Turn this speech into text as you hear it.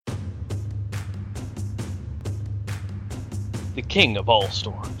the king of all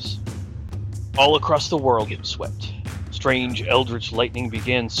storms. All across the world it swept. Strange eldritch lightning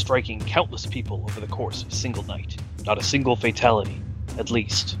began striking countless people over the course of a single night. Not a single fatality, at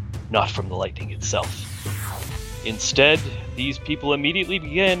least, not from the lightning itself. Instead, these people immediately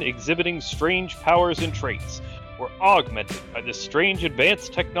began exhibiting strange powers and traits, were augmented by the strange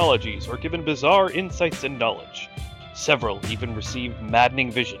advanced technologies, or given bizarre insights and knowledge. Several even received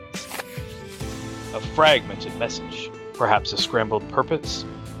maddening visions. A fragmented message, perhaps a scrambled purpose,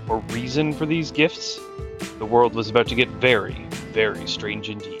 or reason for these gifts? The world was about to get very, very strange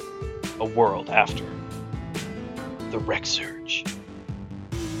indeed. A world after the Wreck Surge.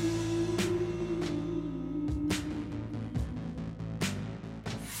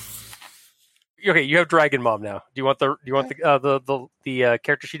 Okay, you have Dragon Mom now. Do you want the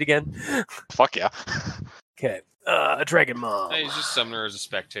character sheet again? Fuck yeah. Okay, Dragon Mom. Hey, he's just summoning her as a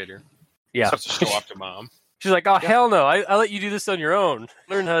spectator. Yeah, So to show off to mom. she's like, oh hell no! I let you do this on your own.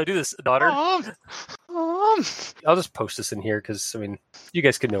 Learn how to do this, daughter. Mom. I'll just post this in here because I mean, you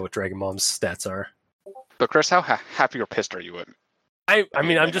guys can know what Dragon Mom's stats are. So Chris, how happy or pissed are you with? I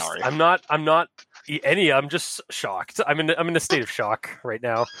mean, I'm not any. I'm just shocked. I'm in a state of shock right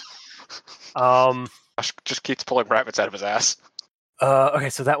now. Josh just keeps pulling rabbits out of his ass. Okay,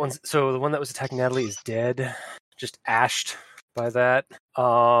 so the one that was attacking Natalie is dead. Just ashed by that.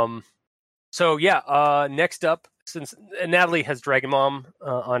 So yeah, next up, since Natalie has Dragon Mom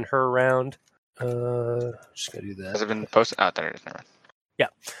on her round, just gonna do that. Has it been posted? Oh, there it is. Never mind. Yeah.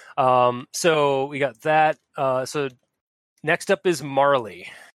 So we got that. So next up is Marley.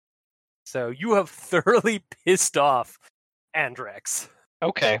 So you have thoroughly pissed off Andrex.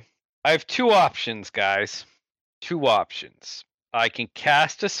 Okay. I have two options, guys. Two options. I can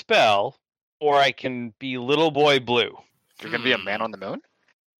cast a spell, or I can be Little Boy Blue. You're gonna be a man on the moon?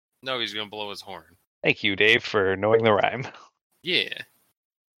 No, he's gonna blow his horn. Thank you, Dave, for knowing the rhyme. Yeah.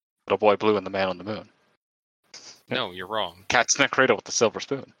 Little boy blue and the man on the moon. No, you're wrong. Cat's in a cradle with the silver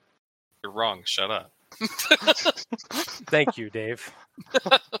spoon. You're wrong. Shut up. Thank you, Dave.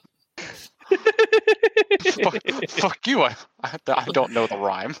 Fuck you! I don't know the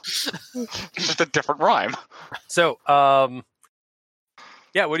rhyme. It's just a different rhyme. So,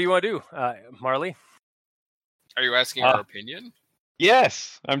 yeah, what do you want to do, Marley? Are you asking our opinion?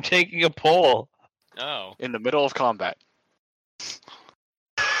 Yes, I'm taking a poll. Oh. In the middle of combat.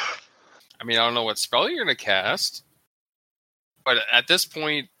 I mean, I don't know what spell you're gonna cast, but at this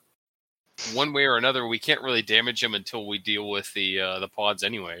point, one way or another, we can't really damage him until we deal with the pods,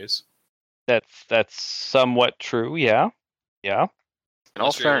 anyways. That's somewhat true. Yeah. In all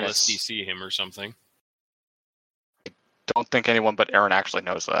Unless you're able to fairness, CC him or something. don't think anyone but Aaron actually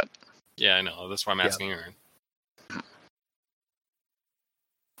knows that. Yeah, I know. That's why I'm asking Aaron.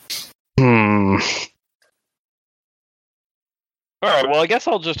 All right. Well, I guess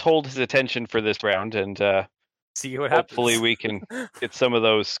I'll just hold his attention for this round, and See what happens. hopefully we can get some of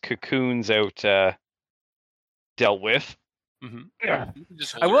those cocoons out dealt with. Mm-hmm. Yeah. You can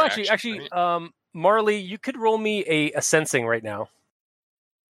just hold I will your actually. action, right? Marley, you could roll me a sensing right now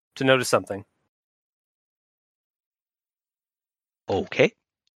to notice something. Okay.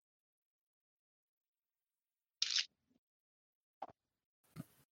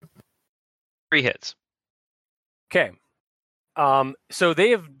 Three hits. Okay. So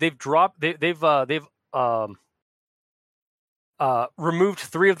they've removed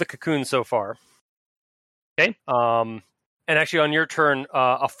 3 of the cocoons so far. Okay. And actually on your turn,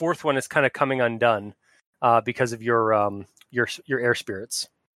 a 4th one is kind of coming undone, because of your air spirits.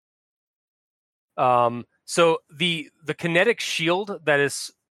 So the kinetic shield that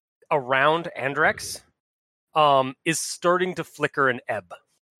is around Andrex, is starting to flicker and ebb.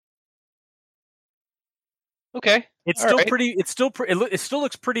 Okay. It's All still right. pretty. It still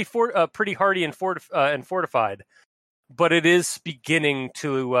looks pretty pretty hardy and fortified, but it is beginning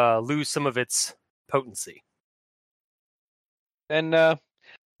to lose some of its potency. Then I'm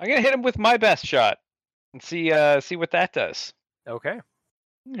gonna hit him with my best shot and see what that does. Okay.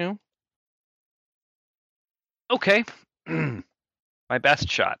 You know. Okay. My best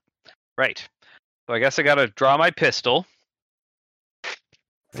shot. Right. So I guess I gotta draw my pistol.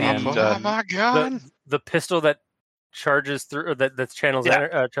 And oh my god! The pistol that charges through, or that channels.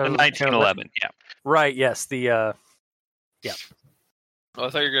 Yeah, channels 1911. Yeah. Right. Yes. Yeah. Well, I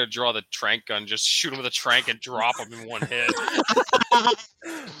thought you were going to draw the trank gun, just shoot him with a trank and drop him in one hit.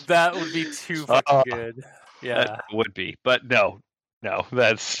 That would be too fucking good. Yeah. That would be, but no,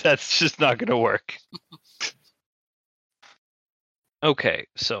 that's just not gonna work. Okay,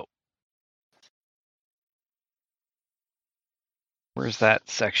 so where's that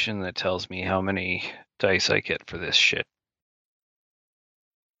section that tells me how many dice I get for this shit?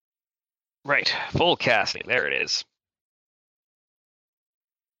 Right, full casting. There it is.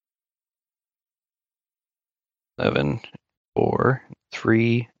 7, 4,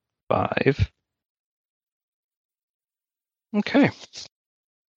 3, 5. Okay.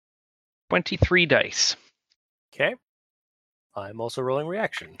 23 dice. Okay. I'm also rolling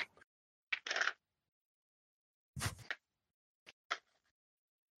reaction.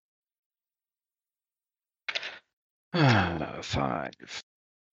 Five,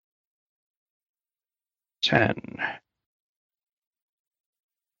 10,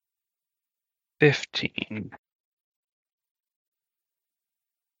 15,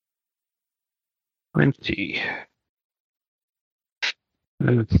 20,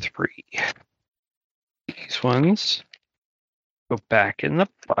 3. These ones go back in the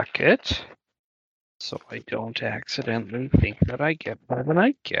bucket, so I don't accidentally think that I get more than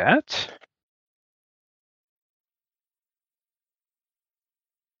I get.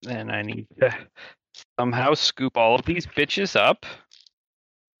 Then I need to somehow scoop all of these bitches up.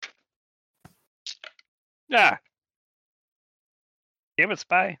 Ah! Damn it,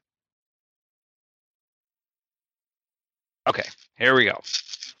 Spy. Okay, here we go.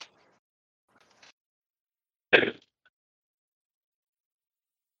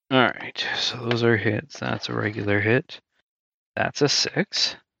 Alright, so those are hits. That's a regular hit. That's a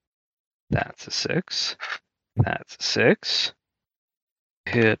 6. That's a 6. That's a 6.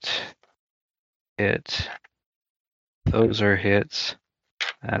 Hit. Hit. Those are hits.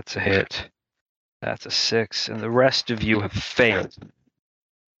 That's a hit. That's a 6. And the rest of you have failed.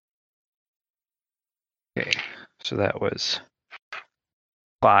 Okay, so that was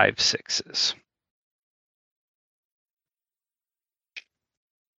 5 6s.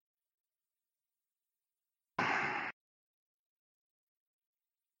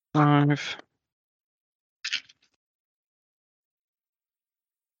 Five.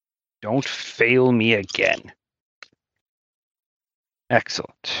 Don't fail me again.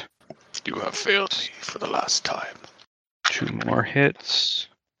 Excellent. You have failed me for the last time. 2 more hits.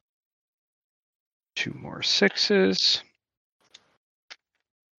 2 more 6s.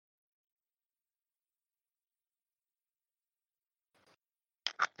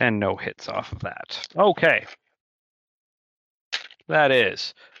 And no hits off of that. Okay. That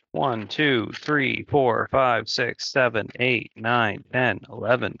is 1, 2, 3, 4, 5, 6, 7, 8, 9, 10,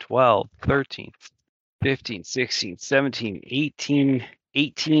 11, 12, 13, 15, 16, 17,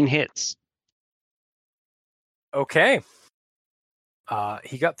 18 hits. Okay.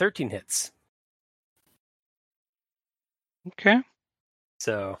 He got 13 hits. Okay.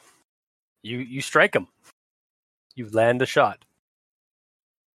 So you strike him. You land a shot.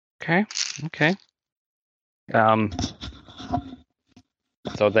 Okay. Okay.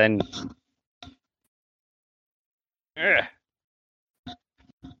 So then.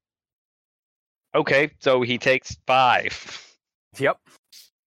 Okay, so he takes 5. Yep.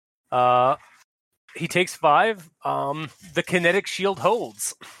 He takes 5. The kinetic shield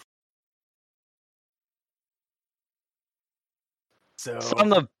holds. So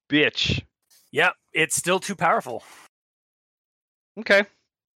Son of a bitch. yeah, it's still too powerful. Okay.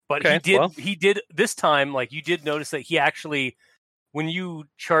 But Okay, he did this time, like you did notice that he actually, when you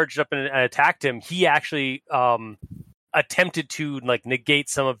charged up and attacked him, he actually attempted to like negate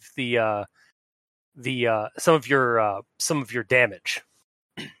some of the some of your damage.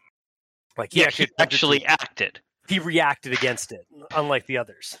 Like he actually acted he reacted against it, unlike the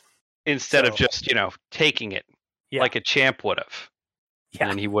others. instead of just, taking it like a champ would have. Yeah.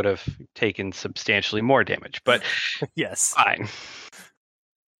 And he would have taken substantially more damage, but yes. fine.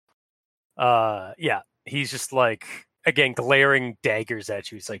 Yeah. He's just like, again, glaring daggers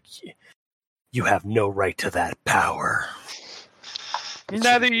at you. He's like, you have no right to that power.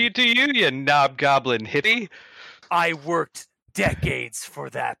 Neither do you knob-goblin hippie. I worked decades for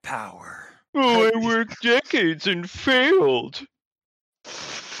that power. Oh, I worked decades and failed.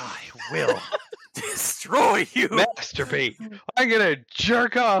 I will destroy you. Masturbate. I'm gonna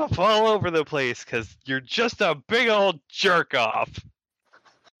jerk off all over the place because you're just a big old jerk off.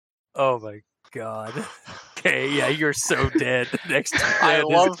 Oh my god. Okay, yeah, you're so dead. Next time.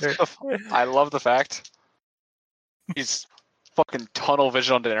 I love the fact he's fucking tunnel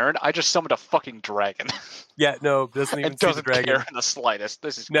vision on Aaron. I just summoned a fucking dragon. Yeah, no, doesn't even and see doesn't the dragon. care in the slightest.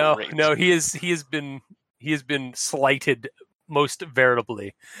 This is great. No, he has been slighted most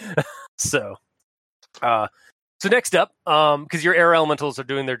veritably. So next up, because your air elementals are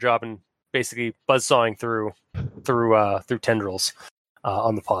doing their job and basically buzzsawing through tendrils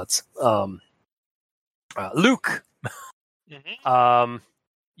on the pods. Luke,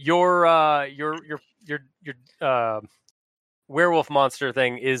 your werewolf monster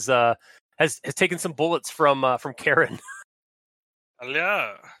thing has taken some bullets from Karen.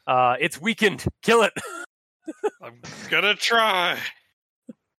 Yeah, It's weakened. Kill it. I'm gonna try.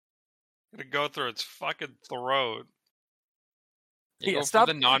 Gonna go through its fucking throat. You Yeah, go stop-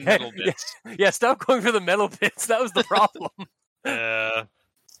 for the non-metal Yeah. bits. Yeah, stop going for the metal bits. That was the problem. Yeah,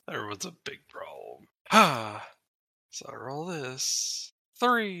 there was a big problem. So I roll this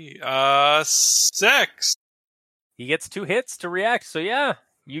 3, 6. He gets 2 hits to react. So yeah,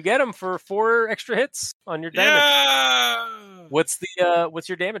 you get him for 4 extra hits on your damage. Yeah. What's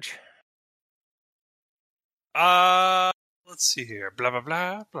your damage? Let's see here. Blah blah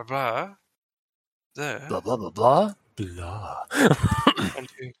blah blah blah. There. Blah blah blah blah blah. 1,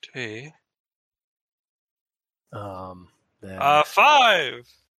 2, 3. Then 5.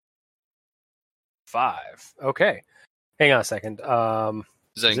 5. Okay. Hang on a second. Is that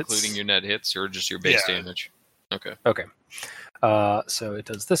Is it including your net hits or just your base Yeah. damage? Okay. Okay. So it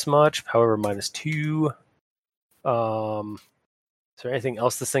does this much, however, -2. Is there anything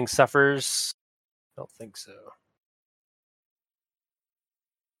else this thing suffers? I don't think so.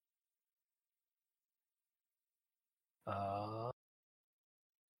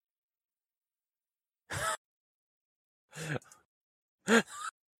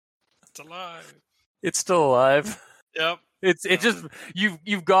 It's alive. It's still alive. Yep. It just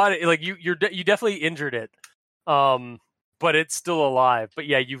you've got it, like you definitely injured it. But it's still alive. But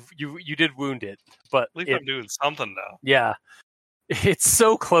yeah, you did wound it. But At least I'm doing something now. yeah. It's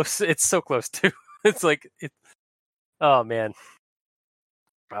so close. It's so close too. It's like it. Oh man.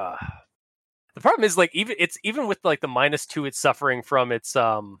 The problem is like even with like the -2 it's suffering from, it's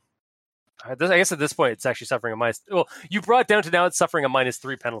I guess at this point it's actually suffering a minus. Well, you brought it down to now it's suffering a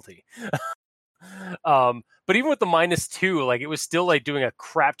 -3 penalty. But even with the -2, like it was still like doing a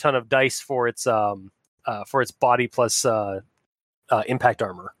crap ton of dice for its body plus impact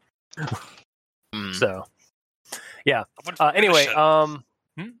armor. So yeah. Someone Anyway,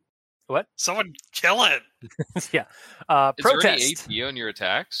 finish it. What? Someone kill it. Yeah. Is there any Protest. AP on your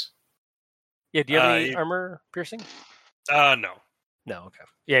attacks? Yeah. Do you have any you- armor piercing? No. No. Okay.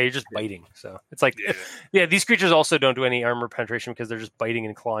 Yeah, you're just biting. So it's like, Yeah. yeah, these creatures also don't do any armor penetration because they're just biting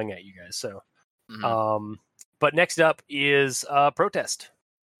and clawing at you guys. So, Mhm. but next up is Protest.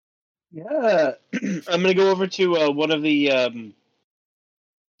 Yeah, I'm gonna go over to one of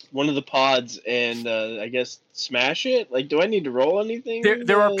the pods and I guess smash it. Like, do I need to roll anything?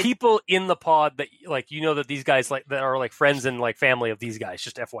 There are people in the pod that like that these guys like that are like friends and like family of these guys.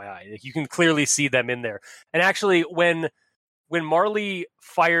 Just FYI, like, you can clearly see them in there. And actually, when Marley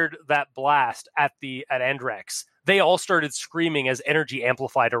fired that blast at Andrex, they all started screaming as energy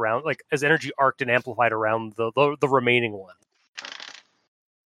amplified around, like as energy arced and amplified around the remaining one.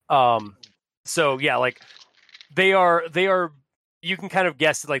 So yeah, like they are. You can kind of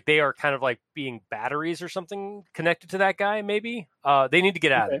guess like they are kind of like being batteries or something connected to that guy. Maybe they need to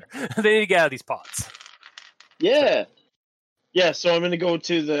get out of there. They need to get out of these pods. Yeah, yeah. So I'm gonna go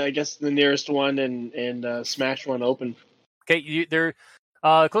to the nearest one and smash one open. Okay, they're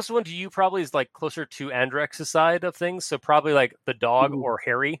closest one to you probably is like closer to Andrex's side of things. So probably like the dog or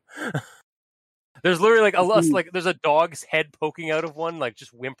Harry. There's literally like like there's a dog's head poking out of one, like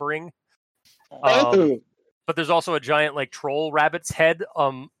just whimpering. But there's also a giant like troll rabbit's head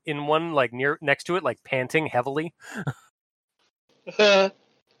in one like next to it, like panting heavily. The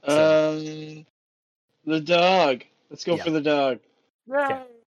dog. Let's go Yeah. for the dog. Okay.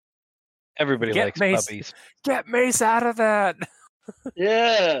 Everybody Get likes Mace. puppies. Get Mace out of that.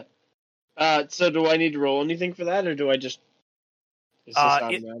 Yeah. So do I need to roll anything for that, or do I just? Is this It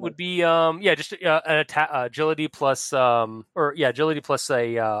automatic? would be just an attack agility plus agility plus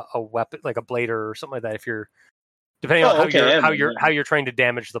a weapon like a blader or something like that if you're depending on how you're trying to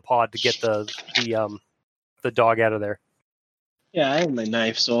damage the pod to get the dog out of there. Yeah, I have my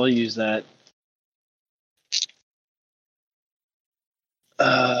knife, so I'll use that.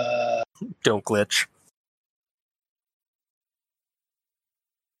 Don't glitch.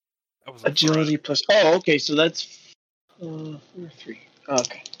 That was a Agility plus. Oh, okay. So that's 4, 3.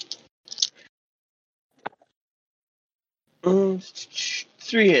 Okay.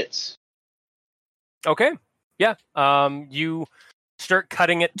 3 hits. Okay. Yeah. You start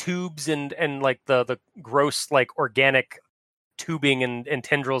cutting at tubes and like the gross like organic tubing and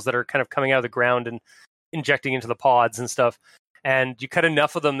tendrils that are kind of coming out of the ground and injecting into the pods and stuff. And you cut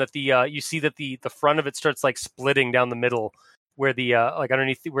enough of them that you see that the front of it starts like splitting down the middle where the like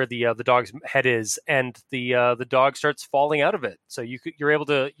underneath where the dog's head is, and the dog starts falling out of it. So you're able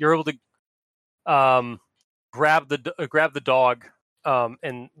to grab the dog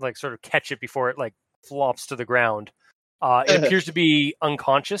and like sort of catch it before it like flops to the ground. It appears to be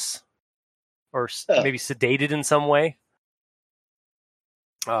unconscious. or Oh. maybe sedated in some way.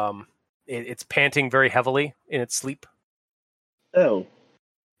 It's panting very heavily in its sleep. Oh.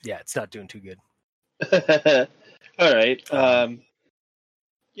 Yeah, it's not doing too good. All right.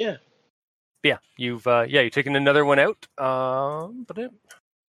 Yeah. Yeah, you've taken another one out.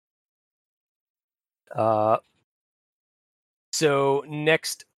 So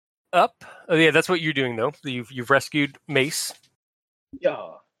next up, that's what you're doing though. You've rescued Mace.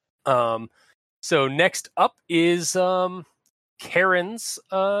 Yeah. So next up is Karen's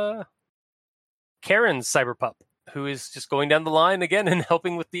cyberpup, who is just going down the line again and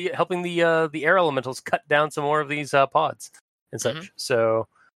helping the air elementals cut down some more of these pods and such. Mhm. So,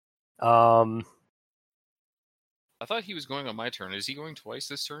 I thought he was going on my turn. Is he going twice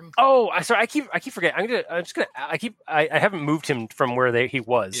this turn? oh, I keep forgetting. I haven't moved him from where he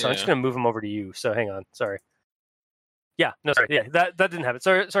was, so I'm just Yeah. gonna move him over to you. So hang on, sorry. Yeah, no, sorry. Yeah, that didn't happen.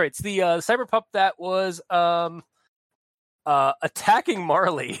 Sorry. It's the cyberpup that was attacking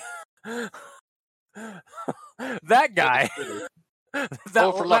Marley. That guy.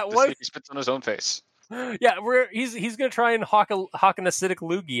 Oh, for luck, that this was week he spits on his own face. yeah. He's gonna try and hawk an acidic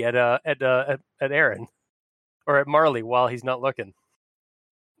loogie at Aaron or at Marley while he's not looking.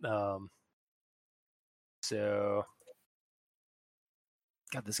 So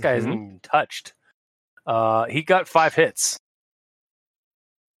God, this guy isn't even touched. He got 5 hits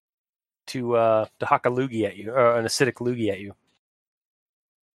to hawk a loogie at you, or an acidic loogie at you,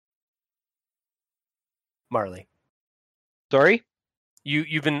 Marley. Sorry? You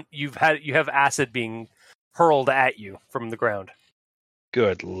have acid being hurled at you from the ground.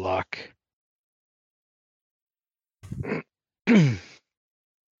 Good luck.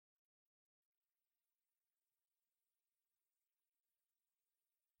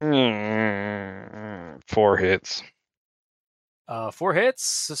 Hmm, 4 hits. 4 hits,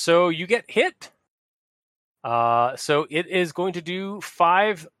 so you get hit. So it is going to do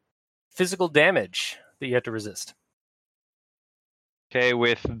 5 physical damage that you have to resist. Okay,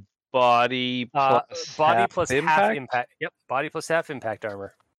 with body plus Body half plus impact? half impact. Yep, body plus half impact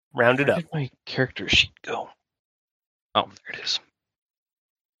armor. Rounded Where up. did my character sheet go? Oh, there it is.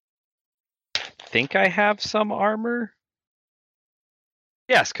 Think I have some armor?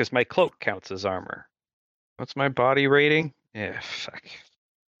 Yes, because my cloak counts as armor. What's my body rating? Yeah, fuck.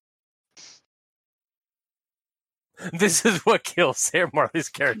 This is what kills Sarah Marley's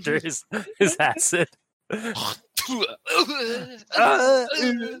character is acid.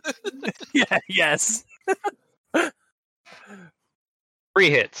 Yeah, yes. 3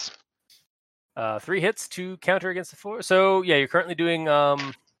 hits. 3 hits to counter against the 4. So yeah, you're currently doing what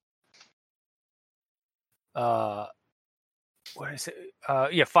did I say?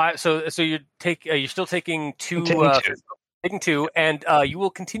 5. So you're still taking 2. Taking 2, and you will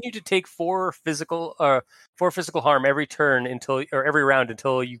continue to take 4 physical harm every turn every round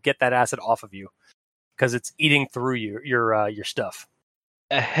until you get that acid off of you, because it's eating through your stuff.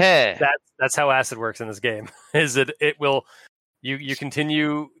 That's how acid works in this game. Is it will you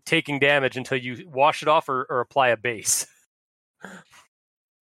continue taking damage until you wash it off or apply a base.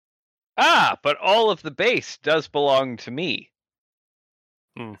 Ah, but all of the base does belong to me.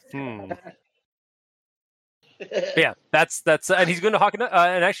 Mm-hmm. Yeah, that's and he's going to hawk it.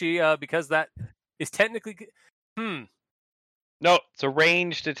 And actually, because that is technically, No, it's a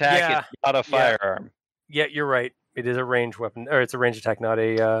ranged attack. Yeah, It's not a firearm. Yeah, you're right. It is a ranged weapon, or it's a ranged attack, not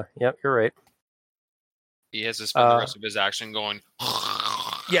a. Yep, you're right. He has to spend the rest of his action going.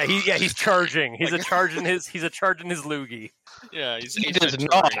 He's charging. He's a charge in his loogie. Yeah, He he's does maturing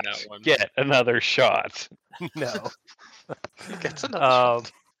not that one. get another shot. No. He gets another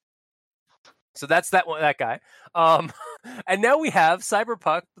shot. So that's that guy. And now we have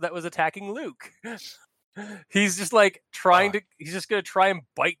Cyberpuck that was attacking Luke. He's just like he's just gonna try and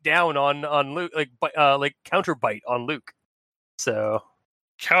bite down on Luke, like counter bite on Luke. So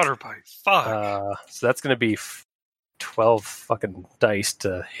Counterbite. Fuck. so that's gonna be 12 fucking dice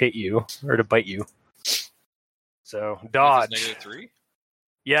to hit you or to bite you. So dodge. -3?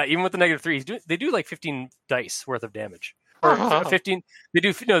 Yeah, even with the -3, they do like 15 dice worth of damage. Or 15. They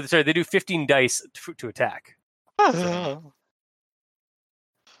do 15 dice to attack.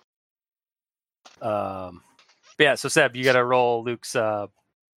 Yeah, so Seb, you got to roll Luke's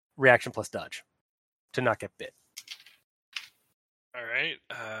reaction plus dodge to not get bit. All right.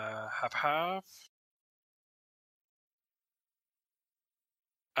 Half.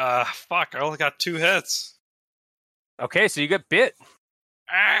 Fuck. I only got 2 hits. Okay, so you got bit.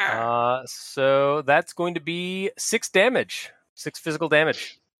 So that's going to be 6 damage. 6 physical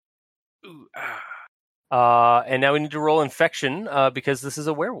damage. Ooh, And now we need to roll infection because this is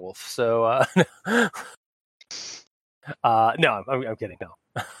a werewolf. So no, I'm kidding. No,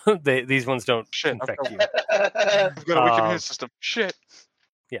 these ones don't Shit, infect you. I've got a weak immune system. Shit.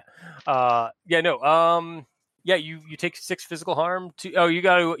 Yeah, you take 6 physical harm.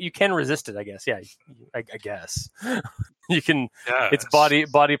 You can resist it, I guess. Yeah, I guess you can. It's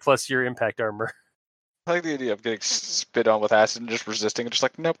body plus your impact armor. I like the idea of getting spit on with acid and just resisting and just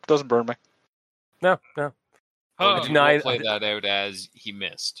like, nope, doesn't burn me. No. Oh, It's you nine- will play that out as he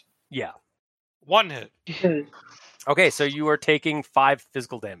missed. Yeah. 1 hit. Okay, so you are taking 5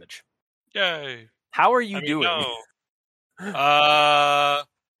 physical damage. Yay. How are you doing? No.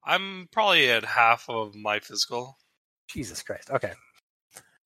 I'm probably at half of my physical. Jesus Christ. Okay.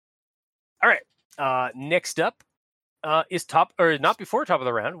 All right. Next up is not before top of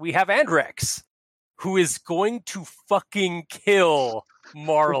the round. We have Andrex, who is going to fucking kill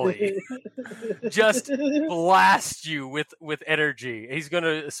Marley. Just blast you with energy. He's going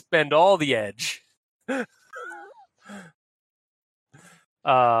to spend all the edge.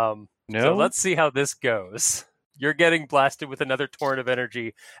 No. So let's see how this goes. You're getting blasted with another torrent of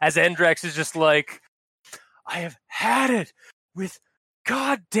energy as Andrex is just like, I have had it with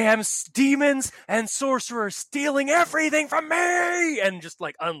goddamn demons and sorcerers stealing everything from me, and just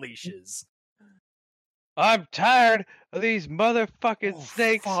like unleashes. I'm tired of these motherfucking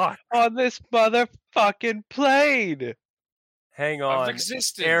snakes Fuck. on this motherfucking plane. Hang Of on,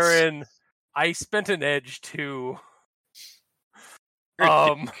 existence. Aaron. I spent an edge too.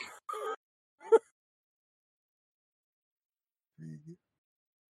 Die.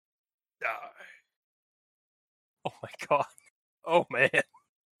 Oh my god. Oh man.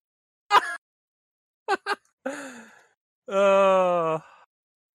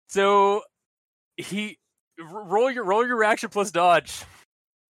 So he roll your reaction plus dodge.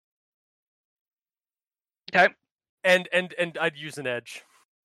 Okay. And I'd use an edge.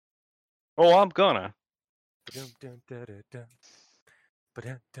 Oh, I'm gonna.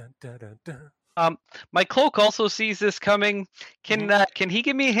 My cloak also sees this coming. Can he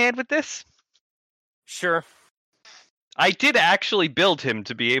give me a hand with this? Sure. I did actually build him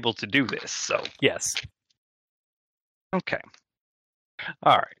to be able to do this, so. Yes. Okay.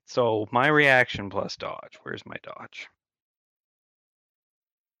 All right. So my reaction plus dodge. Where's my dodge?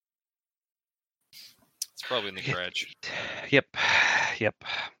 It's probably in the garage. Yep.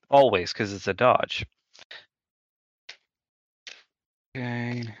 Always, because it's a dodge.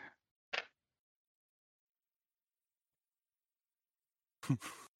 Okay.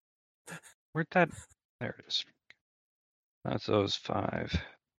 Where'd that? There it is. That's those 5,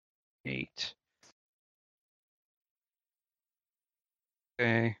 8.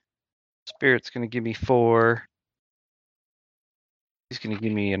 Okay. Spirit's gonna give me 4. He's gonna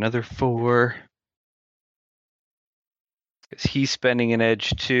give me another 4. Because he's spending an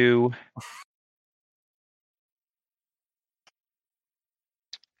edge too.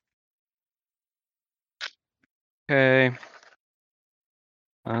 Okay.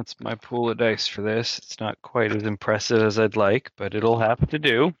 That's my pool of dice for this. It's not quite as impressive as I'd like, but it'll have to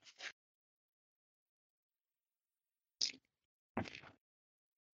do.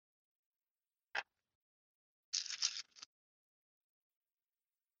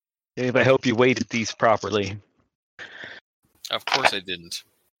 Dave, I hope you weighted these properly. Of course I didn't.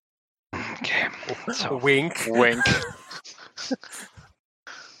 Okay. So, Wink. Wink.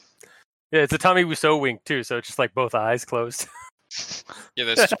 Yeah, it's a Tommy Wiseau wink too, so it's just like both eyes closed. Yeah,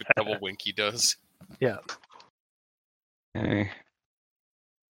 that stupid double wink he does. Yeah. okay.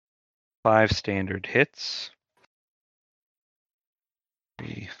 5 standard hits.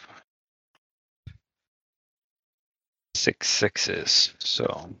 3, 6 sixes.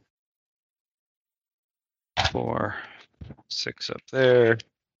 So 4, 6 up there.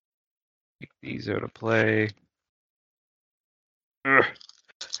 Take these out of play. Ugh.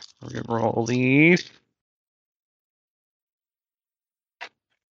 We're gonna roll these.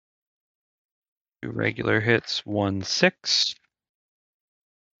 2 regular hits, 1 6.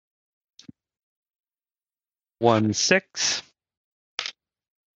 1 6.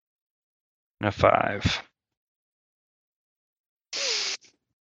 And a 5.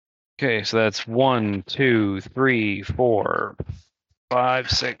 Okay, so that's 1, 2, 3, 4,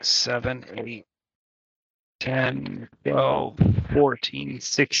 5, 6, 7, 8, 10, 12, 14,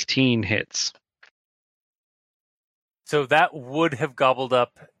 16 hits. So that would have gobbled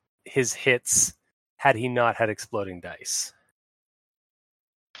up his hits had he not had exploding dice.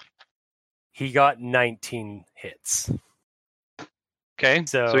 He got 19 hits. Okay,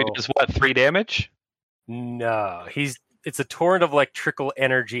 so he does what, 3 damage? No, it's a torrent of electrical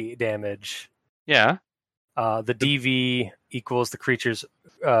energy damage. Yeah. The DV equals the creature's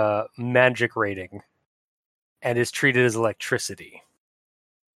magic rating, and is treated as electricity,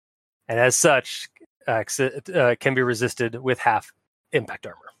 and as such, can be resisted with half impact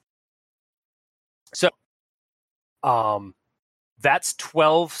armor. So, that's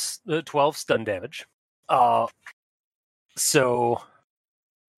 12 stun damage. So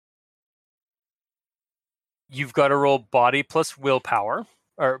you've got to roll body plus willpower,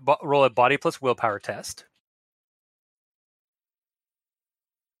 or roll a body plus willpower test.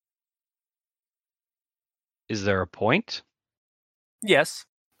 Is there a point? Yes.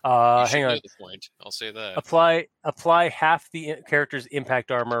 You Hang should on. know the point. I'll say that. Apply half the character's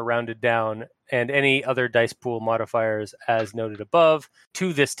impact armor rounded down and any other dice pool modifiers as noted above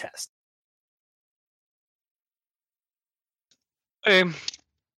to this test.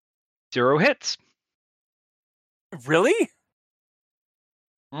 0 hits. Really?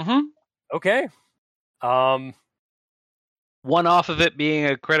 Mm-hmm. Okay. One off of it being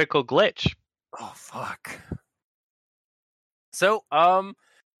a critical glitch. Oh fuck. So,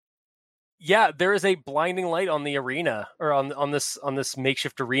 yeah, there is a blinding light on the arena, or on this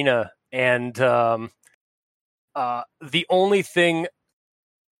makeshift arena, and the only thing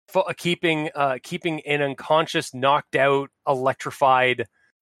keeping an unconscious, knocked out, electrified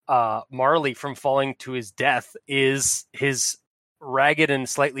Marley from falling to his death is his ragged and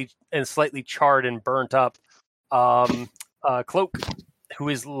slightly charred and burnt up cloak, who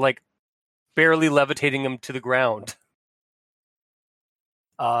is like barely levitating him to the ground.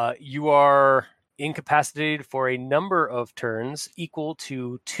 You are incapacitated for a number of turns equal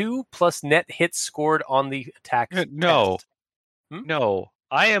to 2 plus net hits scored on the attack. No. test. No.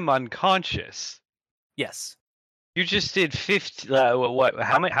 I am unconscious. Yes. You just did 50. What?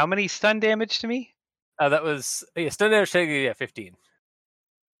 How many stun damage to me? That was stun damage. 15.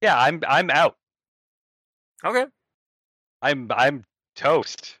 Yeah, I'm out. Okay. I'm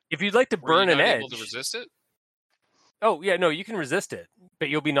toast. If you'd like to Were burn you an not edge. able to resist it? Oh yeah, no, you can resist it, but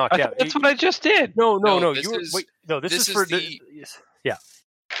you'll be knocked out. That's what I just did. No. No, This this is is for the- yeah.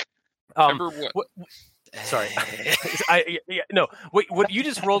 Remember what? Sorry. No. Wait, what you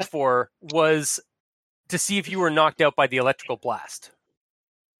just rolled for was to see if you were knocked out by the electrical blast.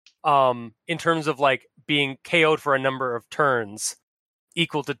 In terms of like being KO'd for a number of turns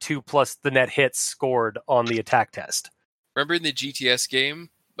equal to 2 plus the net hits scored on the attack test. Remember in the GTS game,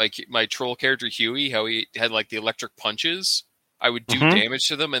 like my troll character Huey, how he had like the electric punches? I would do damage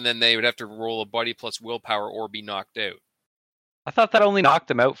to them, and then they would have to roll a body plus willpower or be knocked out. I thought that only knocked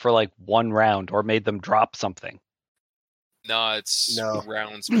them out for like one round or made them drop something. No, it's No.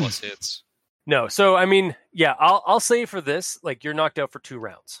 rounds plus hits. No, so I mean, yeah, I'll say for this, like you're knocked out for 2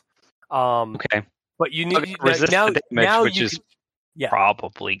 rounds. Okay. But you need Resist now. the damage, Now which you is yeah.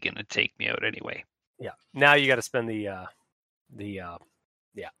 probably gonna take me out anyway. Yeah. Now you got to spend the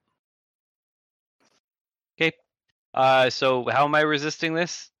Okay. So how am I resisting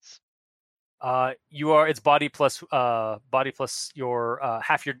this? you are it's body plus your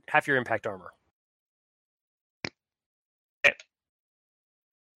half your impact armor.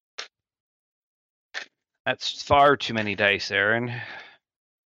 That's far too many dice, Aaron.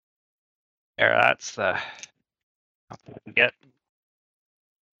 There, that's the get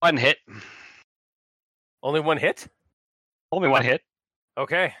 1 hit. Only 1 hit? Only 1 hit.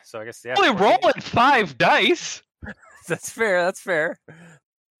 Okay, so I guess yeah. Only 14. rolling 5 dice. That's fair.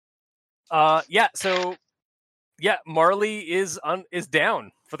 Yeah, so yeah, Marley is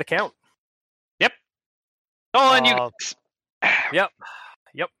down for the count. Yep. Oh, and you. Yep.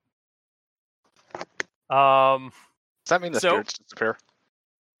 Does that mean the So- spirits disappear?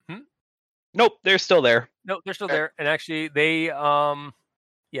 Nope, they're still there. No, they're still Okay. there, and actually they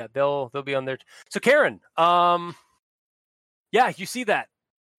yeah, they'll be on there. So Karen, yeah, you see that.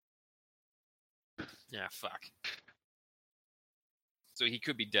 Yeah, fuck. So he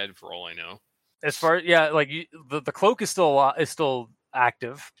could be dead for all I know. As far like the cloak is still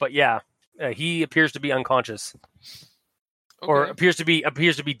active, but yeah, he appears to be unconscious or Okay. appears to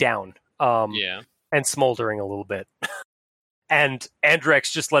be down. Yeah. And smoldering a little bit. And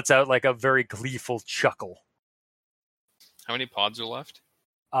Andrex just lets out like a very gleeful chuckle. How many pods are left?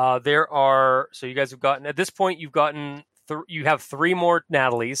 There are so you guys have gotten at this point you've gotten you have 3 more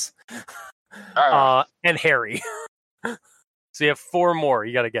Natalie's, and Harry. So you have 4 more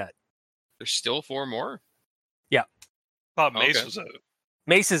you got to get. There's still 4 more? Thought Mace Okay. was out.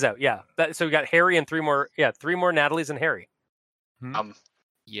 Mace is out, yeah. So we got Harry and 3 more. Yeah, 3 more Natalie's and Harry.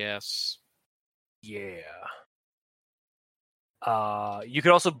 Yes. Yeah. You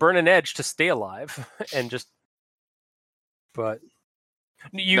could also burn an edge to stay alive, and just. But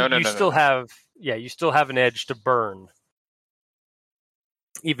No, You still have an edge to burn,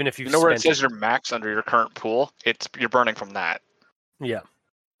 even if You you've know where it spent says your max under your current pool? You're burning from that. Yeah,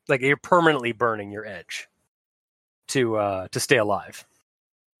 like you're permanently burning your edge to stay alive.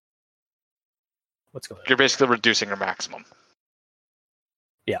 What's going on? You're basically reducing your maximum.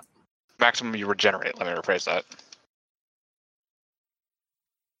 Yeah. Maximum you regenerate. Let me rephrase that.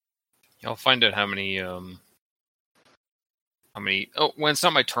 I'll find out how many. Oh, when it's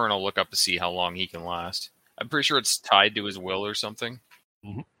not my turn, I'll look up to see how long he can last. I'm pretty sure it's tied to his will or something.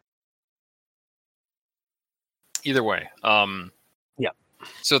 Mhm. Either way, Yeah.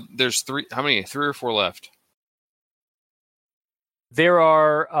 So there's 3. How many? 3 or 4 left. There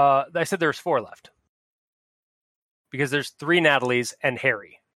are. I said there's 4 left because there's 3 Natalies and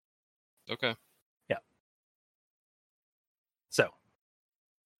Harry. Okay. So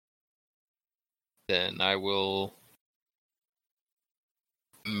Then I will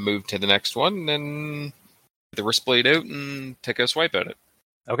move to the next one and get the wrist blade out and take a swipe at it.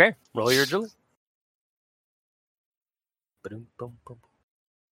 okay, roll your agility. Ba-dum, bum, bum.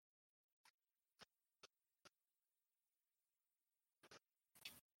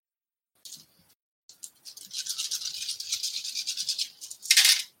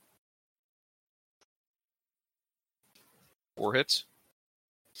 Four hits.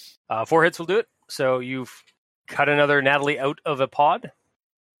 4 hits will do it. So you've cut another Natalie out of a pod.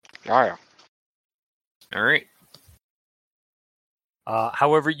 Yeah. All right.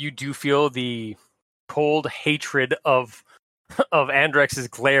 However, you do feel the cold hatred of Andrex's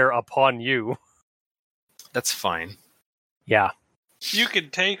glare upon you. That's fine. Yeah. You can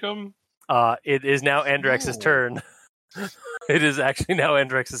take them. It is now Andrex's No. turn. It is actually now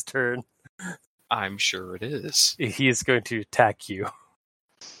Andrex's turn. I'm sure it is. He is going to attack you.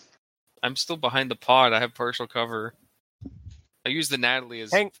 I'm still behind the pod. I have partial cover. I use the Natalie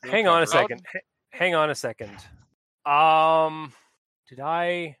as. Hang full on a cover. second. Hang on a second. Did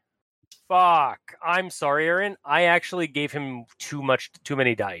I? Fuck. I'm sorry, Aaron. I actually gave him too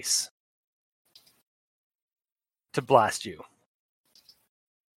many dice to blast you.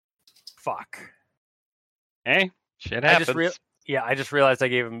 Fuck. Hey, shit I just happens. I just realized I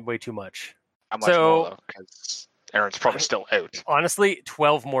gave him way too much. How much So- more, though? Because Aaron's probably still out. Honestly,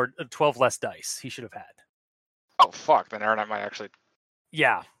 12 less dice he should have had. Oh, fuck. Then Aaron might actually...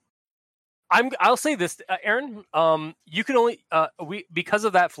 Yeah. I'll say this, Aaron. You can only because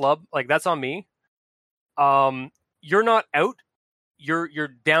of that flub, like that's on me. You're not out. You're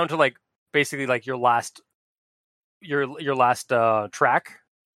down to like basically like your last track,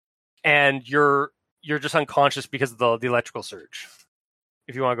 and you're just unconscious because of the electrical surge.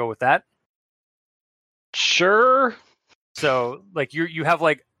 If you want to go with that, Sure. so like you have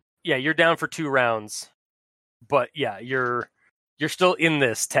like you're down for 2 rounds, but yeah you're still in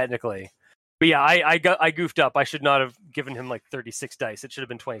this technically. But yeah, I goofed up. I should not have given him like 36 dice. It should have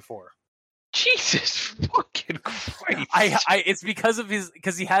been 24. Jesus fucking Christ. It's because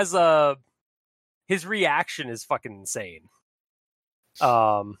he has his reaction is fucking insane.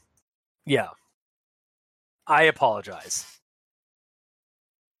 Yeah. I apologize.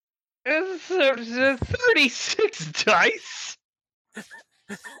 36 dice.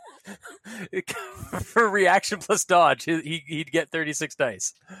 For reaction plus dodge, he'd get 36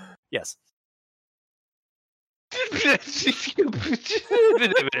 dice. Yes. We're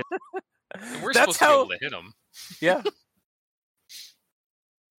That's supposed to be able to hit him. Yeah.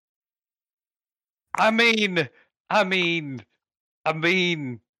 I mean, I'm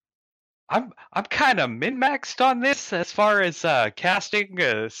kind of min-maxed on this as far as casting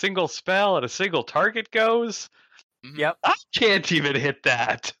a single spell at a single target goes. Mhm. Yep. I can't even hit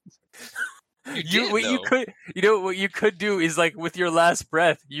that. You did, What you could do is like with your last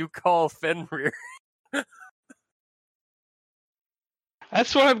breath, you call Fenrir.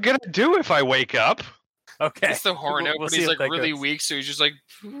 That's what I'm gonna do if I wake up. Okay. Gets the horn out, We'll but see he's if like that really goes. weak, so he's just like,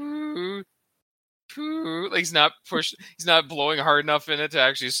 "Poo, poo." Like he's not blowing hard enough in it to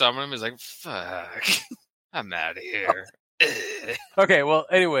actually summon him. He's like, fuck, I'm out of here. Okay, well,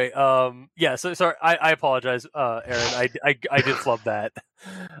 anyway, yeah. So sorry, I apologize, Aaron. I did flub that.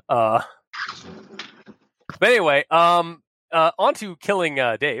 But anyway, on to killing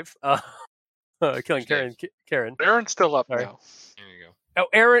Dave. Killing Who's Karen. Aaron's still up Sorry. now. There you go. Oh,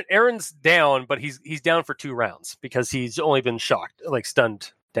 Aaron's down, but he's down for 2 rounds because he's only been shocked, like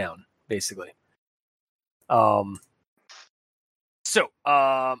stunned down, basically. So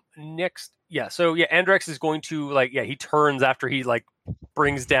next, Andrex is going to he turns after he like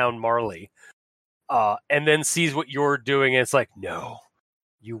brings down Marley, and then sees what you're doing, and it's like, no,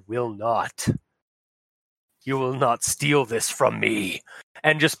 you will not. You will not steal this from me.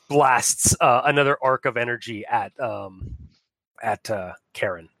 And just blasts another arc of energy at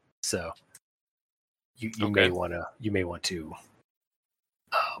Karen. So you Okay. may want to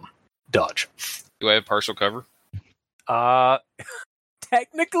dodge. Do I have partial cover?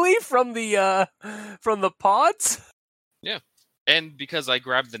 Technically from the pods. And because I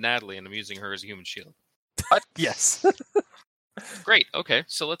grabbed the Natalie and I'm using her as a human shield. Yes. Great. Okay.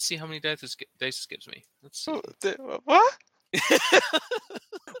 So let's see how many dice this gives me. Let's see. What?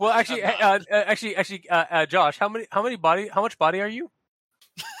 Well, actually, Josh, how much body are you?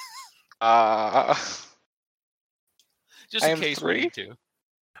 Just I in am case 3? we need to.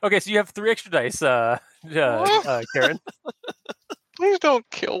 Okay, so you have 3 extra dice, Karen. Please don't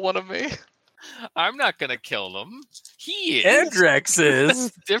kill one of me. I'm not gonna kill them. He is. Andrex is.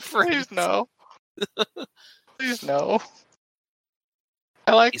 That's different. Please no. Please no.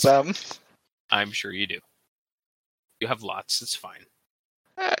 I like He's- them. I'm sure you do. You have lots. It's fine.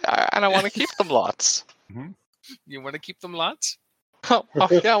 And I want to keep them lots. You want to keep them lots? Oh,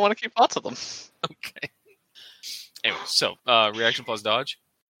 yeah, I want to keep lots of them. Okay. Anyway, so reaction plus dodge.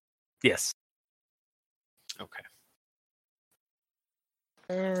 Yes. Okay.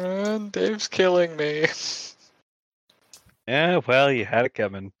 And Dave's killing me. Yeah, well, you had it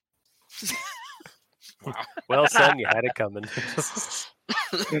coming. Well, son, you had it coming. Just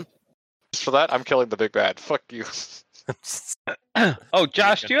for that, I'm killing the big bad. Fuck you. Oh,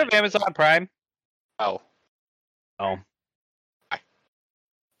 Josh, do you have Amazon Prime? Oh. Oh.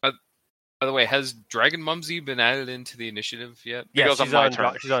 By the way, has Dragon Mumsy been added into the initiative yet? Yeah, goes on she's my on.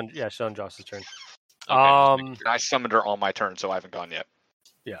 turn. She's on Josh's turn. Okay, I summoned her on my turn, so I haven't gone yet.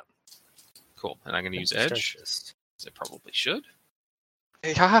 cool. And I'm going to use Start Edge, this. as I probably should.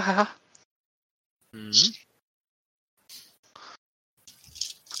 Yeah. Mhm.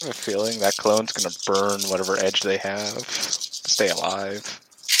 I have a feeling that clone's gonna burn whatever edge they have to stay alive.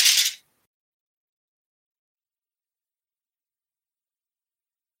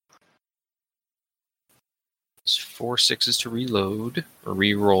 It's 4 6s to reload, or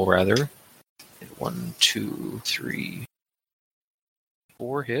re-roll rather. And 1, 2, 3,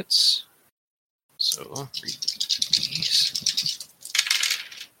 4 hits. So read these.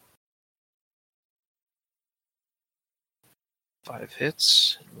 Five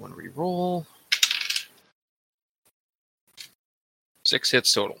hits, and 1 re-roll. 6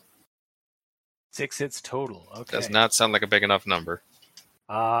 hits total. 6 hits total. Okay. Does not sound like a big enough number.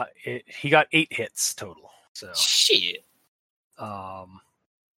 He got 8 hits total. So, Shit.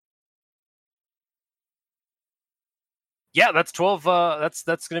 yeah, that's 12. That's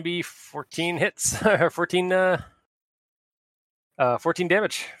going to be 14 hits, 14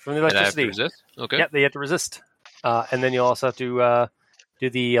 damage from the And I have to electricity. resist? Okay. Yeah, they have to resist. And then you also have to do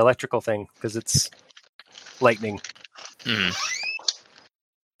the electrical thing because it's lightning. Mhm.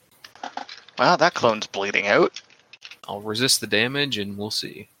 Wow, that clone's bleeding out. I'll resist the damage and we'll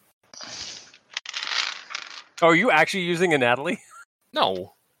see. Oh, are you actually using a Natalie?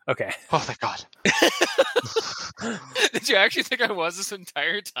 No. Okay. Oh, thank God. Did you actually think I was this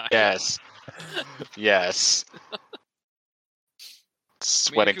entire time? Yes. Yes. I mean,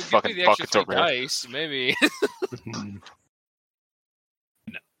 Sweating if you fucking give me the extra buckets over here. dice, maybe.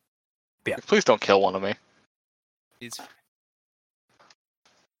 Please don't kill one of me. It's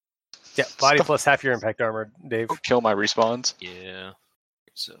Yeah, body Stop. plus half your impact armor, Dave. Don't kill my respawns. yeah.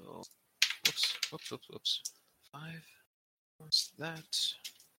 So, whoops. 5. What's that?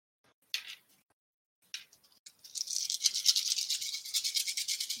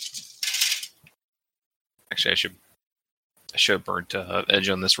 Actually, I should have burnt edge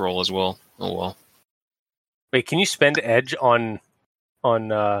on this roll as well. Oh well. Wait, can you spend edge on On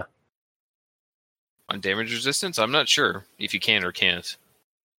damage resistance, I'm not sure if you can or can't.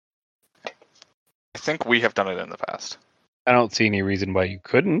 I think we have done it in the past. I don't see any reason why you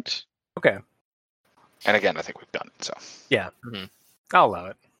couldn't. Okay, And again, I think we've done it, so. I'll allow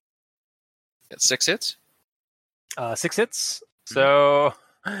it. Got 6 hits. 6 hits. So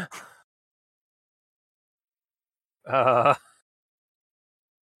so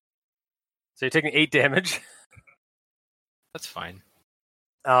you're taking 8 damage. That's fine.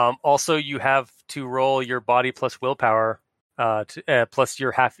 Also, you have to roll your body plus willpower, plus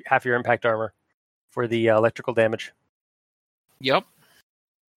your half your impact armor for the electrical damage. Yep.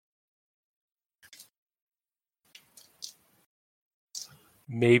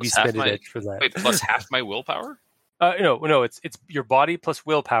 Maybe Plus half spend an my- edge for that. Wait, plus half my willpower? No, it's your body plus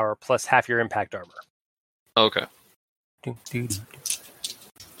willpower plus half your impact armor. Okay.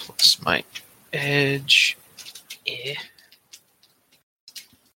 Plus my edge.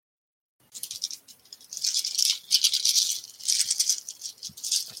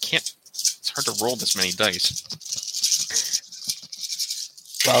 hard to roll this many dice.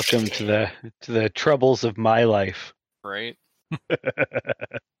 Welcome to the troubles of my life. Right?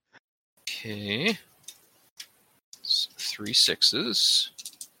 Okay. So 3 6s.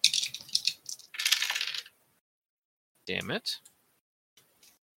 Damn it.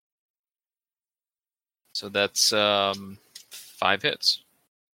 So that's 5 hits.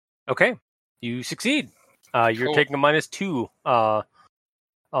 Okay, you succeed. You're Cool. taking a -2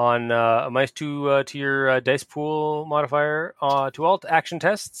 on a -2 to your dice pool modifier to all action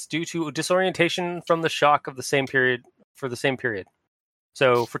tests due to disorientation from the shock of the same period for the same period.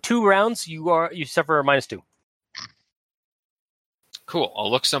 So for 2 rounds, you suffer a -2. Cool.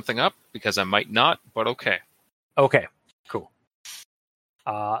 I'll look something up because I might not, but okay. Okay, cool.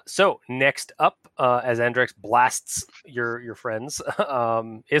 So next up, as Andrex blasts your friends,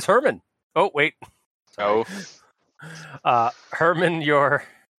 is Herman. Oh wait, No. Herman, you're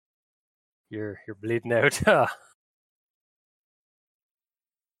bleeding out.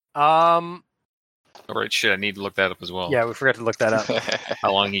 All right, shit. I need to look that up as well. Yeah, we forgot to look that up.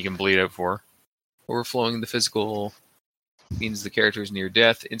 How long he can bleed out for. Overflowing the physical means the character is near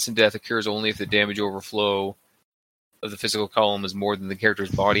death. Instant death occurs only if the damage overflow of the physical column is more than the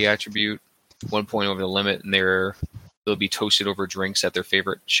character's body attribute. 1 point over the limit, and they'll be toasted over drinks at their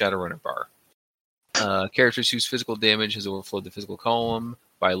favorite Shadowrunner bar. Characters whose physical damage has overflowed the physical column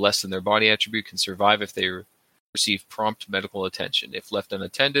by less than their body attribute can survive if they receive prompt medical attention. If left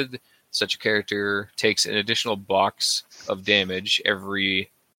unattended, such a character takes an additional box of damage every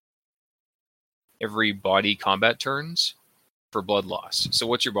body combat turns for blood loss. So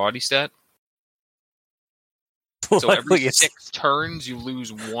what's your body stat? So every Luckily, it's- 6 turns, you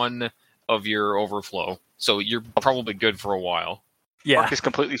lose 1 of your overflow. So you're probably good for a while. yeah, Mark is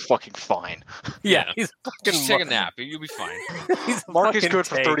completely fucking fine. yeah, he's fucking. Just take a nap. You'll be fine. He's a Mark is fucking good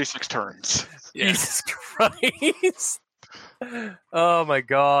for tank. 36 turns. Yeah. Jesus Christ! Oh my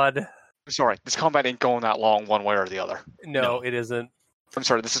God! Sorry, this combat ain't going that long one way or the other. No, it isn't. I'm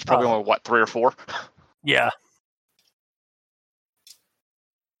sorry, this is probably Oh. only, what, 3 or 4? Yeah.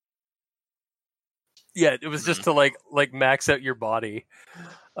 Yeah, it was just to like max out your body.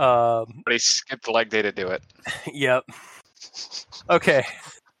 But he skipped leg day to do it. Yep. Okay.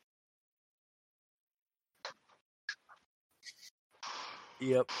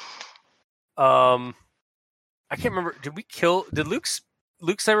 Yep. I can't remember. Did Luke's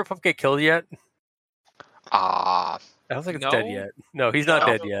Cyberpup get killed yet? Ah, I don't think it's No. dead yet. No, he's not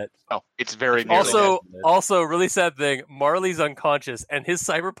No. dead yet. no, it's very nearly dead. Also, really sad thing. Marley's unconscious, and his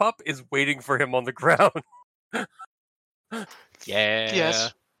Cyberpup is waiting for him on the ground. Yeah.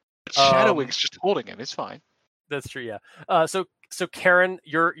 Yes. But Shadowwing's just holding him. It's fine. That's true. Yeah. So Karen,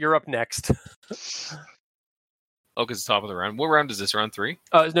 you're up next. Oh, because it's top of the round. What round is this? Round 3?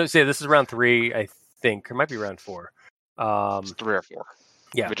 No, say this is round 3, I think. It might be round 4. It's 3 or 4.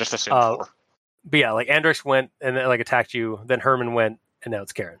 Yeah. We just assumed 4. But yeah, like Andrix went and then like attacked you. Then Herman went, and now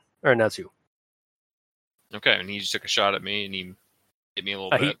it's Karen, or now it's you. Okay, and he just took a shot at me, and he hit me a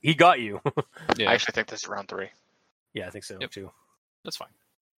little bit. He got you. Yeah, I actually think this is round 3. Yeah, I think so Yep. too. that's fine.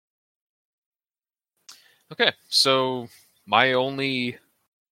 Okay, so my only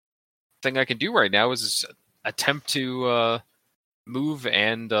thing I can do right now is attempt to move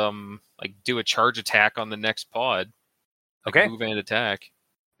and like do a charge attack on the next pod. Like Okay. move and attack.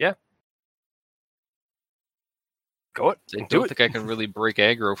 Go it. I Do don't it. think I can really break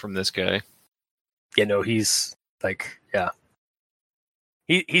aggro from this guy. Yeah, no, he's like, yeah.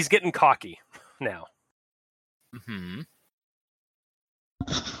 He's getting cocky now. Hmm.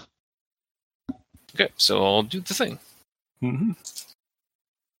 Okay, so I'll do the thing. Mm-hmm.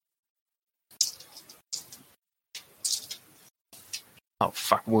 Oh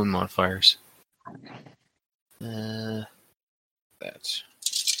fuck! Wound modifiers. That.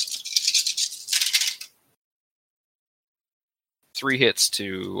 3 hits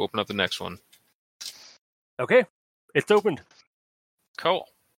to open up the next one. Okay, it's opened. Cool.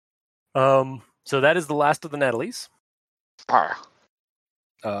 So that is the last of the Natalies. Ah,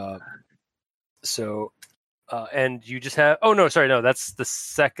 And you just have. Oh no, sorry, no, that's the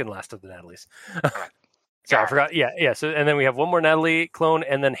second last of the Natalies. Sorry, I forgot. Yeah. So and then we have one more Natalie clone,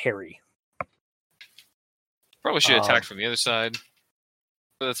 and then Harry. Probably should have attacked from the other side,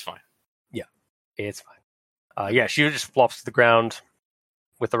 but that's fine. It's fine. Yeah, she just flops to the ground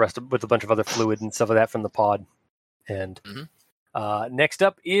with with a bunch of other fluid and stuff like that from the pod. And next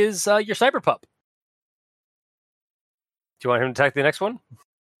up is your Cyberpup. Do you want him to attack the next one?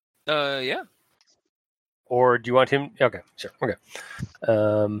 Yeah. Or do you want him? Okay, sure. Okay.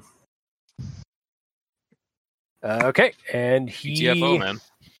 Okay, and he. TFO, man.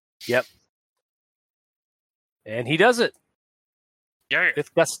 Yep. And he does it Yeah.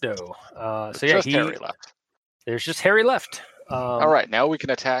 with gusto. So yeah, Just Harry left. there's just Harry left. All right, now we can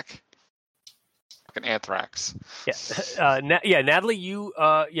attack fucking Anthrax. Yeah, Natalie, you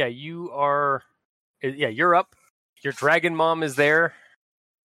are, you're up. Your dragon mom is there.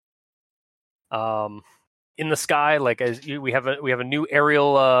 In the sky, like we have a new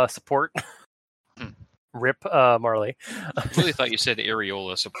aerial support. Rip, Marley. I really thought you said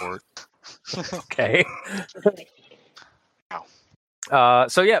areola support. Okay. Wow.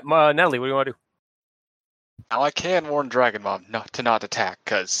 So yeah, Natalie, what do you want to do? Now I can warn Dragon Mom to not attack,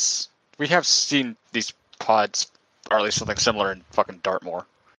 because we have seen these pods, or at least something similar in fucking Dartmoor.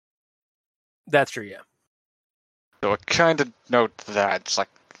 That's true. Yeah. So I kind of note that it's like,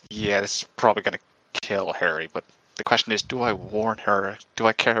 yeah, this is probably gonna kill Harry, but the question is, do I warn her? Do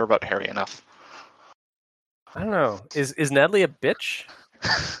I care about Harry enough? I don't know. Is Natalie a bitch?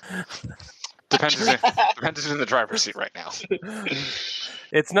 Depends who's in the driver's seat right now.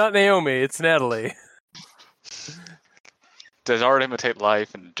 It's not Naomi. It's Natalie. Does art imitate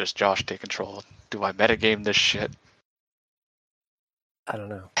life and just Josh take control? Do I metagame this shit? I don't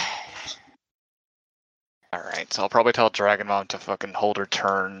know. Alright, so I'll probably tell Dragon Mom to fucking hold her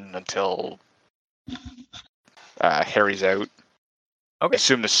turn until Harry's out. Okay. I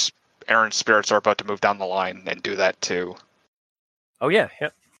assume Aaron's spirits are about to move down the line and do that too. Oh yeah.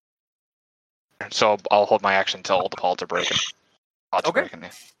 Yep. So I'll hold my action until all the pods are broken. Pods Okay. are broken,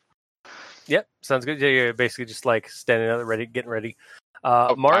 yeah. Yep. Sounds good. Yeah, you're basically just like standing out, getting ready.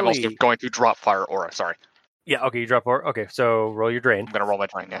 Oh, I'm also Marley. going to drop fire aura, sorry. Yeah. Okay. You drop or okay. So roll your drain. I'm gonna roll my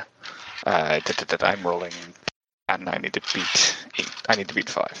drain, yeah. I'm rolling, and I need to beat 8. I need to beat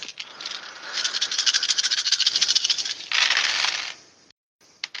 5.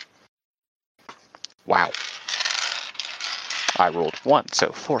 Wow. I rolled 1,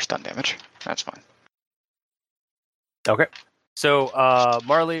 so 4 stun damage. That's fine. Okay. So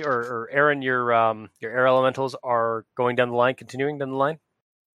Marley or Aaron, your air elementals are going down the line, continuing down the line.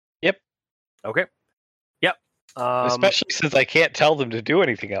 Yep. Okay. Yep. Especially since I can't tell them to do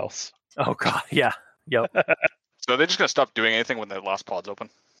anything else. Oh god. Yeah. Yep. So they're just gonna stop doing anything when the last pod's open?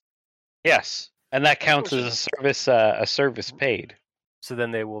 Yes, and that counts as a service paid. So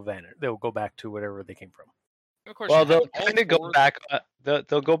then they will vanish. They will go back to whatever they came from. Of course, Well, they'll kind of go back.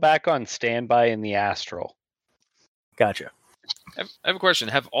 They'll go back on standby in the astral. Gotcha. I have a question.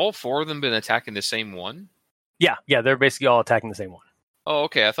 Have all 4 of them been attacking the same one? Yeah. Yeah. They're basically all attacking the same one. Oh,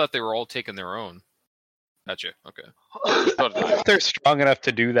 okay. I thought they were all taking their own. Gotcha. Okay. So did I. They're strong enough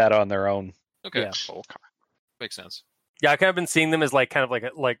to do that on their own. Okay. Yeah. Okay. Makes sense. Yeah. I kind of been seeing them as like kind of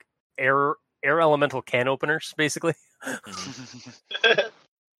like air elemental can openers, basically.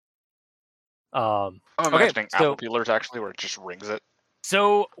 I'm Okay, imagining so- apple peelers actually, where it just rings it.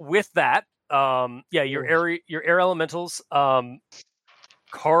 So with that, your air elementals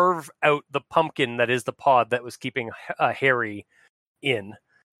carve out the pumpkin that is the pod that was keeping Harry in.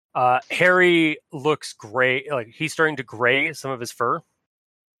 Harry looks gray, like he's starting to gray some of his fur.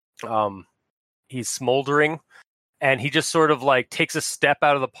 He's smoldering, and he just sort of like takes a step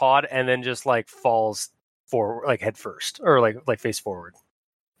out of the pod and then just like falls forward, like head first, or like face forward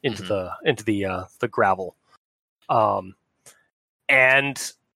into the gravel.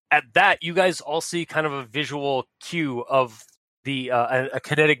 And at that, you guys all see kind of a visual cue of the a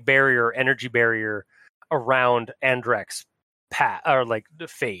kinetic barrier, energy barrier around Andrex or like the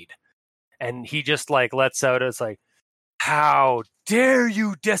fade, and he just like lets out. It's like, how dare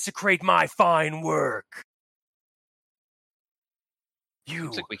you desecrate my fine work? You,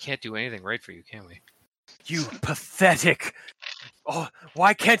 Looks like we can't do anything right for you, can we? you pathetic! Oh,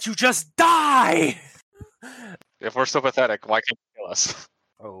 why can't you just die? If we're so pathetic, why can't you kill us?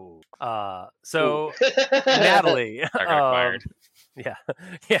 Oh, so Natalie, I got fired. yeah,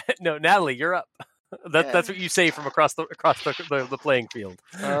 no, Natalie, you're up. That's what you say from across the playing field.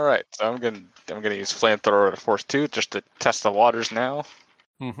 All right, so I'm gonna use flamethrower to force 2 just to test the waters now,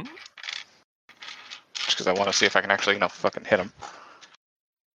 Mm-hmm. just because I want to see if I can actually fucking hit him.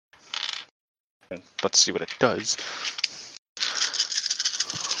 And let's see what it does.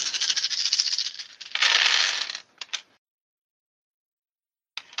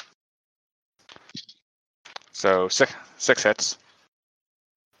 So six hits.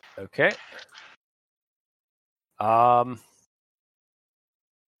 Okay.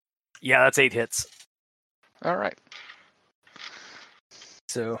 Yeah, that's 8 hits. All right.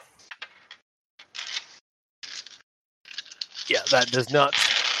 So, yeah, that does not.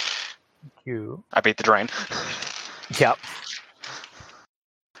 You. I beat the drain. Yep.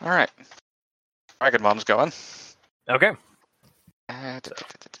 All right. Dragon Mom's going. Okay.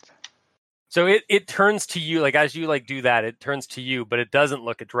 So it turns to you, like as you like do that, it turns to you, but it doesn't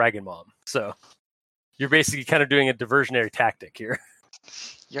look at Dragon Mom. So you're basically kind of doing a diversionary tactic here.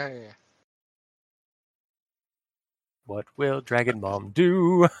 Yeah. What will Dragon Mom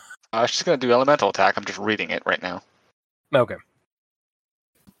do? She's gonna do elemental attack. I'm just reading it right now Okay.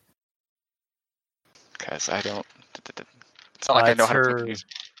 because I don't. It's not like I know how to use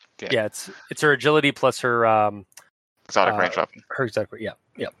Yeah, it's her agility plus her exotic range weapon. her exotic. Yeah.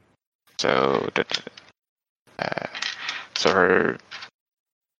 So, so her.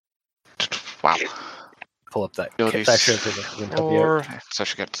 Wow. Pull up that. Abilities That shows her the- help you out. 4, so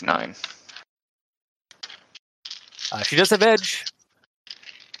she gets 9. She does have edge.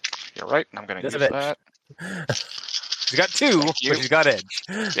 You're right. I'm gonna Does use have that. She's got 2, Thank you. but she's got edge.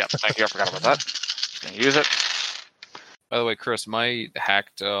 Yep. Thank you. I forgot about that. Gonna use it. By the way, Chris, my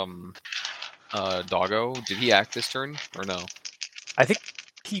hacked doggo, did he act this turn or no? I think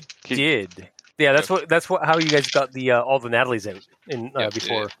he did. Yeah, that's what how you guys got the all the Natalie's out in Yeah,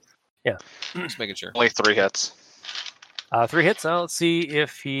 before. Just making sure. Only 3 hits. 3 hits. Now let's see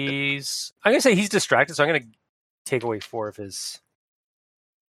if he's. I'm gonna say he's distracted, so I'm gonna take away 4 of his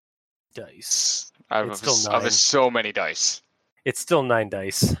dice. Out It's of still 9. so many dice. It's still 9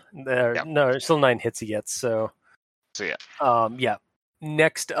 dice. Yep. No, it's still 9 hits he gets. So So yeah. yeah.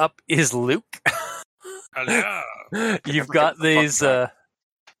 Next up is Luke. Hello. You've got these.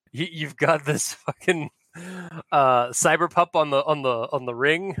 You've got this fucking cyber pup on the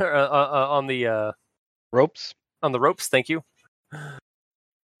ring on the Ropes. on the ropes. Thank you. Hell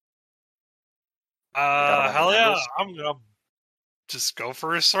yeah. I'm gonna just go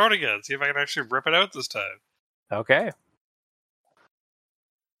for his sword again. See if I can actually rip it out this time. Okay.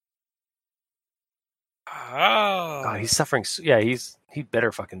 Oh, God, he's suffering. Yeah, he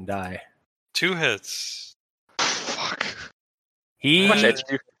better fucking die. 2 hits. Fuck. He How much edge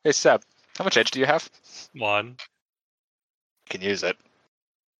do you? Hey Seb, how much edge do you have? 1. You can use it.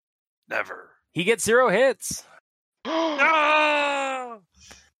 Never. he gets 0 hits. No!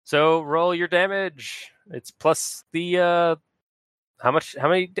 So roll your damage. It's plus the how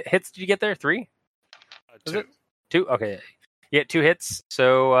many hits did you get there? 3? Was 2. it? 2? Okay. You get 2 hits.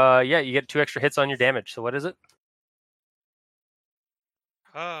 So yeah, you get 2 extra hits on your damage. So what is it?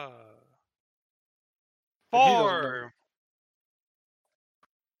 Ah. If you don't 4.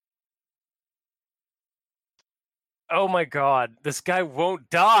 Oh my god, this guy won't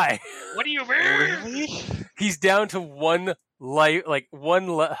die. What do you mean? He's down to 1 life, like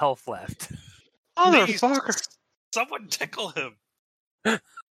 1 health left. Motherfucker! Someone tickle him. God.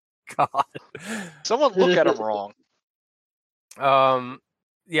 Someone look at him wrong.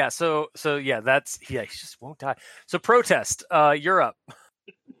 Yeah, so yeah, he just won't die. So protest, you're up.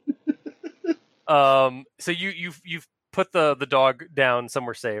 So you've put the dog down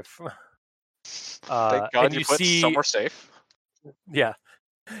somewhere safe. Thank God and you put somewhere safe. Yeah.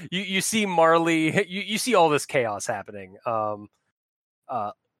 You see Marley, you see all this chaos happening.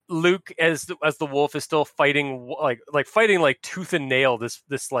 Luke as the wolf is still fighting like tooth and nail this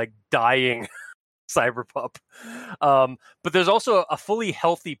like dying cyber pup. But there's also a fully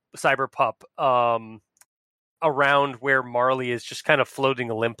healthy cyber pup around where Marley is just kind of floating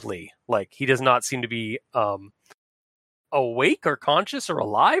limply. Like he does not seem to be awake or conscious or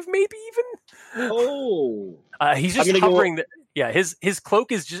alive, maybe even. Oh. He's just hovering. His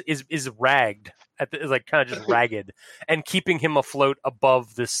cloak is ragged like kind of just ragged and keeping him afloat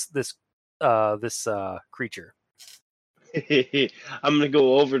above this creature. I'm gonna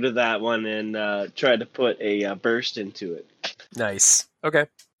go over to that one and try to put a burst into it. Nice. Okay.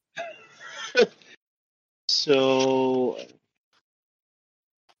 So.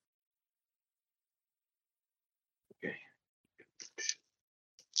 Okay.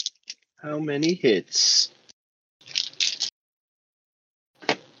 How many hits?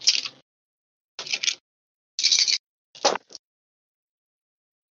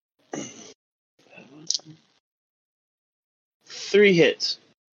 Three hits.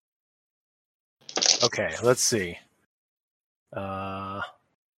 Okay, let's see.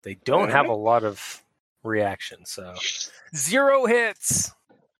 They don't have a lot of reaction, so 0 hits.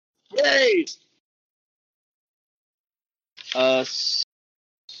 Yay!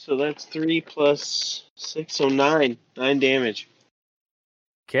 So that's 3 plus 6, so 9. 9 damage.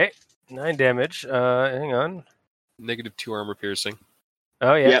 Okay, 9 damage. Hang on. -2 armor piercing.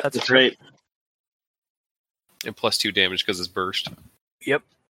 Oh yeah, Yep, that's true. Right. And +2 damage because it's burst. Yep.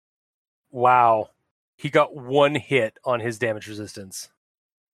 Wow. He got 1 hit on his damage resistance.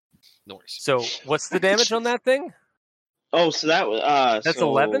 Nice. So what's the damage on that thing? Oh, so that was That's so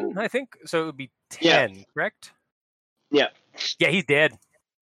 11, I think. So it would be 10, correct? Yeah. Yeah, he's dead.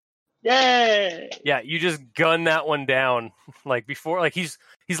 Yay! Yeah, you just gun that one down like before. Like he's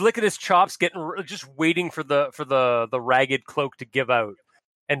licking his chops, just waiting for the ragged cloak to give out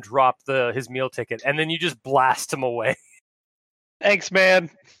and drop his meal ticket, and then you just blast him away. Thanks, man.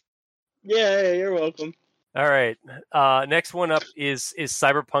 Yeah, you're welcome. All right. Next one up is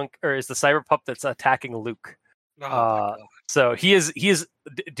Cyberpunk, or is the Cyberpup that's attacking Luke. Oh, my God. So he's just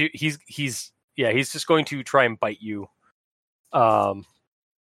going to try and bite you.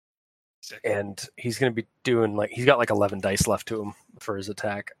 Sick. And he's going to be doing he's got 11 dice left to him for his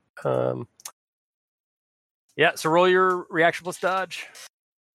attack. Yeah, so roll your reaction plus dodge.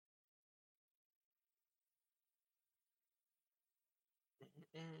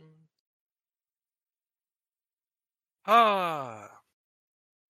 Ah.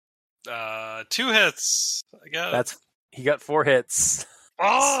 2 hits. I guess. He got 4 hits.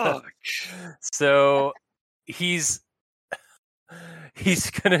 Fuck. So he's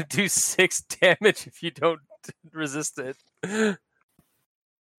gonna do 6 damage if you don't resist it.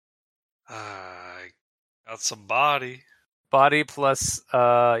 Got some body. Body plus just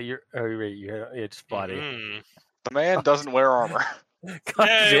body. Mhm. The man doesn't wear armor. God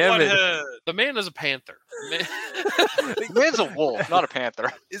Yay, damn one it! hit. The man is a panther. The man's a wolf, not a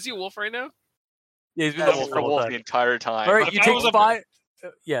panther. Is he a wolf right now? Yeah, he's been He's the wolf been the a whole wolf time. the entire time. All right, If you I take was a- 5.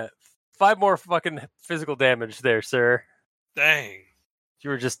 5 more fucking physical damage there, sir. Dang.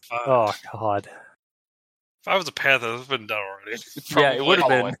 You were just Fuck. oh god. If I was a panther, this would have been done already. Yeah, it would have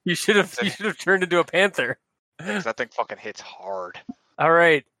Probably. been. You should have turned into a panther. 'Cause that thing fucking hits hard. All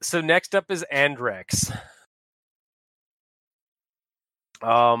right. So next up is Andrex.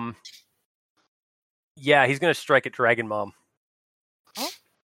 Yeah, he's gonna strike at Dragon Mom. Huh?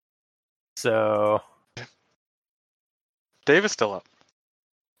 So Dave is still up.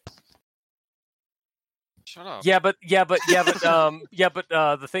 Shut up. but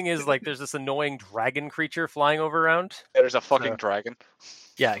the thing is, there's this annoying dragon creature flying over around. There's a fucking So- dragon.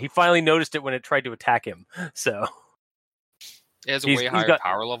 Yeah, he finally noticed it when it tried to attack him. So He has a He's- way he's higher got-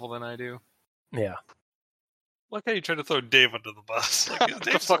 power level than I do. yeah. Look how you tried to throw Dave under the bus. Like,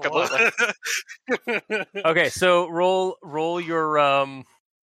 Dave's Fucking alive. Okay, so roll your roll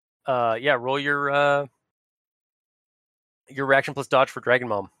your reaction plus dodge for Dragon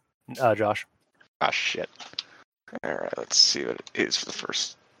Mom, Josh. Ah, shit. Alright, let's see what it is for the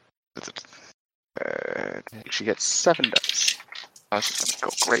first. She gets 7 dice. Oh, this is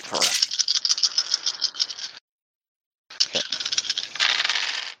going to go great for her. Okay.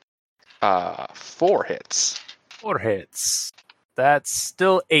 4 hits. 4 hits. That's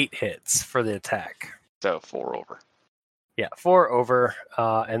still 8 hits for the attack. So 4 over. Yeah, 4 over,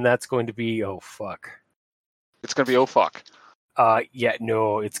 and that's going to be fuck. It's going to be oh fuck. Yeah,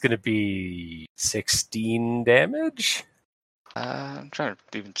 no, it's going to be 16 damage. I'm trying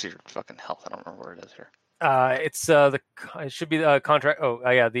to even see her fucking health. I don't remember where it is here. It should be the contract. Oh,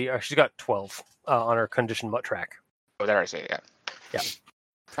 yeah, she's got 12 on her condition track. Oh, there I see it, yeah. Yeah.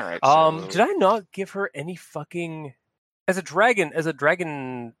 Alright, Did I not give her any fucking as a dragon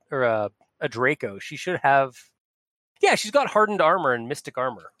or a Draco? She should have. Yeah, she's got hardened armor and mystic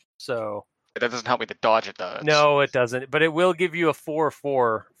armor. So that doesn't help me to dodge it, though. no, it doesn't. But it will give you a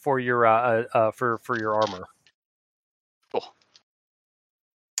 4/4 for your for your armor. Cool.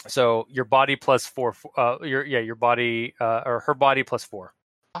 So your body plus 4. Your body or her body plus 4.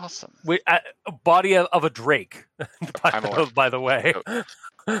 Awesome. A body of a Drake. I'm aware. by the way.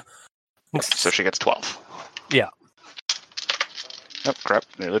 Yep, so she gets 12. Yeah. Oh, crap.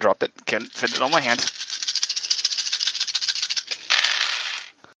 Nearly dropped it. Can't fit it on my hand.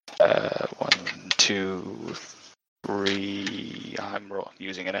 1, 2, 3. I'm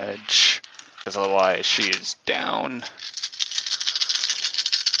using an edge. Because otherwise she is down.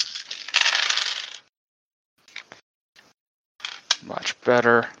 Much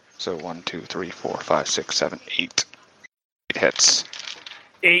better. So 1, 2, 3, 4, 5, 6, 7, 8. 8 hits.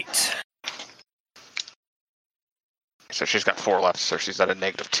 8. So she's got 4 left, so she's at a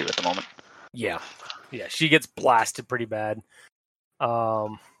 -2 at the moment. Yeah, she gets blasted pretty bad.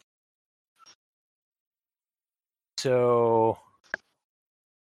 So,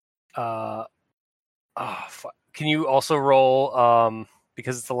 can you also roll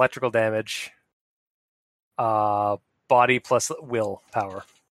because it's electrical damage? Body plus willpower,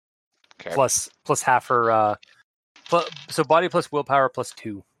 Okay. plus half her. So body plus willpower plus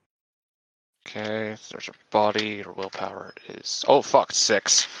 2. Okay, so there's her body. Her willpower is... Oh, fuck,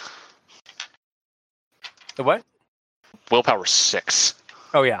 6. The what? Willpower 6.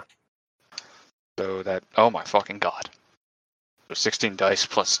 Oh yeah. So that... Oh my fucking god. So 16 dice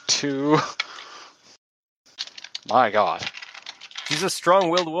plus 2. My god. She's a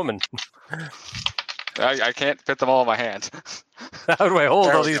strong-willed woman. I can't fit them all in my hand. How do I hold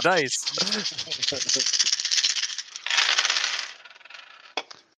There all we these go. dice?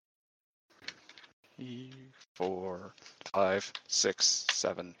 4, 5, 6,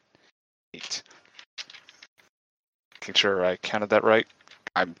 7, 8. Making sure I counted that right.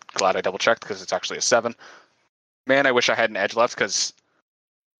 I'm glad I double checked because it's actually a 7. Man, I wish I had an edge left because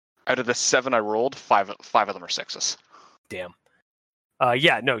out of the 7 I rolled, five of them are 6s. Damn.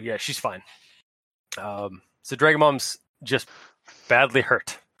 Yeah, she's fine. So Dragon Mom's just badly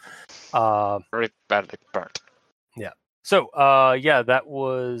hurt. Very badly burnt. So, that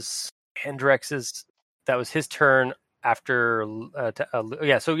was Hendrix's. That was his turn after.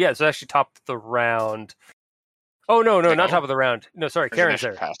 So actually top of the round. Oh no, not top of the round. No, sorry, There's Karen's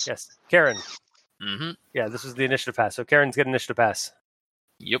there. initiative pass. Yes, Karen. Mm-hmm. Yeah, this was the initiative pass. So Karen's got initiative pass.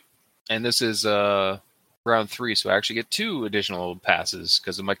 Yep. And this is round 3, so I actually get 2 additional passes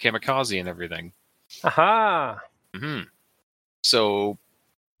because of my kamikaze and everything. Aha! Mm-hmm. So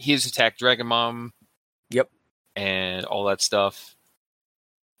he's attacked Dragon Mom. Yep. And all that stuff.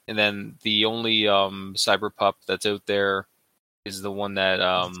 And then the only cyber pup that's out there is the one that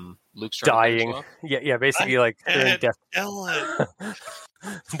Luke's trying Dying. to finish off. Yeah, basically like they're in death. Ellen.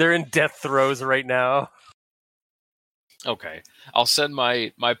 They're in death throes right now. Okay. I'll send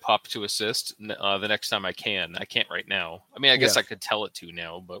my pup to assist the next time I can. I can't right now. I mean, I guess Yeah. I could tell it to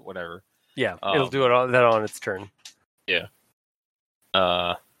now, but whatever. Yeah, it'll do it on its turn.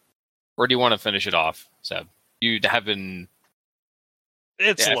 Or do you want to finish it off, Seb? You haven't...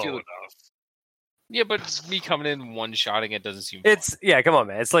 It's Yeah, I low feel- enough. Yeah, but me coming in one-shotting it doesn't seem Come on,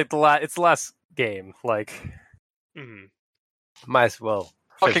 man. It's like it's the last game. Like, Mhm. might as well.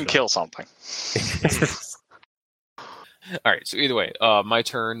 Fucking kill something. All right, so either way, my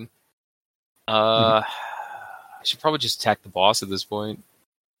turn. I should probably just attack the boss at this point.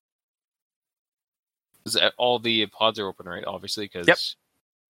 'Cause all the pods are open, right? Obviously, because Yep.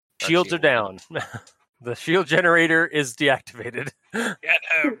 Shields are down. The shield generator is deactivated. Get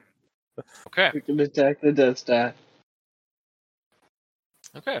him. Okay, We can attack the Death Star.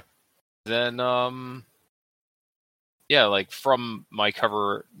 okay. Then, yeah, like from my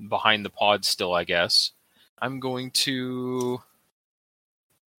cover behind the pod still, I guess, I'm going to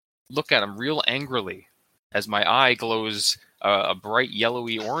look at him real angrily as my eye glows a bright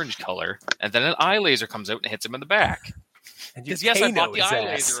yellowy orange color, and then an eye laser comes out and hits him in the back. And you Because yes, I bought KO the his eye ass.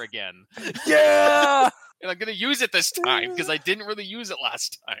 laser again, Yeah! and I'm gonna use it this time because I didn't really use it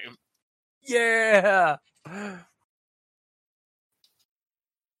last time. Yeah!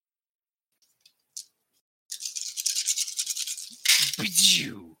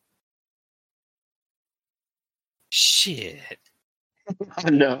 Bijou. Shit.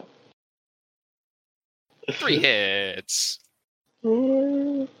 No. 3 hits.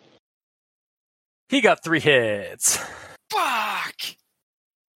 He got 3 hits. Fuck.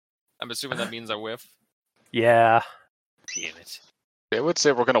 I'm assuming that means I whiff. Yeah. Damn it. I would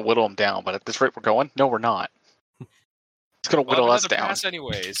say we're going to whittle them down, but at this rate we're going, no, we're not. It's going to Well, whittle I'm us another down. pass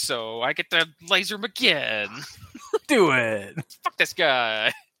anyways, so I get to laser him again. Do it. Fuck this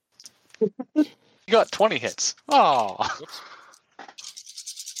guy. You got 20 hits. Oh. Whoops.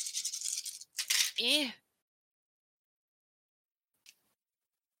 Eh.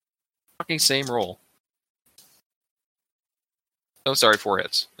 Fucking same roll. Oh, sorry, 4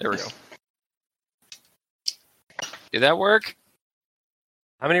 hits. There we go. Did that work?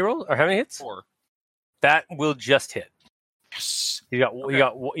 How many rolls or how many hits? 4. That will just hit. Yes. You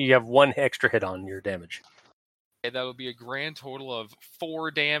Okay. have 1 extra hit on your damage. Okay, that would be a grand total of 4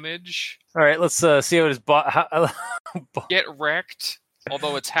 damage. All right, let's see how it is. Get wrecked.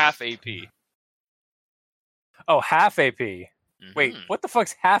 Although it's half AP. Oh, half AP. Wait, Mhm. what the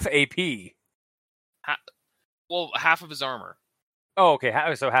fuck's half AP? Well, half of his armor. Oh,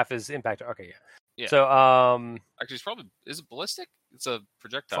 okay. So half is impact. Okay, yeah. Yeah. So Actually, it's probably is it ballistic? It's a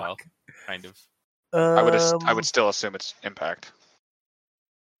projectile, kind of. I would still assume it's impact.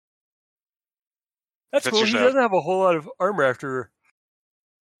 That's That's cool. He usually- doesn't have a whole lot of armor after.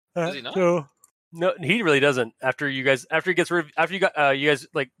 Does he not? So, no, he really doesn't. After you guys, after you got, you guys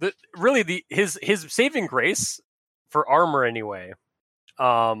like his saving grace for armor anyway,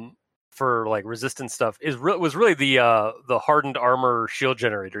 for like resistance stuff was really the hardened armor shield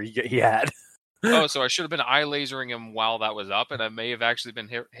generator he had. Oh, so I should have been eye lasering him while that was up, and I may have actually been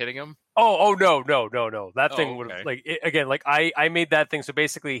hitting him. Oh no! That Oh, thing would have okay. again I made that thing so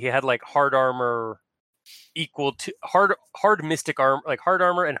basically he had like hard armor equal to hard mystic armor, like hard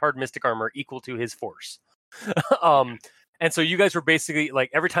armor and hard mystic armor equal to his force. And so you guys were basically like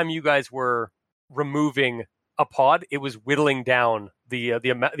every time you guys were removing a pod, it was whittling down the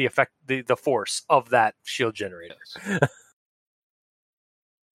effect, the force of that shield generator.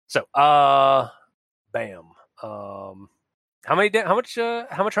 So, bam. How much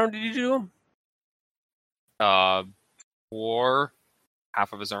harm did you do him? 4,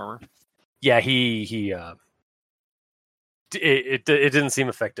 half of his armor. Yeah, it didn't seem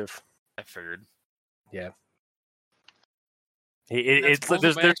effective. I figured. Yeah. It's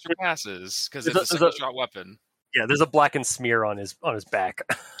There's extra passes because it's there's a single shot weapon. Yeah, there's a blackened smear on his back.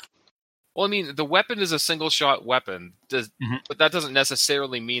 Well, I mean, the weapon is a single shot weapon, but that doesn't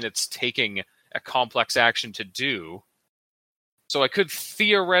necessarily mean it's taking a complex action to do. So I could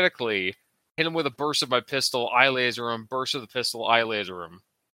theoretically hit him with a burst of my pistol, eye laser him, burst of the pistol, eye laser him.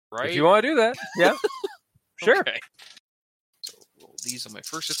 Right? If you want to do that, yeah. Sure. Okay. So roll these on my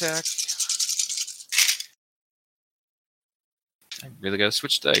first attack. I really gotta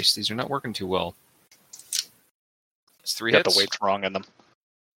switch dice. These are not working too well. It's 3 Got hits. the weights wrong in them.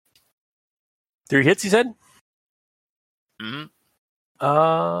 3 hits, you said? Mm-hmm.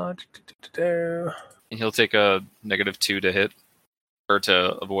 And he'll take a -2 to hit. Or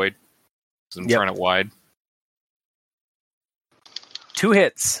to avoid. Because I'm trying it wide. 2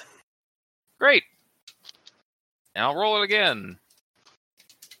 hits. Great. Now I'll roll it again.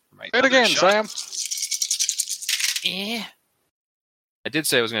 Hit again, Sam. I did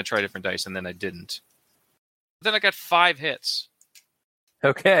say I was going to try different dice, and then I didn't. But then I got 5 hits.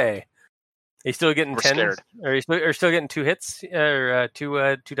 Okay. Are you still getting We're 10? scared. Are you still getting 2 hits? Or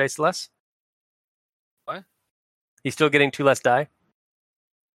 2 dice less? What? He's still getting 2 less die?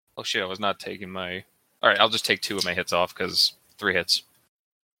 Oh shit, I was not taking my... Alright, I'll just take 2 of my hits off, because 3 hits.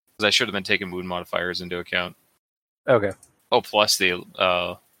 Because I should have been taking wound modifiers into account. Okay. Oh, plus the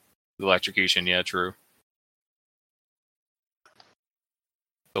electrocution, yeah, true.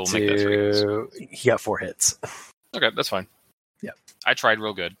 So we'll make that 3 hits. He got 4 hits. Okay, that's fine. Yep. I tried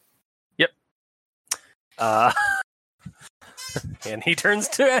real good. And he turns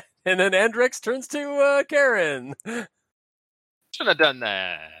to... And then Andrex turns to Karen. Should have done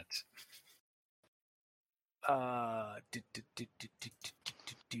that. I'll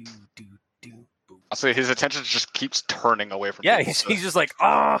say his attention just keeps turning away from Yeah, people, he's just like,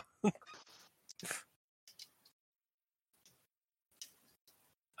 ah!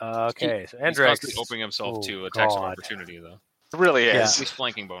 Okay, so He's Andrex... constantly opening himself to attacks of God. opportunity, though. It really Yeah. is. These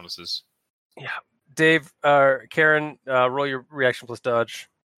flanking bonuses. Yeah. Dave, Karen, roll your reaction plus dodge.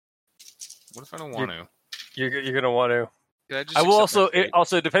 What if I don't want to? You're gonna want to. Could I just I will accept my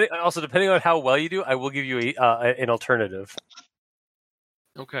also fate? depending on how well you do, I will give you an alternative.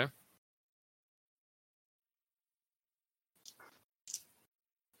 Okay.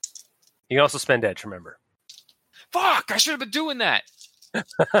 You can also spend edge. Remember. Fuck! I should have been doing that.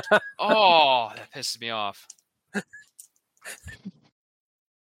 Oh, that pisses me off.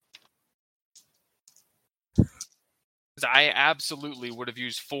 I absolutely would have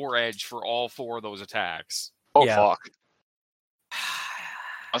used 4 edge for all 4 of those attacks. Oh, Yeah. fuck.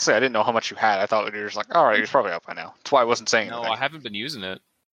 Honestly, I didn't know how much you had. I thought you were just like, alright, he's probably up by now. That's why I wasn't saying No, anything. I haven't been using it.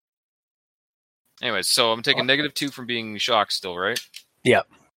 Anyways, so I'm taking -2 from being shocked still, right? Yep.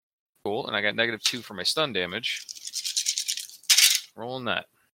 Cool, and I got -2 for my stun damage. Rolling that.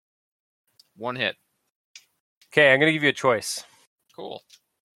 1 hit. Okay, I'm gonna give you a choice. Cool.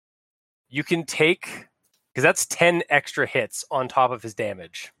 You can take, because that's 10 extra hits on top of his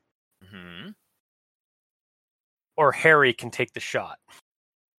damage, Hmm. or Harry can take the shot.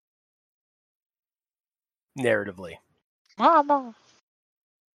 Narratively, Mama.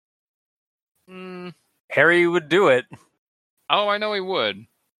 Harry would do it. Oh, I know he would.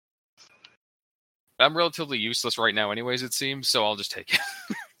 I'm relatively useless right now anyways, it seems, so I'll just take it.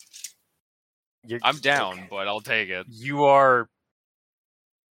 I'm down, but I'll take it. You are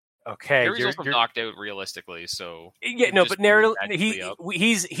okay. Harry's You're, also you're- knocked out realistically, so... yeah, he'd no, just but narrative, be magically up.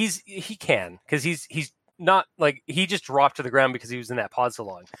 he can, because he's not like, he just dropped to the ground because he was in that pod so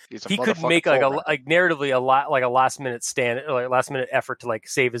long. He's a He could motherfucking make like full narratively a last minute stand, or like last minute effort to like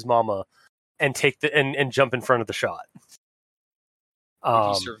save his mama and take the and jump in front of the shot.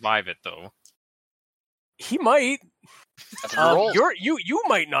 Would he survive it, though? He might. That's a roll. You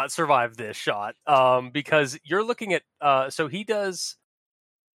might not survive this shot, because you're looking at so he's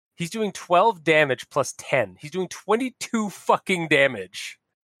doing 12 damage plus 10. He's doing 22 fucking damage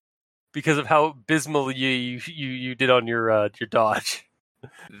because of how abysmal you did on your dodge.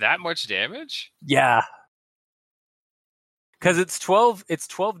 That much damage? Yeah, because it's 12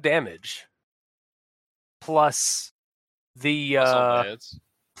 damage plus the Plus all the hits.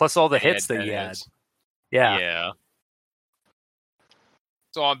 plus all the He had hits that 10 you had. hits. Yeah. Yeah.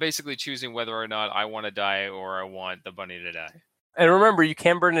 So I'm basically choosing whether or not I want to die or I want the bunny to die. And remember, you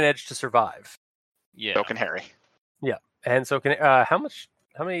can burn an edge to survive. Yeah. So can Harry. And so can how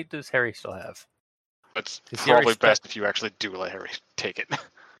many does Harry still have? It's Is he already probably spe- best if you actually do let Harry take it.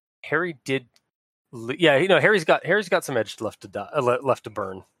 Harry did. Yeah, Harry's got some edge left to die, left to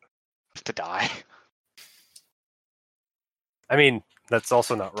burn. To die. I mean, that's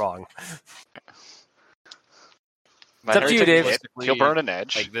also not wrong. Let up to Harry you, take Dave. it, he'll burn an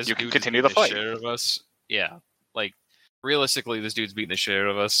edge. Like this You can dude's continue the beating fight. shit out of us. Yeah. Like realistically, this dude's beating the shit out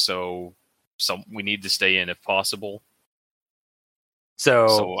of us, so we need to stay in if possible.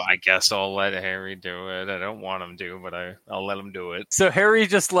 So I guess I'll let Harry do it. I don't want him to, but I'll let him do it. So Harry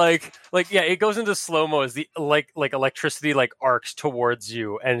just like it goes into slow mo as the like electricity like arcs towards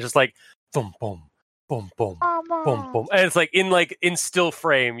you, and just like boom boom boom boom boom boom, and it's like in still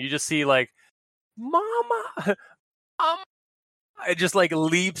frame. You just see like Mama, it just like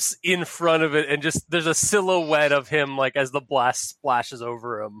leaps in front of it, and just there's a silhouette of him like as the blast splashes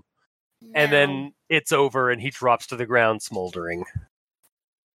over him, and then it's over, and he drops to the ground smoldering.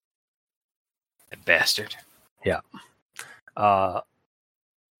 That bastard. And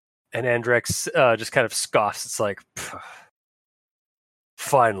Andrex just kind of scoffs. It's like,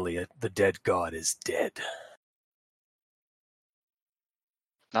 finally, the dead god is dead.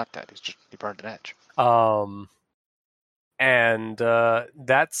 Not that. He burned an edge. And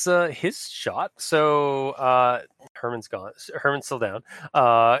that's his shot. So Herman's gone. Herman's still down.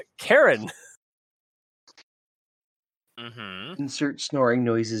 Karen. Mm-hmm. Insert snoring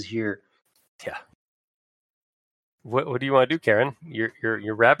noises here. Yeah. What do you want to do, Karen?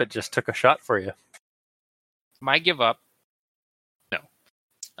 Your rabbit just took a shot for you. Might give up. No.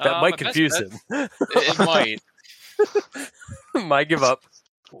 That might my best confuse bet- him. It might. Might give up.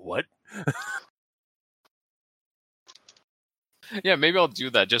 What? Yeah, maybe I'll do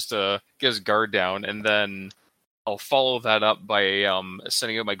that just to get his guard down, and then I'll follow that up by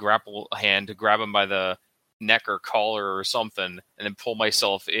sending out my grapple hand to grab him by the neck or collar or something, and then pull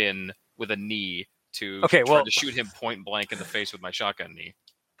myself in with a knee to try to shoot him point blank in the face with my shotgun knee.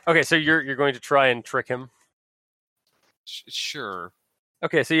 Okay, so you're going to try and trick him. Sure.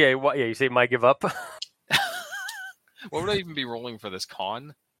 Okay, so you say might give up. What would I even be rolling for this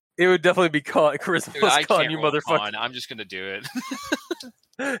con? It would definitely be charisma Dude, plus I con, can't you roll motherfucker. con. I'm just gonna do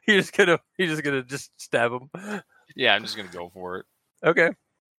it. He's just gonna just stab him. Yeah, I'm just gonna go for it. Okay.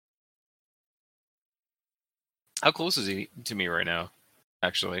 How close is he to me right now?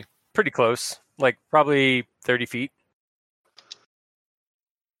 Actually, Pretty close. Like probably 30 feet.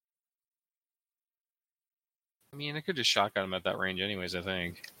 I mean, I could just shotgun him at that range, anyways. I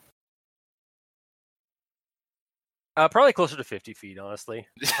think. Probably closer to 50 feet, honestly.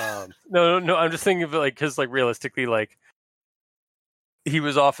 No. I'm just thinking of it like because like realistically, like he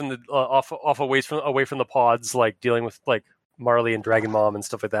was off in the off away from the pods, like dealing with like Marley and Dragon Mom and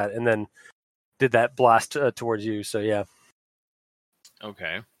stuff like that, and then did that blast towards you. So yeah.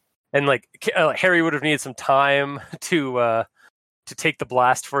 Okay. And like Harry would have needed some time to take the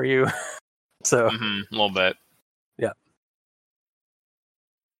blast for you. So A little bit. Yeah.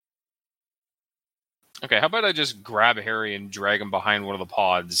 Okay, how about I just grab Harry and drag him behind one of the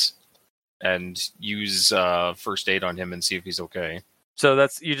pods and use first aid on him and see if he's okay. So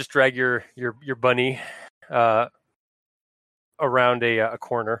that's you just drag your bunny around a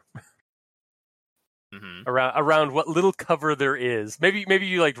corner, around what little cover there is. Maybe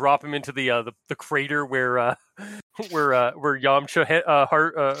you like drop him into the crater where Yamcha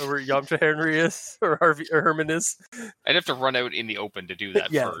where Yamcha Henry is or Herman is. I'd have to run out in the open to do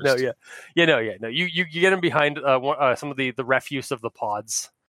that Yeah, first. no. You get him behind some of the refuse of the pods,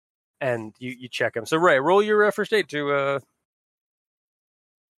 and you check him. So Ray, roll your first aid to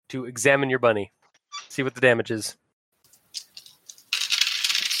examine your bunny, see what the damage is.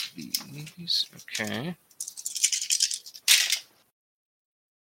 These, okay.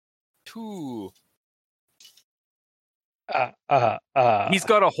 2. He's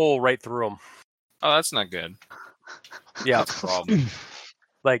got a hole right through him. Oh, that's not good. Yeah, That's a problem.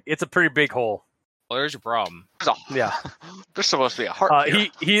 like it's a pretty big hole. Well, there's your problem. Yeah. There's supposed to be a heart. Here.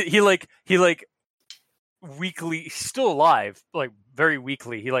 He weakly, he's still alive, like very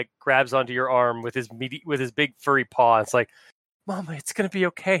weakly. He like grabs onto your arm with his big furry paw. It's like, Mama, it's gonna be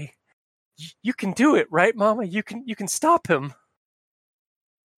okay. You can do it, right, Mama? You can stop him.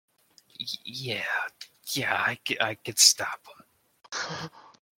 Yeah, I could stop him.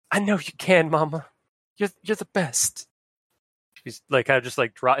 I know you can, Mama. You're the best. He's like kind of just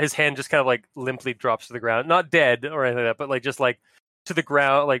like his hand just kind of like limply drops to the ground, not dead or anything like that, but like just like to the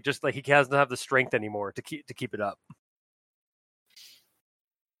ground, like just like he doesn't have the strength anymore to keep it up.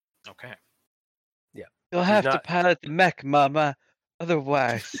 Okay. You'll have to not- pilot the mech, Mama.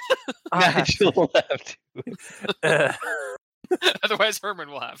 Otherwise, I have to. Nigel will have to. Otherwise, Herman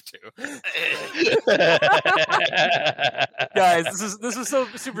will have to. Guys, this is so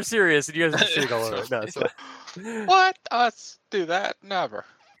super serious, and you guys are just sitting all over it. No, it's fine. What? Us do that? Never.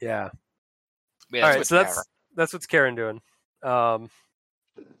 Yeah. Yeah, All that's right, so that's what's Karen doing.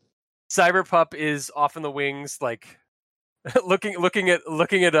 Cyberpup is off in the wings, like looking at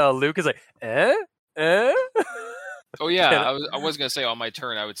Luke is like, eh. Oh yeah, And- I was gonna say on my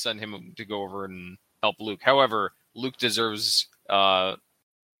turn I would send him to go over and help Luke. However, Luke deserves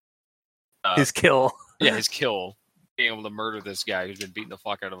His kill. his kill, being able to murder this guy who's been beating the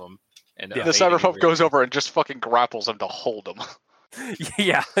fuck out of him. And Yeah. The Cyberpup goes over and just fucking grapples him to hold him.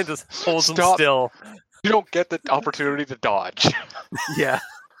 Yeah, it just holds him Stop. still. You don't get the opportunity to dodge. Yeah,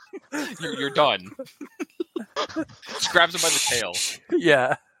 You're done. Just grabs him by the tail.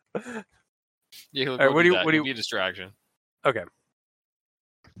 yeah. Yeah, he'll All right, go what do do you- that. what do He'll you- be a distraction. Okay.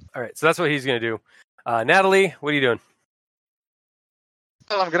 All right, so that's what he's gonna do. Natalie, what are you doing?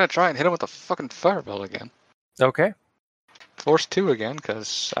 Well, I'm gonna try and hit him with a fucking fireball again. Okay. Force 2 again,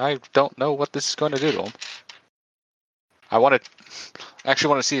 because I don't know what this is going to do to him. I actually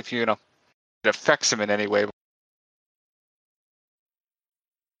want to see if it affects him in any way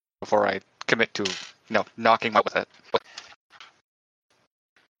before I commit to knocking him out with it.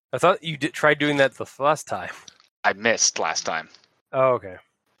 I thought you tried doing that the last time. I missed last time. Oh, okay.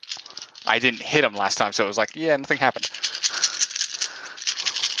 I didn't hit him last time, so it was like, yeah, nothing happened.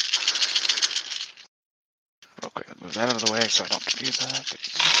 Real quick, move that out of the way so I don't confuse that.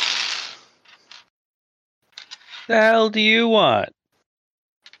 The hell do you want?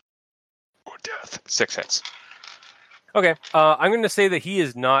 Or death. 6 hits. Okay. I'm going to say that he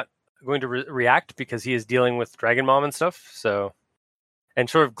is not going to react because he is dealing with Dragon Mom and stuff. So, and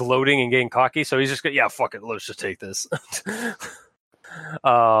sort of gloating and getting cocky. So he's just going, yeah, fuck it, let's just take this.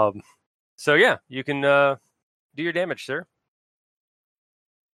 So yeah, you can do your damage, sir.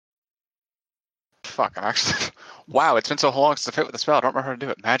 Fuck, I'm actually... Wow, it's been so long since I've hit with the spell, I don't remember how to do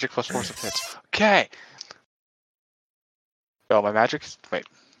it. Magic plus force of hits. Okay! Oh, my magic? Wait.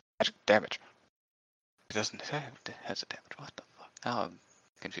 Magic damage. It doesn't say it has a damage. What the fuck? Now I'm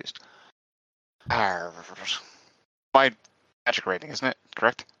confused. My magic rating, isn't it?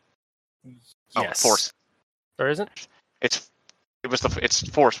 Correct? Yes. Oh, force. Or isn't? It's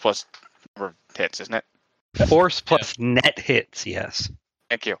force plus number of hits, isn't it? Force plus net hits, yes.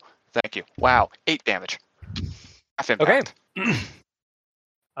 Thank you. Wow, 8 damage. Half Okay. impact.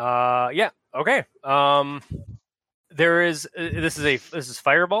 Yeah. Okay. There is this is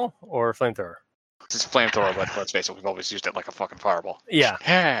fireball or flamethrower. This is flamethrower, but let's face it, we've always used it like a fucking fireball. Yeah.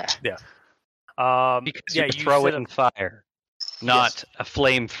 Yeah. Because yeah, you throw it set in up- fire, not a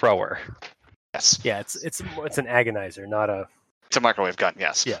flamethrower. Yes. Yeah, it's an agonizer, not a. It's a microwave gun,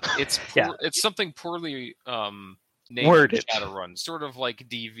 yes. Yeah. It's Yeah. it's something poorly named Worded. Shadowrun, sort of like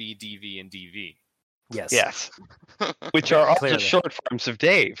DV, DV, and DV. Yes. Yes. Which are all Clearly. just short forms of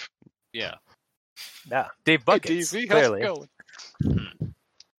Dave. Yeah. Yeah. Dave Hey, Buckets. DV, how's it Clearly. going?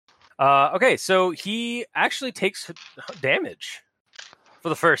 Okay, so he actually takes damage for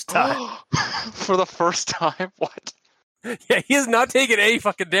the first time. For the first time? What? Yeah, he has not taken any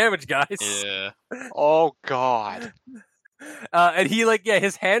fucking damage, guys. Yeah. Oh, God. And he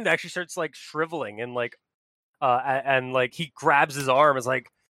his hand actually starts like shriveling and and he grabs his arm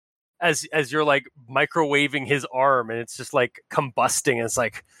as you're like microwaving his arm and it's just like combusting and it's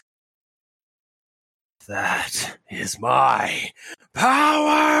like that is my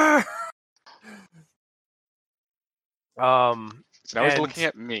power. So now he's And- looking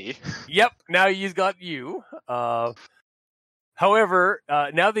at me. Yep, now he's got you. However,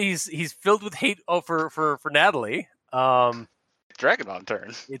 now that he's filled with hate for Natalie, Dragon Mom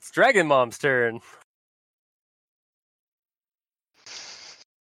turn. it's Dragon Mom's turn.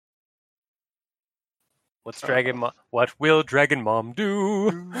 What will Dragon Mom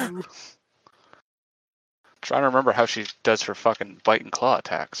do? Trying to remember how she does her fucking bite and claw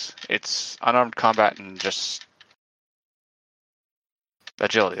attacks. It's unarmed combat and just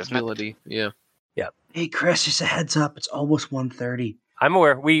agility, isn't it? Agility. Yeah. Hey, Chris, just a heads up. It's almost 1:30. I'm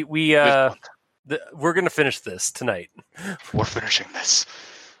aware. We're gonna finish this tonight. We're finishing this.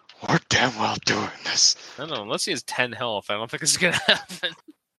 We're damn well doing this. I don't know. Unless he has 10 health, I don't think this is going to happen.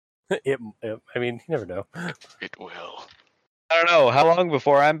 I mean, you never know. It will. I don't know. How long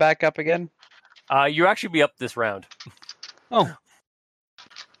before I'm back up again? You actually be up this round. Oh,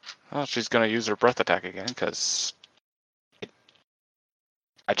 Well, she's gonna use her breath attack again because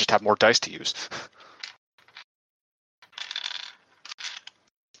I just have more dice to use.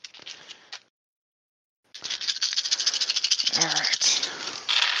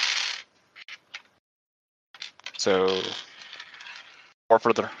 So 4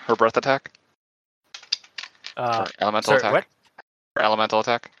 for her breath attack. Uh, For elemental sorry, attack. what? For elemental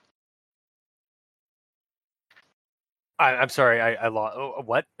attack. I'm sorry, I lost.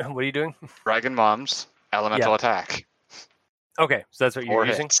 What? What are you doing? Dragon Mom's elemental attack. Okay, so that's what you're 4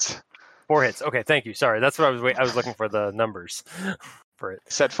 using. hits. 4 hits. Okay, thank you. Sorry, that's what I was looking for the numbers for it.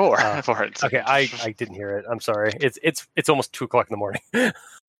 Said 4. 4 hits. Okay, I didn't hear it. I'm sorry. It's almost 2:00 in the morning.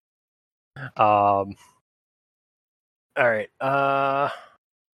 All right.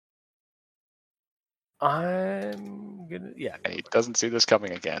 I'm gonna He doesn't see this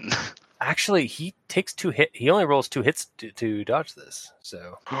coming again. Actually, he takes 2 hit. He only rolls 2 hits to dodge this.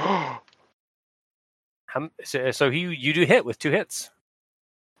 So, so you do hit with 2 hits.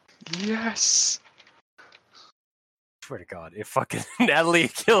 Yes. Swear to God, if fucking Natalie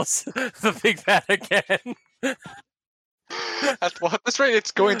kills the big bad again. At this rate,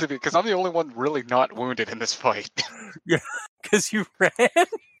 it's going to be, because I'm the only one really not wounded in this fight. Yeah, because you ran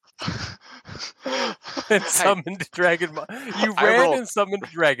and summoned Dragon Mom. You ran and summoned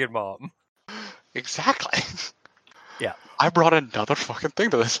Dragon Mom. Exactly. Yeah. I brought another fucking thing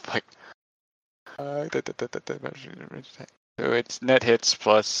to this fight. So it's net hits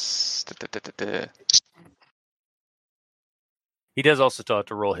plus. He does also still have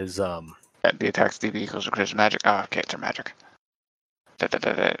to roll his The attack's DB equals to Chris magic. Oh, okay, it's a magic.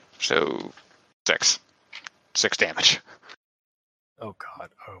 So 6 damage. Oh God!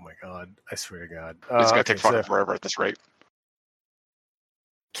 Oh my God! I swear to God! It's gonna take fucking forever at this rate.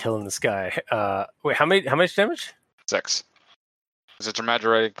 Killing this guy. Wait, how much damage? 6. Is it magic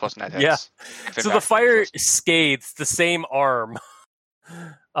rating plus net hits? Yeah. If So it the fire matters. scathes the same arm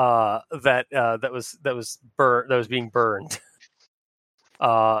that was being burned.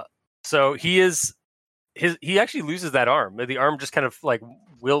 So he actually loses that arm. The arm just kind of like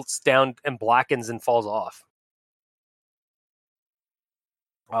wilts down and blackens and falls off.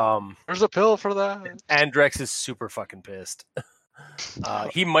 There's a pill for that. Andrex is super fucking pissed.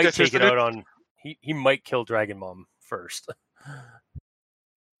 He might take it out on. He might kill Dragon Mom first.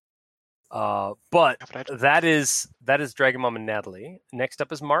 But that is Dragon Mom and Natalie. Next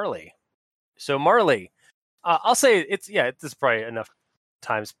up is Marley. So Marley, I'll say this is probably enough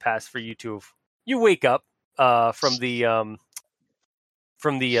times passed for you to you wake up from the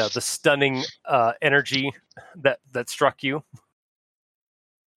stunning energy that struck you.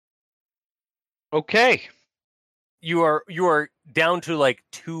 Okay. You are down to like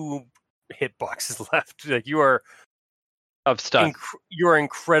 2 hit boxes left. Like you are Of stun. You are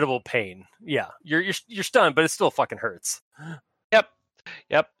incredible pain. Yeah, you're stunned, but it still fucking hurts.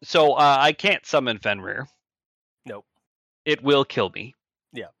 Yep. So I can't summon Fenrir. Nope. It will kill me.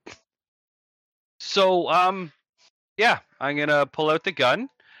 Yeah. So yeah, I'm gonna pull out the gun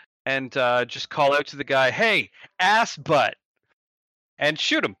and just call out to the guy, "Hey, ass butt," and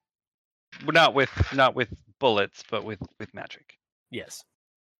shoot him. Not with bullets, but with magic. Yes.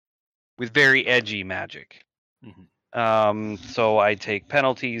 With very edgy magic. Mm-hmm. So I take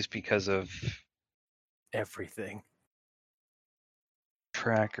penalties because of everything.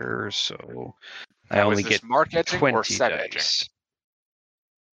 Tracker, so I only get mark edging 20 or set dice. edging?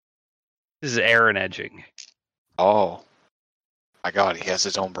 This is Aaron edging. Oh. My God, he has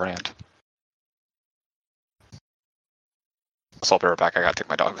his own brand. So I'll be right back. I gotta take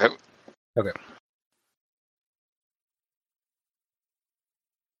my dog out. Okay.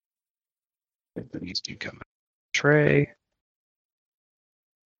 He's become a tray.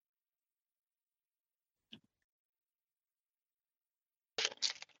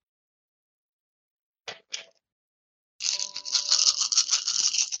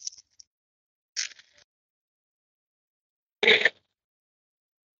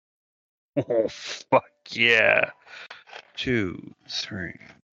 Oh, fuck yeah. 2, 3,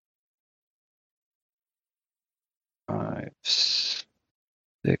 5, 6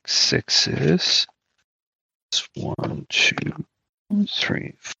 sixes. 1, 2,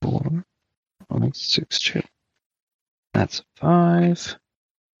 3, 4, 5, 6, 2. That's 5.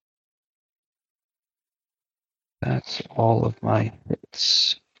 That's all of my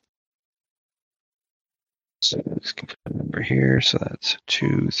hits. So let's get the number here. So that's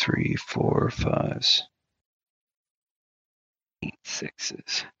 2, 3, 4, 5, 8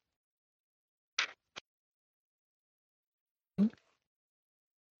 sixes.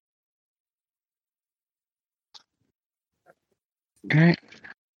 Okay.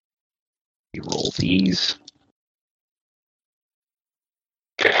 You roll these.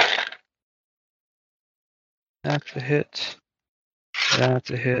 That's a hit.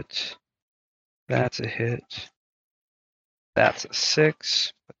 That's a hit. That's a hit. That's a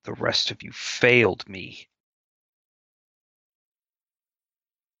 6. But the rest of you failed me.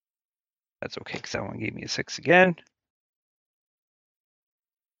 That's okay, because that one gave me a 6 again.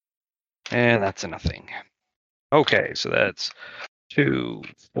 And that's a nothing. Okay, so that's 2,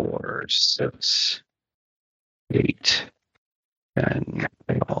 4, 6, 8, 10,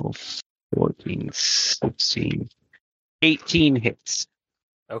 12, 14, 16, 18 hits.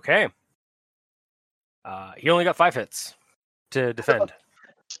 Okay. He only got 5 hits to defend.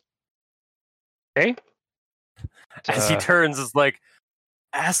 Okay. As he turns, is like,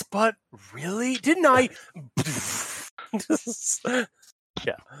 ass butt, really? Didn't I?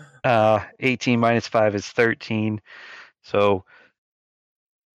 18 minus 5 is 13. So,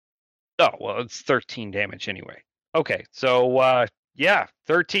 it's 13 damage anyway. Okay, so,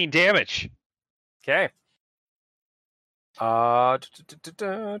 13 damage. Okay.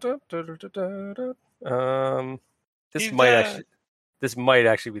 This might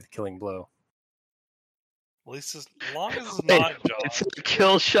actually be the killing blow. At least as long as it's not John. The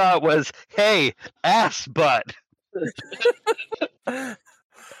kill shot was, hey, ass butt. Okay.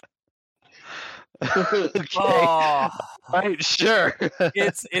 Oh, Right, sure.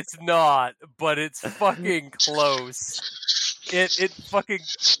 it's not, but it's fucking close.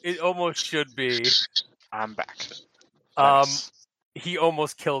 It almost should be. I'm back. He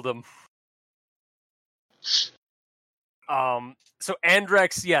almost killed him. So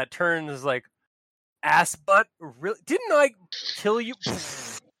Andrex, turns like, ass butt, really? Didn't I kill you?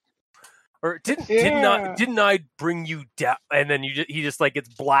 Or didn't I bring you down? And then he just like gets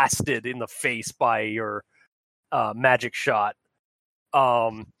blasted in the face by your magic shot.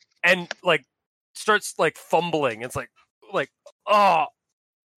 And like starts like fumbling. It's like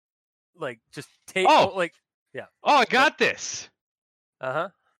just take yeah. Oh, I got this. Uh-huh.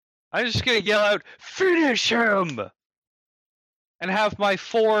 I'm just gonna yell out, finish him! And have my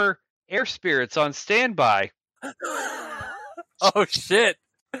 4 air spirits on standby. Oh shit.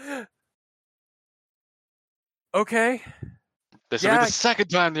 Okay. This will be the second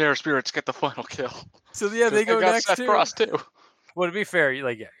time the air spirits get the final kill. So they go got next Seth too. Cross too. Well, to be fair,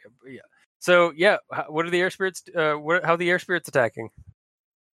 yeah. So what are the air spirits? How are the air spirits attacking?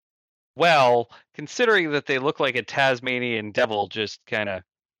 Well, considering that they look like a Tasmanian devil, just kind of,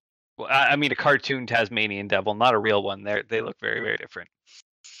 I mean, a cartoon Tasmanian devil, not a real one. They look very, very different.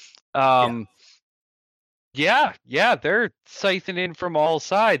 Yeah, they're scything in from all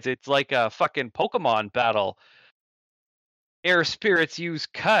sides. It's like a fucking Pokemon battle. Air spirits use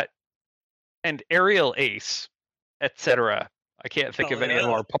cut and aerial ace, etc. I can't think of any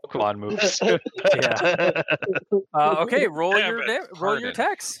more Pokemon moves. Okay, roll your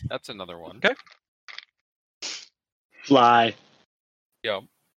attacks. That's another one. Okay. Fly. Yep.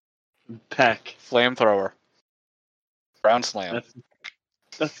 Peck. Flamethrower. Ground slam.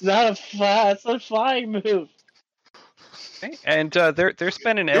 That's not a flying move. Okay. And they're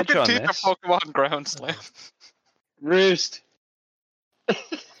spending You edge can on teach this. a Pokemon ground slam. Roost.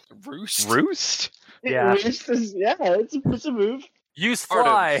 Roost? Roost? Yeah. Roost is, it's a move. Use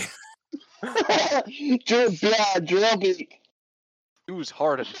fly. Drill beak. Use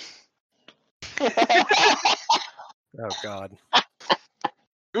harden. Oh god.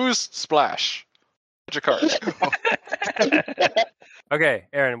 Use splash. Magic card. Okay,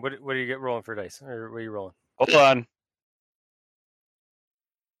 Aaron, what do you get rolling for dice? Or what are you rolling? Hold on.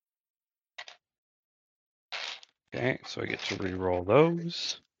 Okay, so I get to re-roll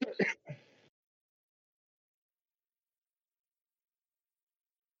those.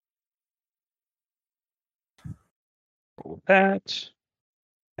 Roll that.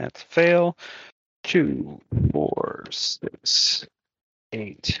 That's a fail. 2, 4, 6,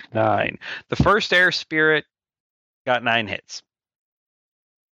 8, 9. The first air spirit got 9 hits.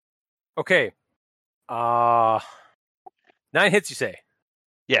 Okay. 9 hits, you say?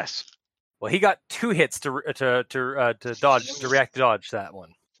 Yes. Well, he got 2 hits to dodge, to react to dodge that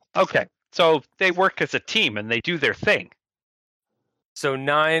one. Okay. So they work as a team and they do their thing. So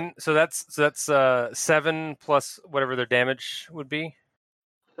 9. So that's 7 plus whatever their damage would be.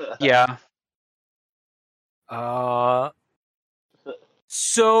 Yeah.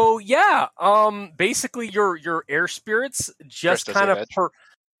 So yeah. Basically, your air spirits just First, kind of does he have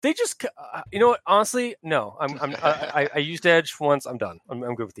they just you know what? Honestly, no. I used edge once. I'm done.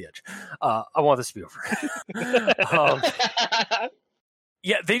 I'm good with the edge. I want this to be over.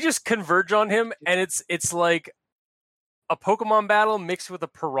 Yeah, they just converge on him, and it's like a Pokemon battle mixed with a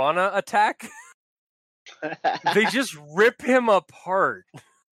piranha attack. They just rip him apart.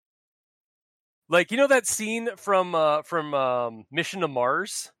 Like, you know that scene from Mission to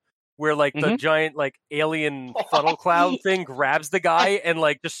Mars, where like the giant like alien funnel cloud thing grabs the guy and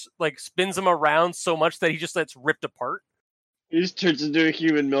like just like spins him around so much that he just gets ripped apart. He just turns into a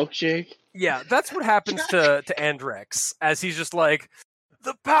human milkshake. Yeah, that's what happens to Andrex as he's just like,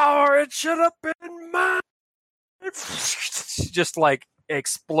 the power, it should have been mine. Just like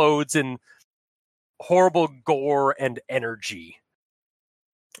explodes in horrible gore and energy.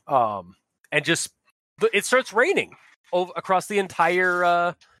 And just it starts raining across the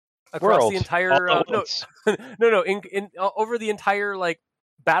entire World. no over the entire like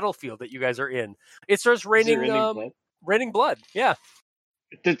battlefield that you guys are in. It starts raining raining blood. Yeah.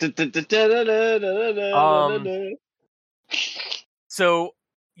 So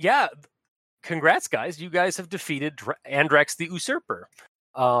yeah, congrats guys, you guys have defeated Andrex the Usurper.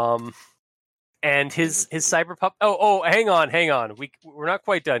 And his cyber pup. Oh, hang on. We're not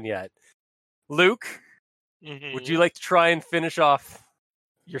quite done yet. Luke, would you like to try and finish off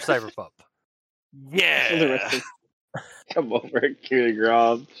your cyber pup? Yeah. Come over, Coup de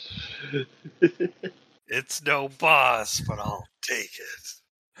Grace. It's no boss, but I'll take it.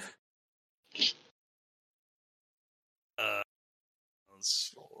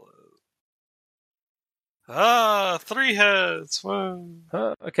 Three heads. Whoa.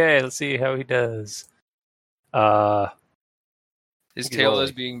 Okay, let's see how he does. His tail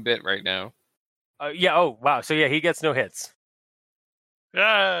is being bit right now. Yeah. Oh, wow. So yeah, he gets no hits.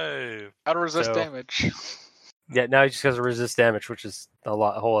 Yay! How to resist So- damage. Yeah. Now he just has to resist damage, which is a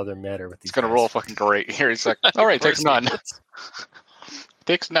whole other matter with these. He's gonna guys. roll fucking great. Here he's like, all right, takes none.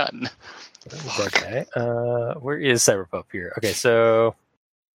 Takes none. Okay. Where is Cyberpup here? Okay, so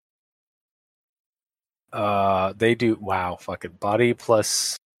they do fucking body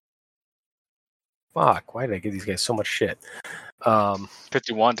plus. Fuck! Why did I give these guys so much shit? Because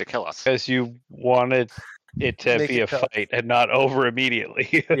you wanted to kill us. Because you wanted it to Make be it a tough. fight and not over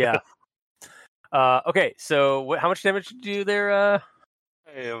immediately. Yeah. Okay, so how much damage did you do there? I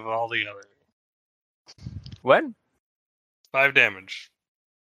have all the other What? 5 damage.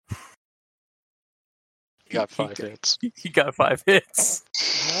 You got 5 hits. He got 5 hits.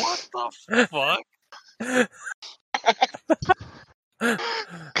 What the fuck?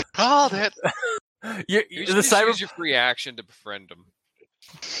 Called it. You, You the should just cyber. use your free action to befriend him.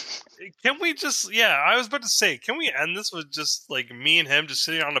 Can we just? Yeah, I was about to say, can we end this with just like me and him just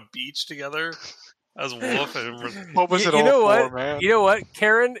sitting on a beach together as Wolf and What was You- it you all know for, what? man? You know what,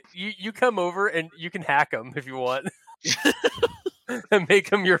 Karen? You come over and you can hack him if you want, and make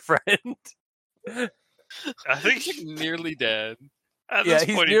him your friend. I think He's nearly dead. at Yeah, this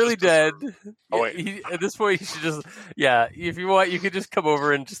he's point he nearly just dead. Oh, Yeah, wait. at this point, you should just if you want, you could just come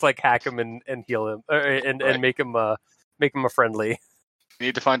over and just like hack him and heal him, and Right. make him a friendly. We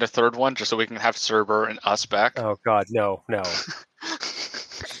need to find a third one just so we can have Cerber and us back. Oh God, no.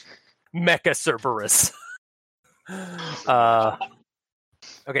 Mecha Cerberus.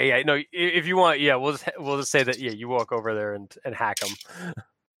 Okay, yeah, no. If you want, yeah, we'll just say that. Yeah, you walk over there and hack him.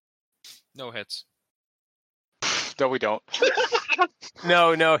 No hits. No, we don't.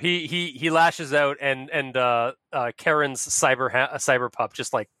 No. He lashes out and Karen's cyber pup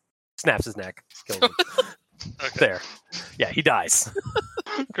just like snaps his neck, kills him. Okay. There. Yeah, he dies.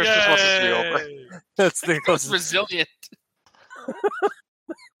 Christmas wants it to be over. Yay! That's the He's closest. resilient.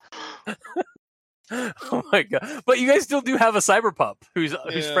 Oh my God! But you guys still do have a cyber pup who's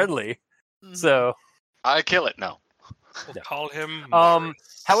Yeah. friendly. So, I kill it. No. We'll No. call him. Um,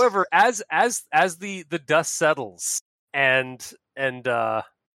 however, as the dust settles and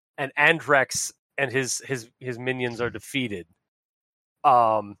Andrex and his minions are defeated,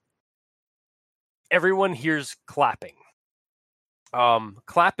 everyone hears clapping.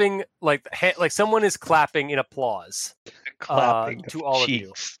 Clapping like someone is clapping in applause. Clapping to the all of you.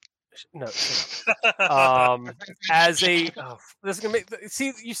 cheeks. No, shut up. As a this is gonna make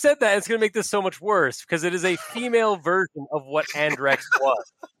see you said that it's gonna make this so much worse because it is a female version of what Andrex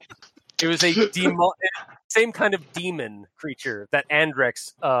was. It was a same kind of demon creature that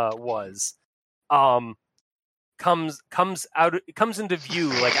Andrex was. Comes into view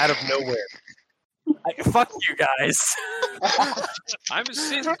like out of nowhere. Fuck you guys. I'm just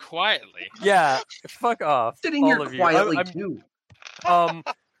sitting quietly. Yeah, fuck off. Sitting all here of you. quietly I'm- too.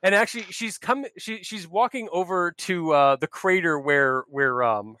 And actually, she's walking over to the crater where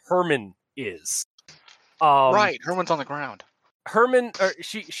Herman is. Right. Herman's on the ground. Herman,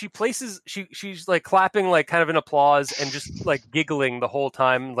 she places she's like clapping like kind of in applause and just like giggling the whole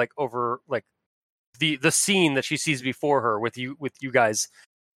time like over like the scene that she sees before her with you guys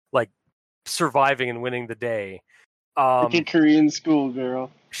like surviving and winning the day. Like a Korean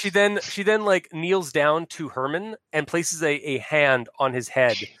schoolgirl. She then like kneels down to Herman and places a hand on his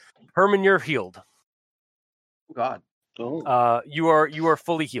head. Herman, you're healed. Oh God. Oh. You are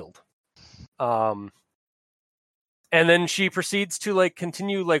fully healed. And then she proceeds to like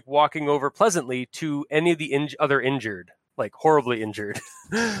continue like walking over pleasantly to any of the other injured, like horribly injured,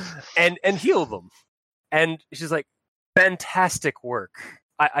 and heal them. And she's like, fantastic work.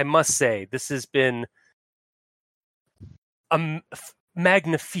 I must say, this has been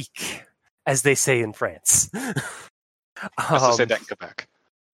magnifique, as they say in France. As to say that in Quebec.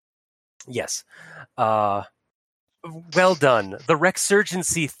 Yes. Well done. The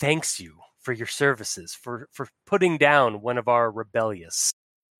Rexurgency thanks you for your services, for putting down one of our rebellious.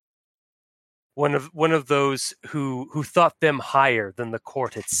 One of those who thought them higher than the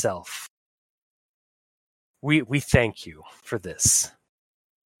court itself. We thank you for this.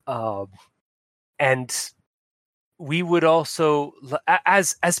 And we would also,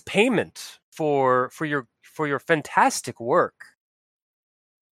 as payment for your fantastic work,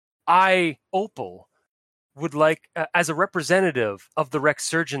 I, Opal, would like, as a representative of the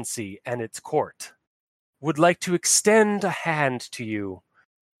Rexurgency and its court, would like to extend a hand to you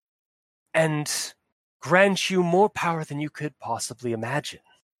and grant you more power than you could possibly imagine.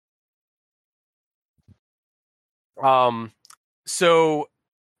 So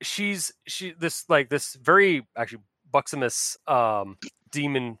this very actually buxomous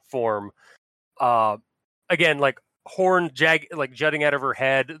demon form, again, like horn jutting out of her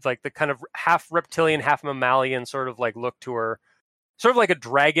head, like the kind of half reptilian, half mammalian sort of like look to her, sort of like a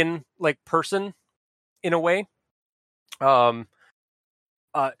dragon like person in a way.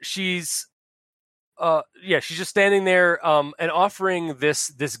 She's just standing there and offering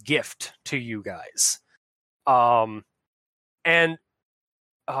this gift to you guys. And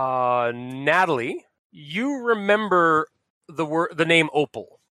Natalie, you remember the name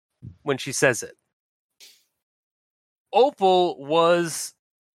Opal when she says it. Opal was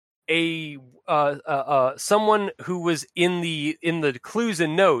a someone who was in the clues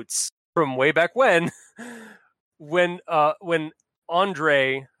and notes from way back when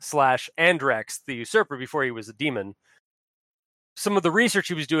Andre / Andrex, the usurper, before he was a demon, some of the research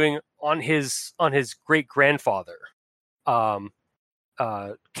he was doing on his great grandfather,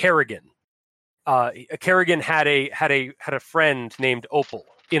 Kerrigan. Kerrigan had a friend named Opal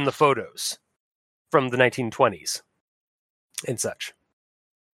in the photos from the 1920s and such,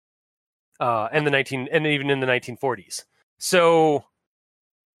 and even in the 1940s. So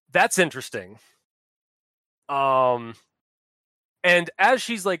that's interesting. And as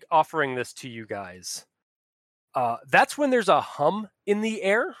she's like offering this to you guys, that's when there's a hum in the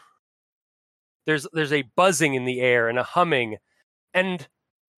air. There's a buzzing in the air and a humming, and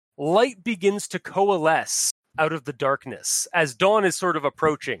light begins to coalesce out of the darkness as dawn is sort of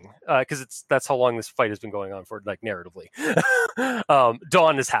approaching, because that's how long this fight has been going on for, like, narratively.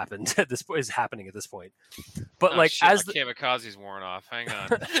 Dawn has happened at this is happening at this point, but like shit, as my kamikaze's worn off. Hang on.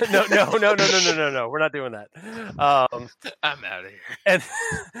 no, we're not doing that. I'm out of here. And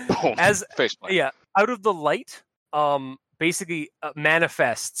Boom. as Faceplant. yeah, out of the light, basically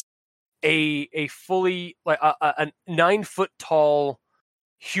manifests a fully like a 9 foot tall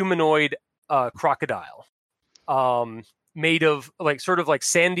humanoid crocodile, made of like sort of like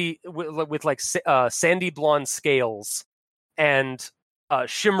sandy with like sandy blonde scales and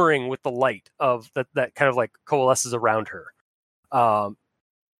shimmering with the light of that kind of like coalesces around her.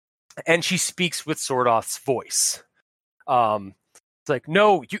 And she speaks with Sordoth's voice. It's like,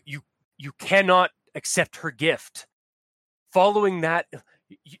 no, you cannot accept her gift. Following that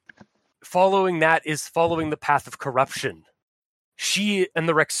is following the path of corruption. She and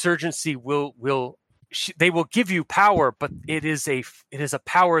the Rexurgency will give you power, but it is a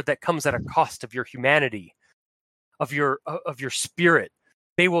power that comes at a cost of your humanity, of your spirit.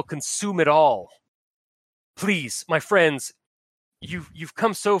 They will consume it all. Please, my friends, you've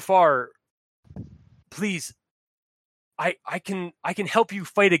come so far. Please, I can help you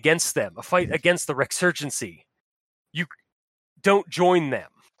fight against them, a fight against the Rexurgency. You don't join them.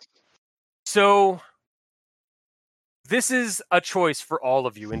 So this is a choice for all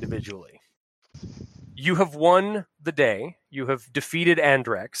of you individually. You have won the day. You have defeated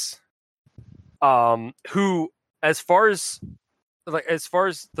Andrex, who, as far as like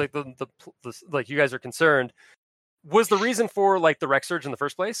the like you guys are concerned, was the reason for like the Rexurge in the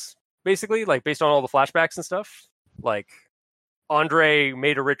first place. Basically, like based on all the flashbacks and stuff, like Andre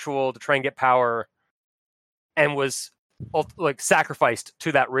made a ritual to try and get power, and was like sacrificed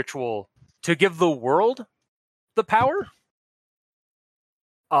to that ritual to give the world the power.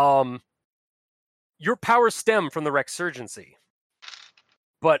 Your powers stem from the Rexurgency,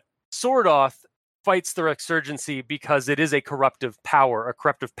 but Sordoth fights the Rexurgency because it is a corruptive power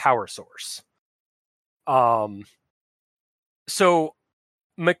source. So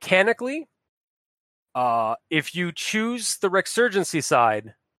mechanically, If you choose the Rexurgency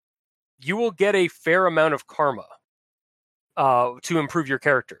side, you will get a fair amount of karma to improve your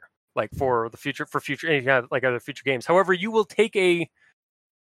character, like for future any kind of like other future games. However, you will take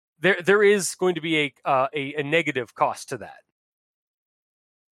there is going to be a negative cost to that.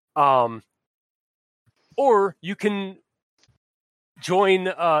 Or you can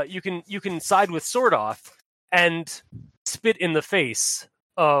join. You can side with Swordoth and spit in the face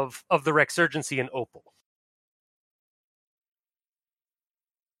of the Rexurgency and Opal.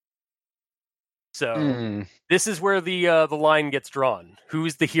 So this is where the line gets drawn.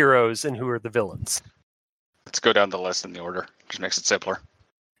 Who's the heroes and who are the villains? Let's go down the list in the order. Just makes it simpler.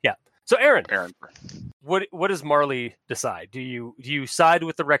 Yeah. So Aaron, Aaron. what does Marley decide? Do you side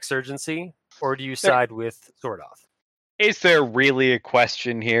with the Rexurgency or do you side with Swordoth? Is there really a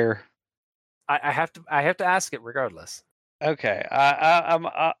question here? I have to ask it regardless. Okay, I'm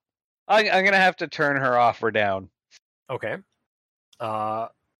gonna have to turn her offer down. Okay.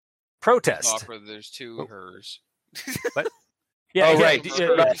 Protest. Offer, there's two hers. What? Yeah. Oh yeah, right,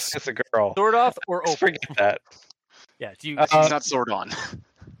 yeah. it's a girl. Swordoth or Opal? Let's forget that. Yeah. Do you He's not sword on.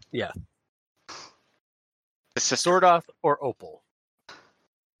 Yeah. It's just Swordoth or Opal?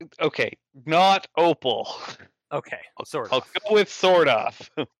 Okay, not Opal. Okay. Swordoth. I'll go with Swordoth.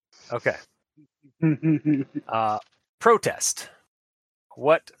 Okay. Protest.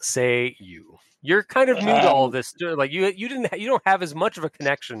 What say you? You're kind of new to all this. Like you don't have as much of a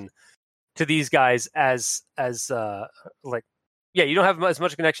connection to these guys as like you don't have as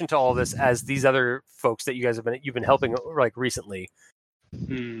much connection to all this as these other folks that you've been helping like recently.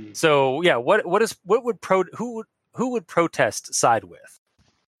 So yeah, who would protest side with?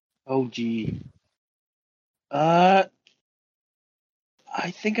 Oh gee. I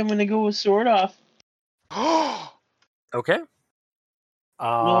think I'm gonna go with Swordoff. Okay.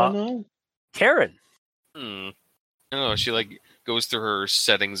 No. Karen. I don't know. She like goes through her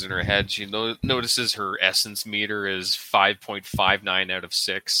settings in her head. She notices her essence meter is 5.59 out of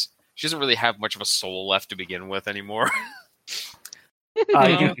 6. She doesn't really have much of a soul left to begin with anymore.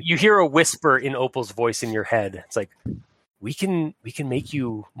 You hear a whisper in Opal's voice in your head. It's like, we can make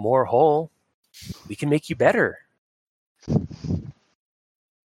you more whole. We can make you better.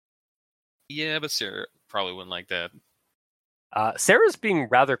 Yeah, but Sarah probably wouldn't like that. Sarah's being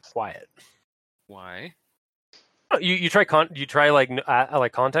rather quiet. Why? You try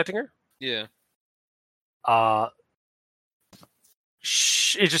like contacting her? Yeah.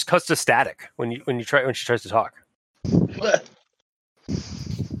 It just cuts to static when she tries to talk.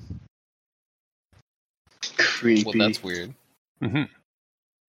 Creepy. Well, that's weird. Mm-hmm.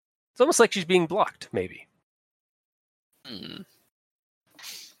 It's almost like she's being blocked, maybe. I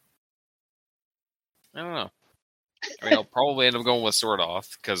don't know. I mean, I'll probably end up going with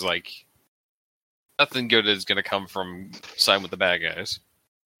Swordoth because, like, nothing good is going to come from siding with the bad guys.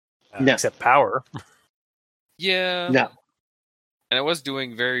 No. Except power. Yeah. No. And I was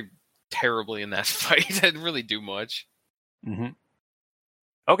doing very terribly in that fight. I didn't really do much. Mm-hmm.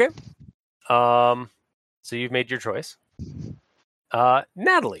 Okay. So you've made your choice.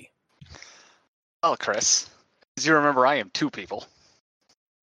 Natalie. Well, Chris, as you remember, I am two people.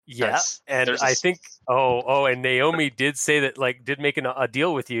 Yeah, and I think and Naomi did say that did make a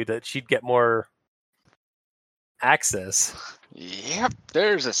deal with you that she'd get more access. Yep,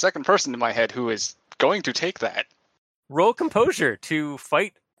 there's a second person in my head who is going to take that. Roll composure to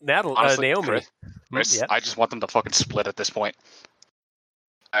fight Honestly, Naomi. Chris, Yeah. I just want them to fucking split at this point.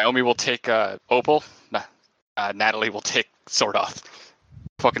 Naomi will take Opal. Natalie will take Swordoth.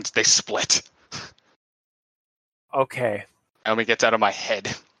 Fucking, they split. Okay. Naomi gets out of my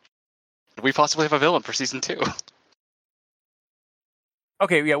head. We possibly have a villain for season 2.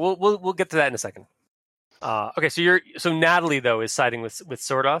 Okay, yeah, we'll get to that in a second. Okay, so Natalie though is siding with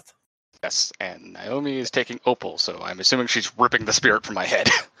Swordoth. Yes, and Naomi is taking Opal, so I'm assuming she's ripping the spirit from my head.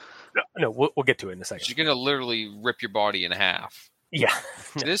 No, we'll get to it in a second. She's going to literally rip your body in half. Yeah.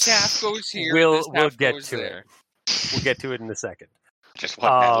 This half goes here. We'll half get goes to there. it. We'll get to it in a second. Just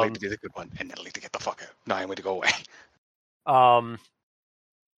want Natalie to be the good one, and Natalie to get the fuck out. Naomi to go away.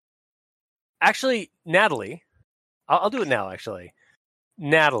 Actually, Natalie, I'll do it now. Actually,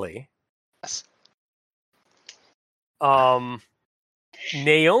 Natalie. Yes.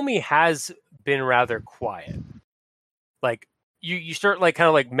 Naomi has been rather quiet. Like you start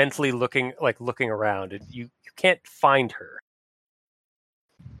kind of mentally looking around, and you can't find her.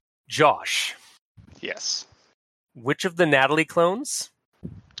 Josh. Yes. Which of the Natalie clones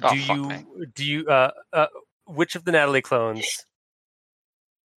which of the Natalie clones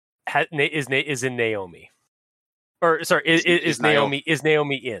is in Naomi? Or sorry, is Naomi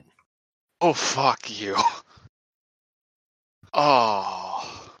in? Oh, fuck you.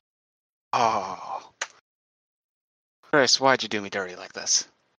 Oh. Oh. Chris, why'd you do me dirty like this?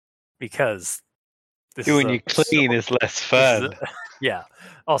 Because this Doing is you clean is less this is fun. yeah.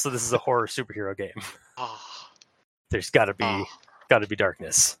 Also, this is a horror superhero game. Oh. There's got to be Oh.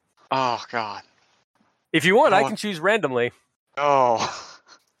 darkness. Oh, God. If you want, Oh. I can choose randomly. Oh.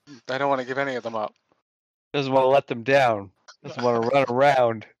 I don't want to give any of them up. Doesn't want to let them down. Doesn't want to run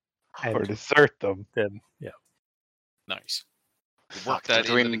around or And desert them. them. Yeah. Nice. Fuck, Work that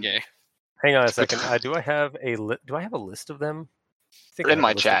into the game. Hang on a second. Do I have a list of them? I think They're I in have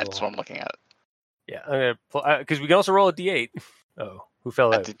my a list of chat, them that's all. what I'm looking at. Yeah, I'm gonna pull because we can also roll a d8. Oh, who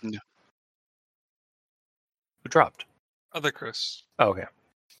fell I out? didn't. Who dropped? Other Chris. Oh, okay.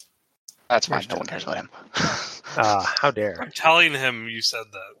 That's fine. Where's No one Jeff? cares about him. How dare? I'm telling him you said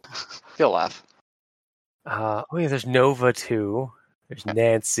that. He'll laugh. Oh yeah, there's Nova too. There's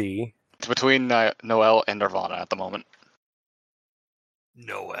Nancy. It's between Noel and Nirvana at the moment.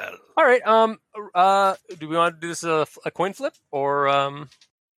 Noel. All right. Do we want to do this a coin flip or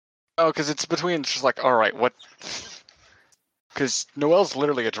Oh, because it's between. She's like, all right, what? Because Noel's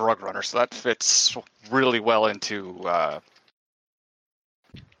literally a drug runner, so that fits really well into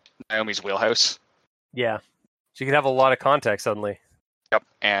Naomi's wheelhouse. Yeah, she could have a lot of context suddenly. Yep,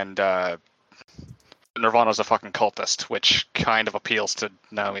 and Nirvana's a fucking cultist, which kind of appeals to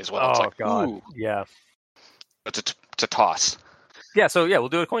Naomi as well. It's Oh like, God. ooh, Yeah. it's a toss. Yeah. So yeah, we'll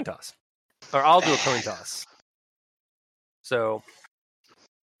do a coin toss, or I'll do a coin toss. So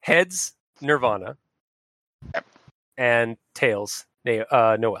heads Nirvana, Yep. and tails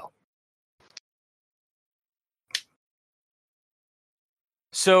Noel.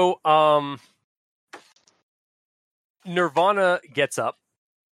 So Nirvana gets up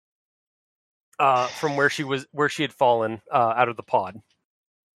from where she had fallen out of the pod,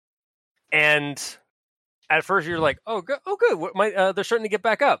 and at first you're like, oh good, they're starting to get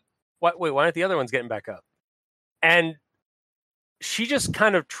back up. Wait, why aren't the other ones getting back up? And she just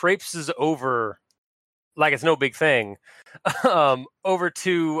kind of traipses over like it's no big thing over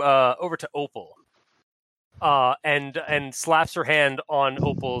to Opal, and slaps her hand on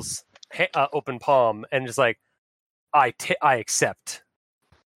Opal's open palm and just like, I accept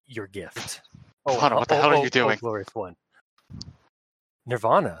your gift. Nirvana, what the hell are you doing? Glorious one.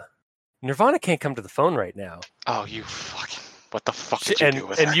 Nirvana can't come to the phone right now. Oh, you fucking! What the fuck did you do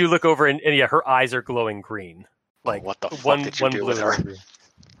with her? And you look over and yeah, her eyes are glowing green. Like what the fuck one did you do blue with and her? one green.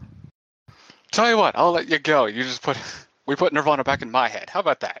 Tell you what, I'll let you go. You just we put Nirvana back in my head. How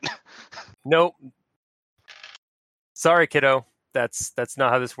about that? Nope. Sorry, kiddo. That's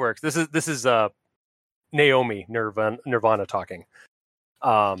not how this works. This is Naomi Nirvana talking.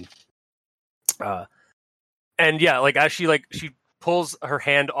 And yeah, like as she pulls her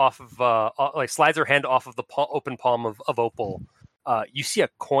hand off of slides her hand off of the open palm of Opal. You see a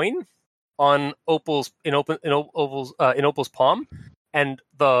coin on Opal's palm, and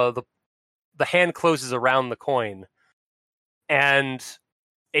the hand closes around the coin, and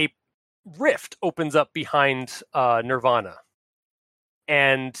a rift opens up behind Nirvana,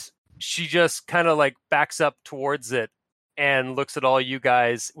 and she just kind of like backs up towards it and looks at all you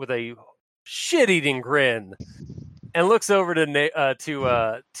guys with a shit-eating grin, and looks over to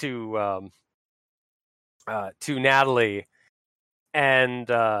Natalie and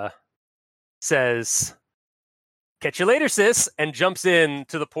says, "Catch you later, sis," and jumps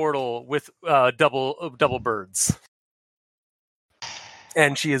into the portal with double birds,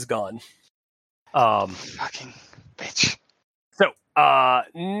 and she is gone. Fucking bitch. So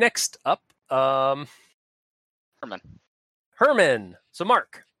next up, Herman. So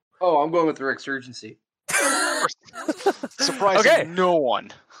Mark. Oh, I'm going with the Rexurgency. Surprising Okay. no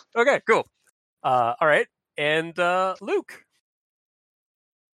one. Okay, cool. All right, and Luke.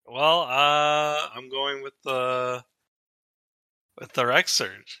 Well, I'm going with the Rex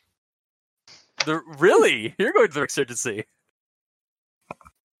Surge. Really? You're going to the Resurgency?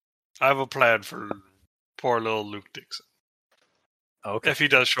 I have a plan for poor little Luke Dixon. Okay. If he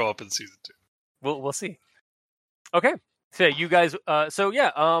does show up in season 2. We'll see. Okay. So you guys.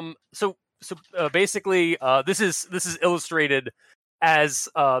 Basically, this is illustrated as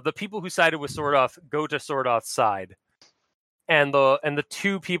the people who sided with Sordoth go to Sordoth's side, and the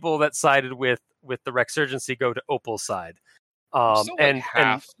two people that sided with the Rexurgency go to Opal's side. I'm still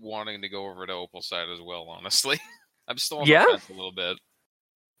half wanting to go over to Opal's side as well. Honestly, I'm still on the fence a little bit.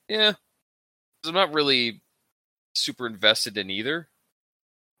 Yeah, 'cause I'm not really super invested in either.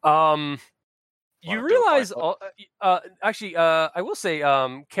 You realize, I will say,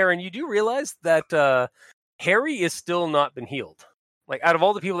 Karen, you do realize that Harry is still not been healed. like out of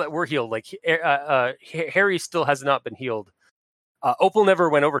all the people that were healed, like Harry still has not been healed. Opal never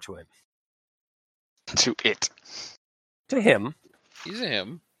went over to him. To it. To him. He's a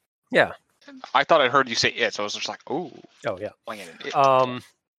him. Yeah. I thought I heard you say it, so I was just like, "Ooh." Oh yeah. Playing it.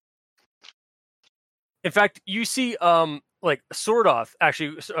 In fact, you see, like Sordoth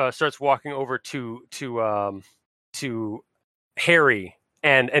actually starts walking over to Harry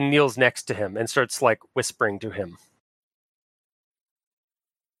and kneels next to him and starts like whispering to him.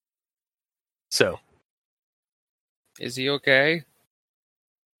 So, is he okay?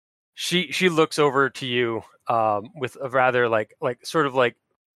 She looks over to you with a rather like sort of like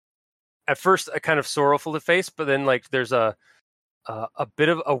at first a kind of sorrowful face, but then like there's a bit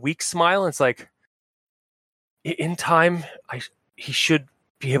of a weak smile. And it's like, in time, he should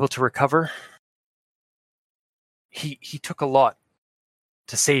be able to recover. He took a lot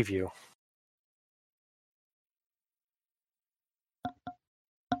to save you.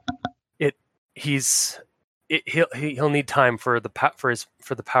 He'll need time for the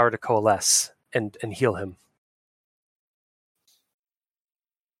power to coalesce and heal him.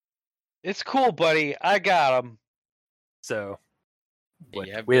 It's cool, buddy. I got him. So,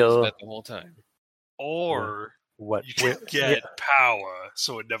 You have been the whole time. Or what you can get power,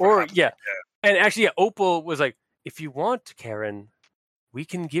 so it never happens yeah. again. And actually, Opal was like, if you want, Karen, we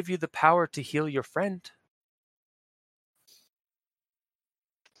can give you the power to heal your friend.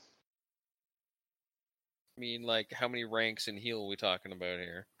 I mean, like, how many ranks in heal are we talking about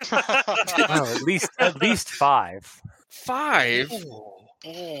here? Well, at least 5. 5?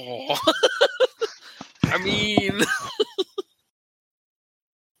 Oh. I mean...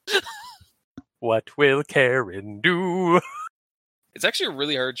 What will Karen do? It's actually a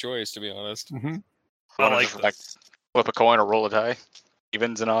really hard choice, to be honest. Mm-hmm. I like this. Flip a coin or roll a die.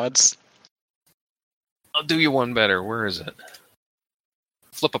 Evens and odds. I'll do you one better. Where is it?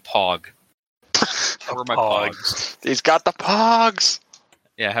 Flip a pog. Where are my pogs? He's got the pogs!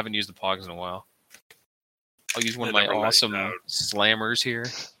 Yeah, I haven't used the pogs in a while. I'll use one of my awesome slammers here.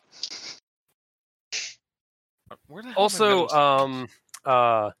 Where the hell Also,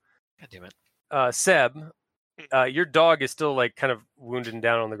 God damn it. Seb, your dog is still like kind of wounded and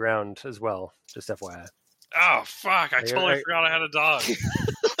down on the ground as well. Just FYI. Oh fuck! I totally forgot I had a dog.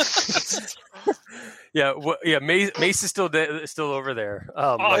 Yeah, Mace is still over there.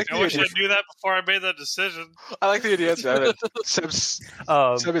 I wish I knew that before I made that decision. I like the idea that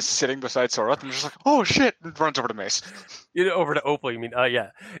Seb is sitting beside Sordoth and just like, oh shit, and runs over to Mace. Over to Opal, you mean? Yeah.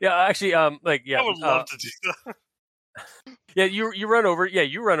 Actually, I would love to do that. Yeah, you run over. Yeah,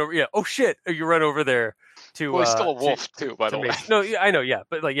 you run over. Yeah. Oh shit! You run over there to. Well, he's still a wolf too, by the way. Mace. No, I know. Yeah,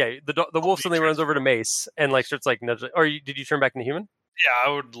 but like, yeah, the wolf suddenly runs over to Mace and like starts like nudging. Or did you turn back into human? Yeah,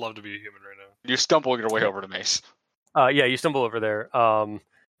 I would love to be a human right now. You stumble your way over to Mace. Yeah, you stumble over there.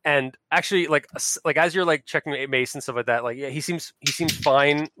 And actually, like as you're like checking Mace and stuff like that, like yeah, he seems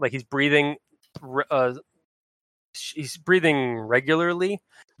fine. Like he's breathing. He's breathing regularly.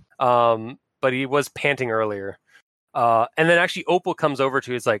 But he was panting earlier. And then actually Opal comes over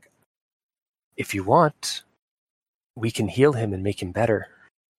to he's like, if you want, we can heal him and make him better.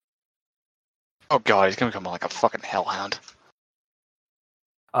 Oh god, he's gonna become like a fucking hellhound.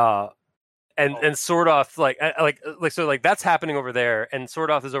 And Sordoth like that's happening over there, and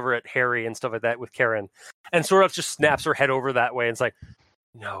Sordoth is over at Harry and stuff like that with Karen, and Sordoth just snaps her head over that way and it's like,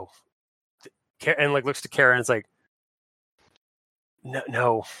 no, and like looks to Karen and it's like,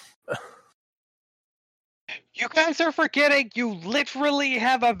 no. You guys are forgetting you literally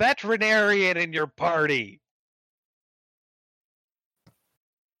have a veterinarian in your party.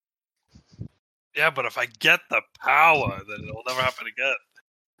 Yeah, but if I get the power, then it'll never happen again.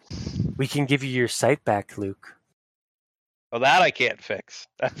 We can give you your sight back, Luke. Well, that I can't fix.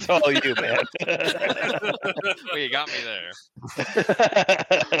 That's all you, man. Well, you got me there.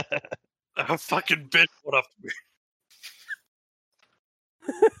 A fucking bitch went up to me.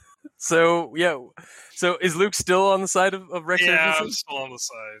 So is Luke still on the side of Rex? Yeah, I'm still on the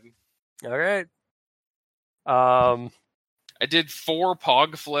side. All right. I did 4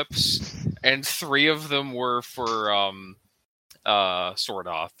 pog flips, and 3 of them were for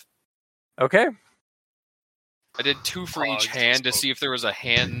Sordoth. Okay. I did 2 for each hand to see if there was a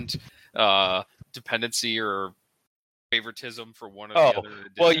hand dependency or favoritism for one or the other.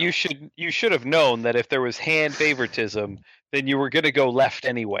 Well, you should have known that if there was hand favoritism, then you were going to go left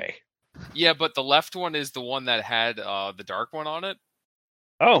anyway. Yeah, but the left one is the one that had the dark one on it.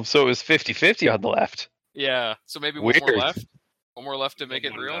 Oh, so it was 50-50 on the left. Yeah, so maybe Weird. one more left. One more left to make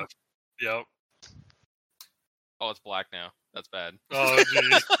it real. Yep. Oh, it's black now. That's bad. Oh,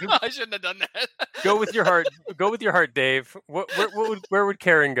 jeez. I shouldn't have done that. Go with your heart. Go with your heart, Dave. Where would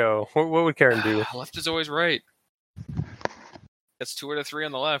Karen go? What would Karen do? Left is always right. That's 2 out of 3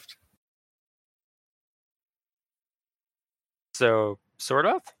 on the left. So, sort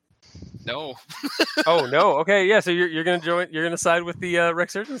of? No. Oh no. Okay, yeah. So you're gonna join. You're gonna side with the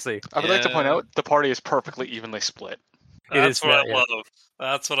Rexurgency. I would like to point Yeah. out the party is perfectly evenly split. That's what I yeah. love.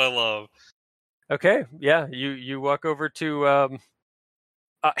 That's what I love. Okay. Yeah. You walk over to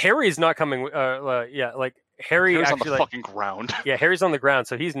Harry's not coming. Yeah. Like Harry Harry's on actually. the Like, fucking ground. yeah. Harry's on the ground,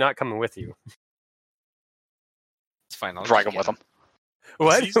 so he's not coming with you. It's fine. I'll Drag just him with get him.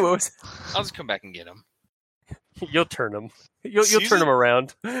 What? Season- What was- I'll just come back and get him. You'll turn him. You'll turn Season- him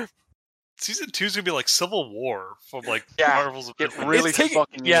around. Season 2 is gonna be like Civil War from like Yeah, Marvel's. It really It's taking-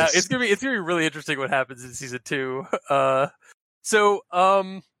 fucking Yeah, is. it's gonna be really interesting what happens in season 2. So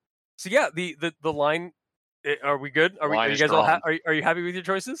yeah, the line. Are we good? Are Line you is guys all? drawn. Are you happy with your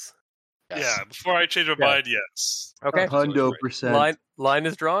choices? Yes. Yeah, before I change my Yeah. mind, yes. Okay. 100%. Line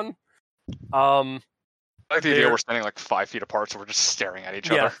is drawn. I like the idea There- we're standing like 5 feet apart, so we're just staring at each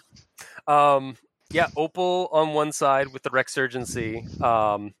Yeah. other. Yeah, Opal on one side with the Rexurgency,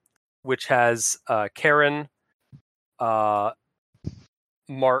 which has Karen,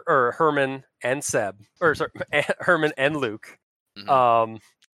 Herman and Seb, or sorry, Herman and Luke. Mhm.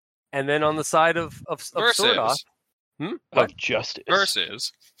 And then on the side of Sordoth, Versus. Of justice.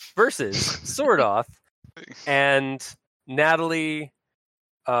 Versus. versus Sordoth and Natalie,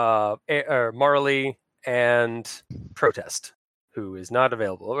 Marley, and Protest, who is not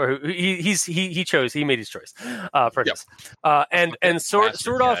available, or he made his choice. Protest, and Bastard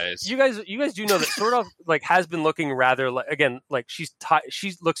Sordoth. guys. You guys do know that Sordoth like has been looking rather like, again, like she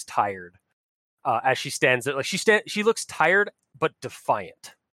looks tired as she stands there. Like she looks tired but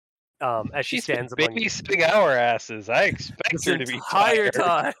defiant. As she She's been stands among you. babysitting our asses. I expect This her to be entire tired.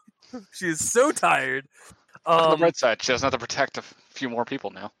 time. She is so tired. On the red side, she doesn't have to protect a few more people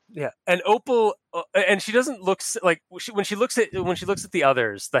now. Yeah, and Opal, and she doesn't look like when she looks at the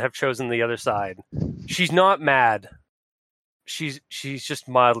others that have chosen the other side. She's not mad. She's just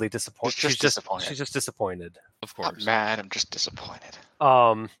mildly disappointed. She's just disappointed. She's just disappointed. Of I'm course. mad. I'm just disappointed.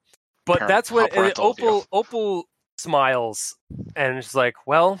 But Parent- that's when how parental of you. Opal smiles and she's like,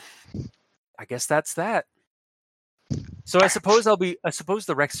 "Well, I guess that's that." So I suppose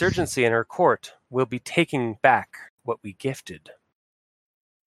the Rexurgency in her court will be taking back what we gifted.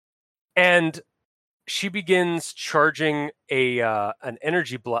 And she begins charging an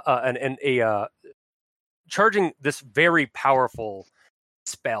energy charging this very powerful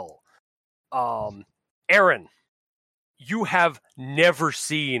spell. Aaron, you have never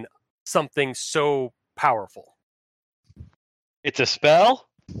seen something so powerful. It's a spell?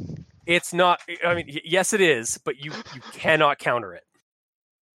 It's not. I mean, yes, it is, but you cannot counter it.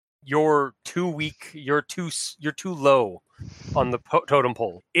 You're too weak. You're too low on the totem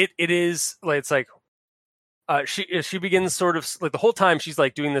pole. It is like it's like she begins sort of like the whole time she's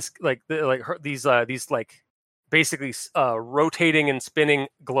like doing this these like basically rotating and spinning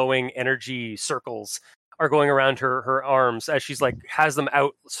glowing energy circles are going around her arms as she's like has them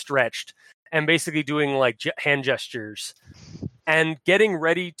outstretched and basically doing like hand gestures and getting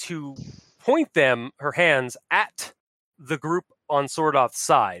ready to point her hands at the group on Sordoth's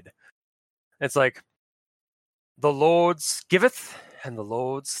side. It's like, the Lord's giveth and the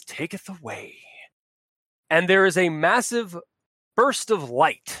Lord's taketh away. And there is a massive burst of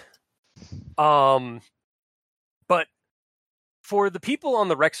light. But for the people on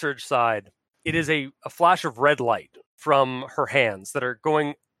the Rexurge side, it is a flash of red light from her hands that are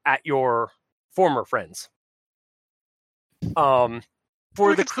going at your former friends. For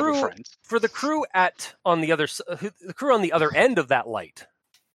We the can still be crew, friends. the crew on the other end of that light,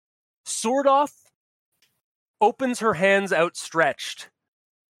 Sordoth opens her hands outstretched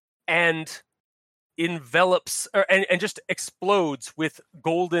and envelops and just explodes with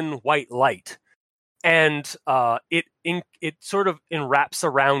golden white light, and it sort of enwraps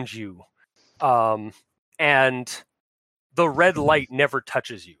around you, and the red light never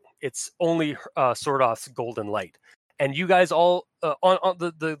touches you. It's only Sordoth's golden light. And you guys all on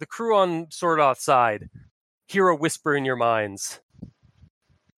the crew on Sordoth's side hear a whisper in your minds.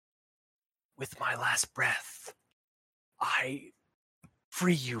 With my last breath, I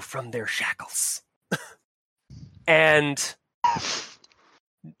free you from their shackles. And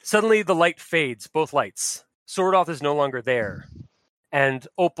suddenly the light fades, both lights. Sordoth is no longer there. And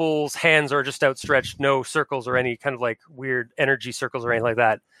Opal's hands are just outstretched, no circles or any kind of like weird energy circles or anything like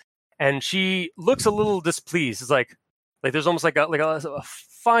that. And she looks a little displeased. It's like there's almost like a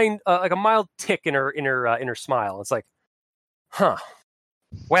find like a mild tick in her smile. It's like, huh.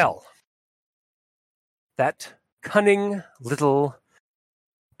 Well, that cunning little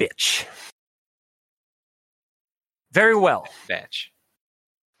bitch. Very well. Batch.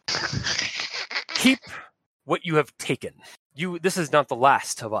 Keep what you have taken. This is not the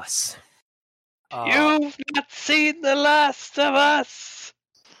last of us. You've not seen the last of us.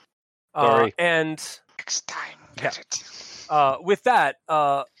 Sorry. And Next time, Yeah. get it. with that,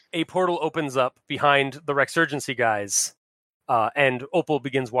 a portal opens up behind the Rexurgency guys, and Opal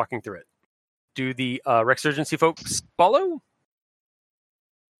begins walking through it. Do the Rexurgency folks follow?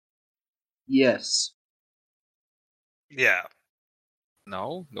 Yes. Yeah.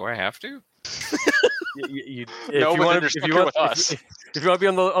 No, do I have to? If No, you but want then to, you're stuck here with us. if you want to be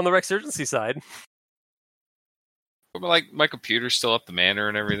on the Rexurgency side, But like my computer's still up the manor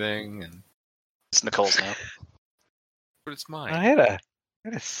and everything, and It's Nicole's now. but it's mine. I had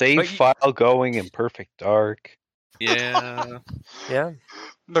a save But you- file going in perfect dark. Yeah. yeah.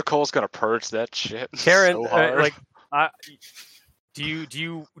 Nicole's gonna purge that shit. Karen, so hard. do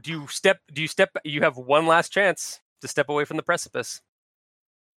you step? You have one last chance to step away from the precipice.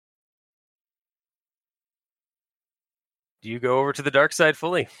 Do you go over to the dark side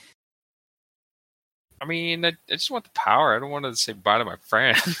fully? I mean, I just want the power. I don't want to say bye to my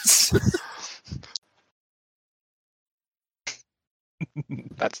friends.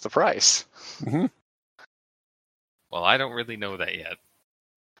 That's the price. Well, I don't really know that yet.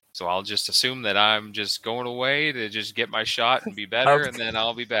 So I'll just assume that I'm just going away to just get my shot and be better, and then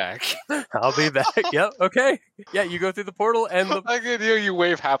I'll be back. I'll be back. Yep. Okay. Yeah, you go through the portal, and the I can hear you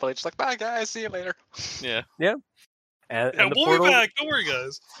wave happily, just like, bye guys, see you later. Yeah. and Yeah, the we'll portal be back. Don't worry,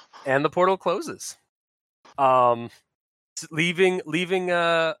 guys. and the portal closes. Leaving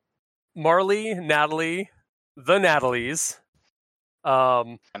Marley, Natalie, the Natalies,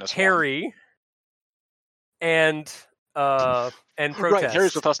 Minus Harry, and Protest. Right,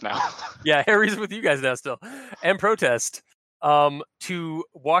 Harry's with us now. Yeah, Harry's with you guys now still. And Protest. To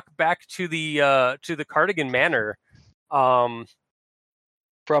walk back to the Cardigan Manor.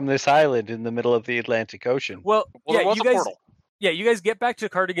 From this island in the middle of the Atlantic Ocean. Well, Well, there yeah, was you a guys. portal. Yeah, you guys get back to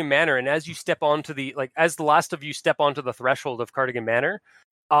Cardigan Manor, and as you step onto as the last of you step onto the threshold of Cardigan Manor,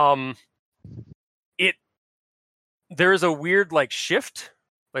 there is a weird shift,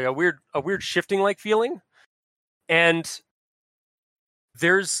 like a weird shifting feeling, and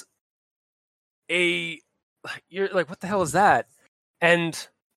there's you're like, what the hell is that? And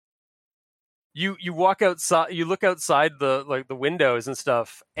you walk outside, you look outside the windows and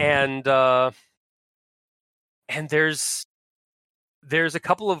stuff, and there's a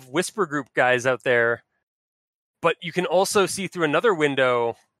couple of Whisper Group guys out there, but you can also see through another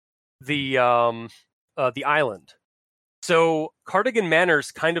window the island. So Cardigan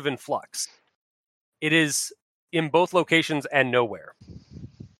Manor's kind of in flux. It is in both locations and nowhere.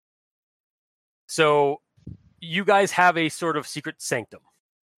 So you guys have a sort of secret sanctum.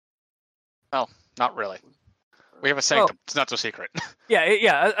 Not really. We have a sanctum. It's not so secret.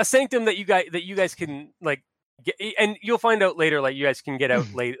 Yeah, a sanctum that you guys can get, and you'll find out later. You guys can get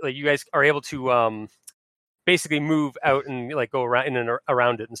out late. You guys are able to basically move out and go around in and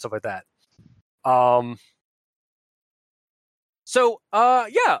around it and stuff like that. So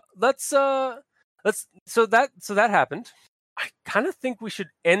let's so that happened. I kind of think we should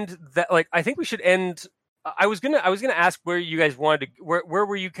end that. I think we should end. I was gonna ask where you guys wanted to. Where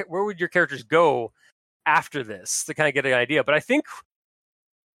would your characters go after this to kind of get an idea? But I think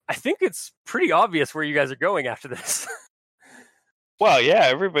it's pretty obvious where you guys are going after this. Well, yeah,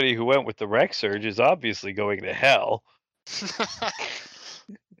 everybody who went with the Rexurge is obviously going to hell.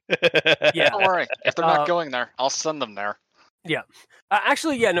 Yeah. Don't worry. If they're not going there, I'll send them there. Yeah.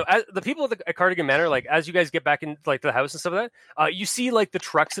 Actually, yeah, no. The people at Cardigan Manor, as you guys get back in to the house and stuff like that, you see the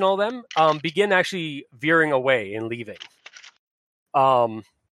trucks and all them begin actually veering away and leaving.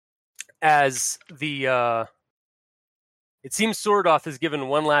 As the it seems Sordoth has given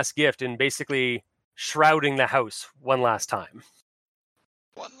one last gift in basically shrouding the house one last time.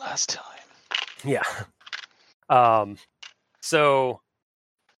 One last time. Yeah. So.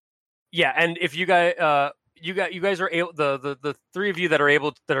 Yeah, and if you guys. You guys are able, the three of you that are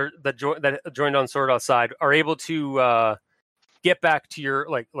able that joined on Sordoth's side are able to get back to your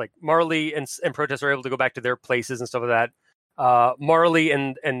Marley and Protest are able to go back to their places and stuff like that. Marley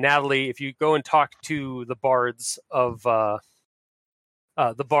and Natalie, if you go and talk to the bards of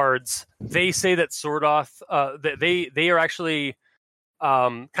they say that Sordoth that they are actually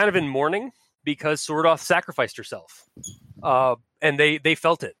kind of in mourning because Sordoth sacrificed herself. And they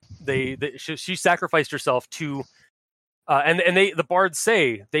felt it. She sacrificed herself to and the bards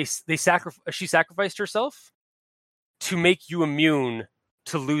say she sacrificed herself to make you immune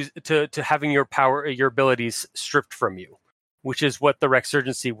to having your power, your abilities stripped from you, which is what the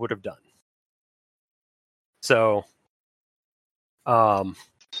Rexurgency would have done. So, the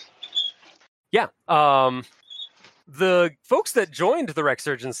folks that joined the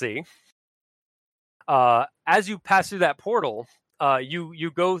Rexurgency, as you pass through that portal,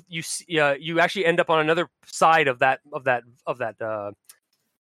 you actually end up on another side of that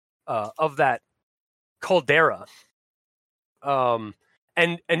caldera, and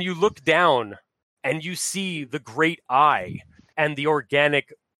you look down and you see the great eye and the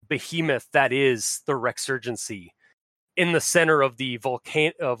organic behemoth that is the Rexurgency in the center of the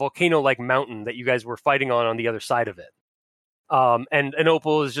volcano-like mountain that you guys were fighting on the other side of it. And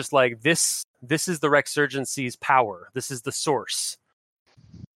Opal is just like, this is the Rexurgency's power. This is the source.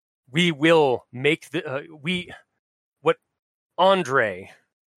 We will make what Andre,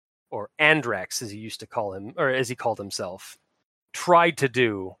 or Andrax as he used to call him, or as he called himself, tried to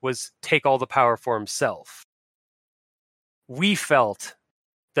do was take all the power for himself. We felt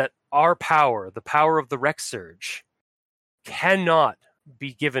that our power, the power of the Rexurge, cannot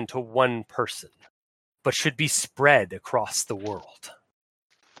be given to one person, but should be spread across the world.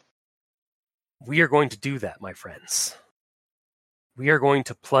 We are going to do that, my friends. We are going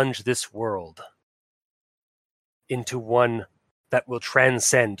to plunge this world into one that will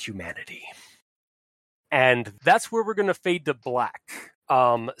transcend humanity. And that's where we're going to fade to black.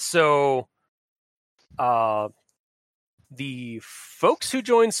 The folks who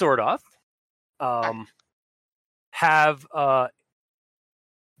joined Sword Off have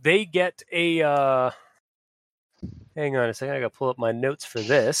they get a hang on a second, I gotta pull up my notes for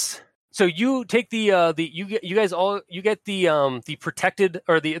this. So you take the protected,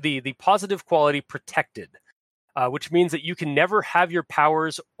 or the positive quality protected, which means that you can never have your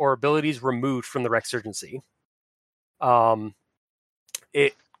powers or abilities removed from the Rexurgency.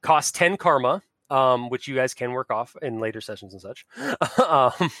 It costs 10 karma, which you guys can work off in later sessions and such.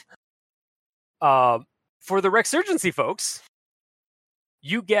 For the Rexurgency folks,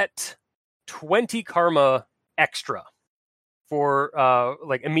 you get 20 karma extra for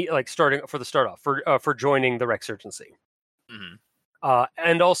starting for the start off for joining the Rexurgency. Mm-hmm.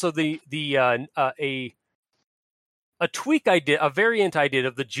 And also a tweak I did, a variant I did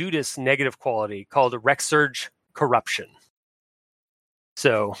of the Judas negative quality called Rexurge Corruption.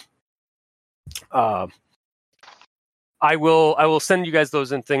 So, I will send you guys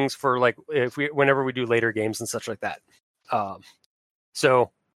those in things for whenever we do later games and such like that.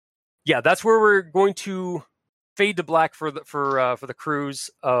 So yeah, that's where we're going to fade to black for the crews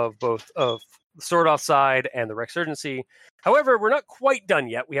of both of the Sword Off side and the Rexurgency. However, we're not quite done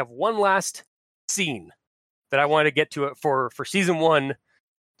yet. We have one last scene that I want to get to it for season 1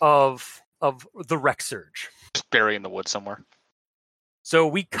 of the Rexurge. Just bury in the woods somewhere. So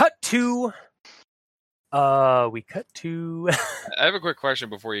we cut to. I have a quick question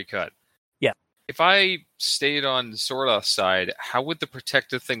before you cut. Yeah. If I stayed on Sword Off side, how would the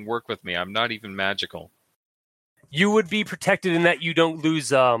protective thing work with me? I'm not even magical. You would be protected in that you don't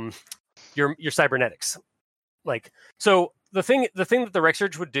lose your cybernetics. So the thing that the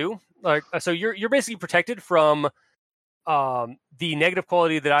Rexurge would do, so you're basically protected from the negative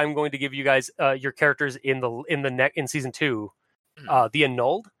quality that I'm going to give you guys, your characters in season 2, the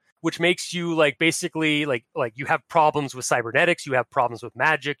Annulled, which makes you basically you have problems with cybernetics, you have problems with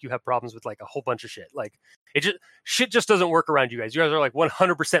magic, you have problems with a whole bunch of shit. Shit just doesn't work around you guys. You guys are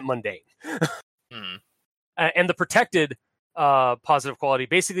 100% mundane. And the protected positive quality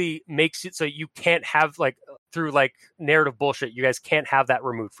basically makes it so you can't have through narrative bullshit, you guys can't have that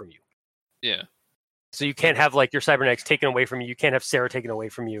removed from you. Yeah. So you can't have your cybernetics taken away from you. You can't have Sarah taken away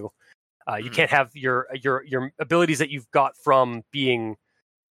from you. You can't have your abilities that you've got from being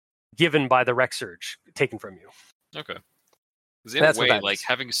given by the Rexurge taken from you. Okay. Because in a way,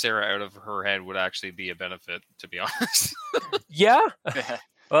 having Sarah out of her head would actually be a benefit, to be honest. Yeah.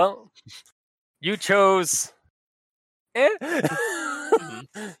 Well, you chose.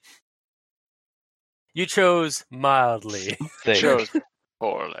 You chose mildly. Chose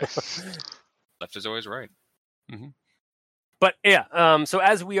poorly. Left is always right. Mm-hmm. But yeah, so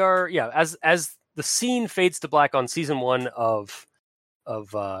as we are, as the scene fades to black on season 1 of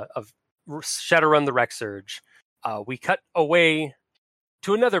Shadowrun the Rexurge, we cut away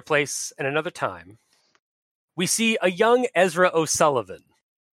to another place and another time. We see a young Ezra O'Sullivan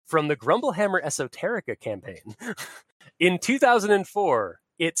from the Grumblehammer Esoterica campaign. In 2004,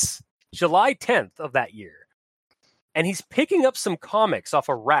 it's July 10th of that year, and he's picking up some comics off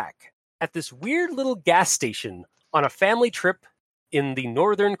a rack at this weird little gas station on a family trip in the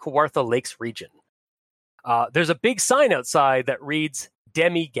northern Kawartha Lakes region. There's a big sign outside that reads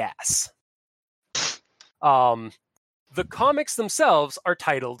Demi-Gas. The comics themselves are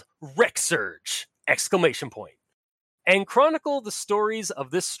titled Rexurge! And chronicle the stories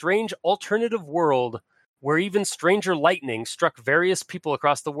of this strange alternative world where even stranger lightning struck various people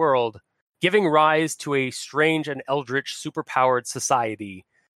across the world, giving rise to a strange and eldritch superpowered society,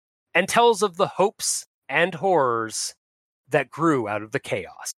 and tells of the hopes and horrors that grew out of the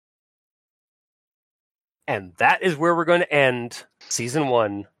chaos. And that is where we're going to end season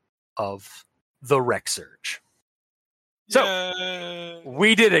 1 of The Rexurge. So, Yay.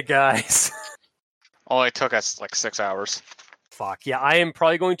 we did it, guys. Only took us like 6 hours. Fuck, yeah, I am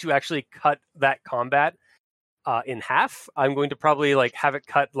probably going to actually cut that combat in half. I'm going to probably like have it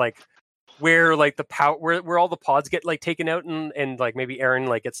cut like where like the power where all the pods get like taken out and like maybe Aaron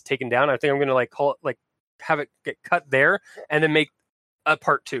like gets taken down. I think I'm gonna like call it like have it get cut there and then make a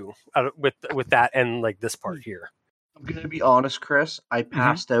part 2 with that and like this part here. I'm gonna be honest, Chris. I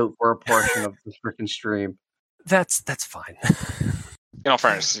passed out for a portion of this freaking stream. That's fine. In all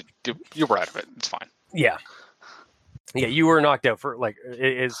fairness, you were out of it. It's fine. Yeah, you were knocked out for like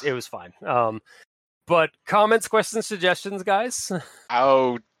it was fine. But comments, questions, suggestions, guys.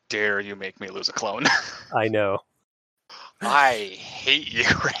 How dare you make me lose a clone? I know. I hate you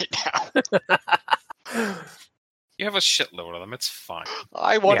right now. You have a shitload of them. It's fine.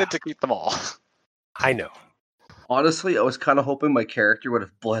 I wanted to keep them all. I know. Honestly, I was kind of hoping my character would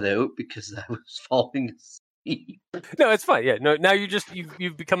have bled out because I was falling asleep. No, it's fine. Yeah, no. Now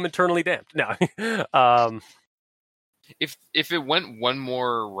you've become eternally damned. No. If it went one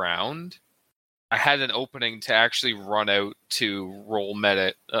more round, I had an opening to actually run out to roll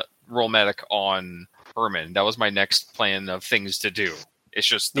medic on Herman. That was my next plan of things to do. It's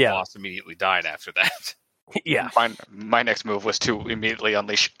just the boss immediately died after that. Yeah. My next move was to immediately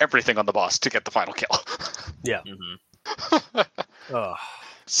unleash everything on the boss to get the final kill. Yeah. Mm-hmm.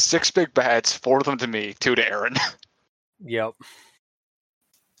 6 big bads, 4 of them to me, 2 to Aaron. Yep.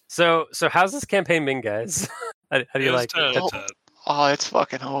 So how's this campaign been, guys? How do you like it? Oh, it's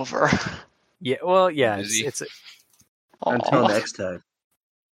fucking over. Yeah, well, yeah, it's until next time.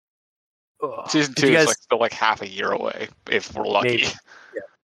 Season 2 is still like half a year away, if we're lucky. Maybe.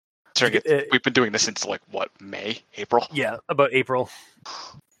 Yeah. We've been doing this since like what, May, April? Yeah, about April.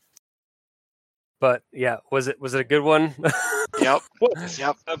 But yeah, was it a good one? Yep.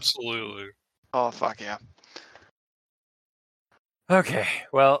 Yep. Absolutely. Oh fuck yeah. Okay,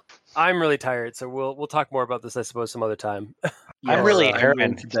 well, I'm really tired, so we'll talk more about this, I suppose, some other time. I'm really Aaron.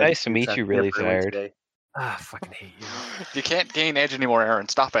 It's nice to meet you. Really tired. I fucking hate you. You can't gain edge anymore, Aaron.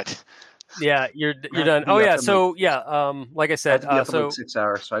 Stop it. Yeah, you're done. Oh yeah, so yeah, like I said, so 6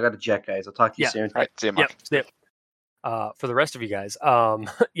 hours. So I got to jet, guys. I'll talk to you soon. All right, see you, Mark. Yep. For the rest of you guys,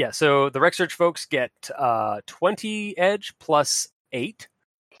 yeah. So the Rexurge folks get 20 edge plus 8.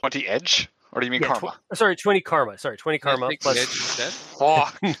 20 edge? Or do you mean karma? 20 karma. Sorry, 20 karma plus.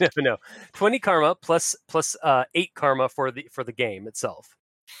 Fuck. No, 20 karma plus 8 karma for the game itself.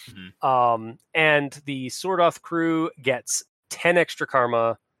 Mm-hmm. And the Sword Off crew gets 10 extra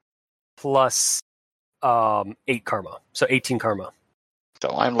karma plus 8 karma, so 18 karma. So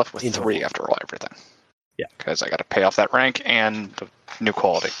I'm left with 3 after everything. Yeah, because I got to pay off that rank and the new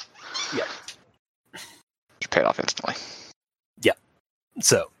quality. Yeah, which paid off instantly. Yeah.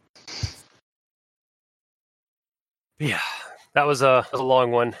 So. Yeah, that was a long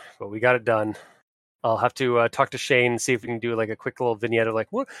one, but we got it done. I'll have to talk to Shane, see if we can do like a quick little vignette of like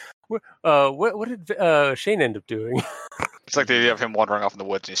what did Shane end up doing? It's like the idea of him wandering off in the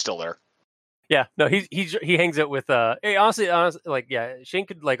woods and he's still there. Yeah, no, he hangs out with hey, honestly, like yeah, Shane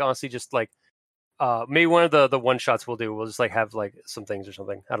could like honestly just like maybe one of the one shots we'll do. We'll just like have like some things or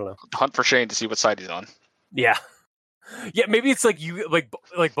something. I don't know. Hunt for Shane to see what side he's on. Yeah. Yeah, maybe it's like you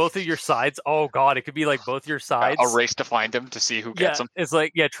like both of your sides. Oh god, it could be like both your sides. A race to find him to see who gets him. It's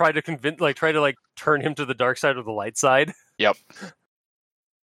like try to turn him to the dark side or the light side. Yep.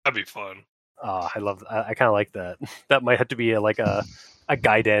 That'd be fun. Oh, I love that. I kind of like that. That might have to be a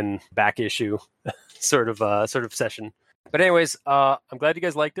Gaiden back issue sort of session. But anyways, I'm glad you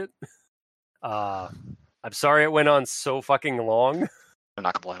guys liked it. I'm sorry it went on so fucking long. I'm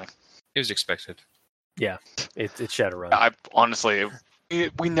not complaining. It was expected. Yeah, it's Shadowrun. I honestly,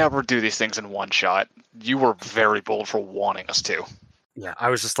 we never do these things in one shot. You were very bold for wanting us to. Yeah, I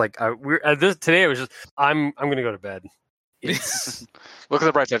was just like, today I was just, I'm gonna go to bed. It's Look at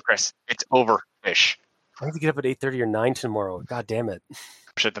the bright side, Chris. It's over, fish. I need to get up at 8:30 or 9 tomorrow. God damn it.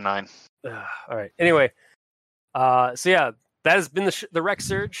 Shit to 9. All right. Anyway, so yeah, that has been the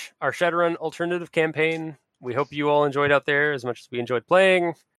Rexurge, our Shadowrun alternative campaign. we hope you all enjoyed out there as much as we enjoyed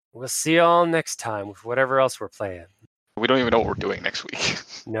playing. We'll see y'all next time with whatever else we're playing. We don't even know what we're doing next week.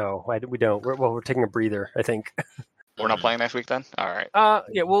 No, we don't. We're taking a breather, I think. We're not playing next week then? All right.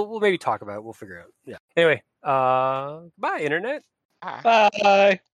 Yeah, we'll maybe talk about it. We'll figure it out. Yeah. Anyway, bye, Internet. Bye.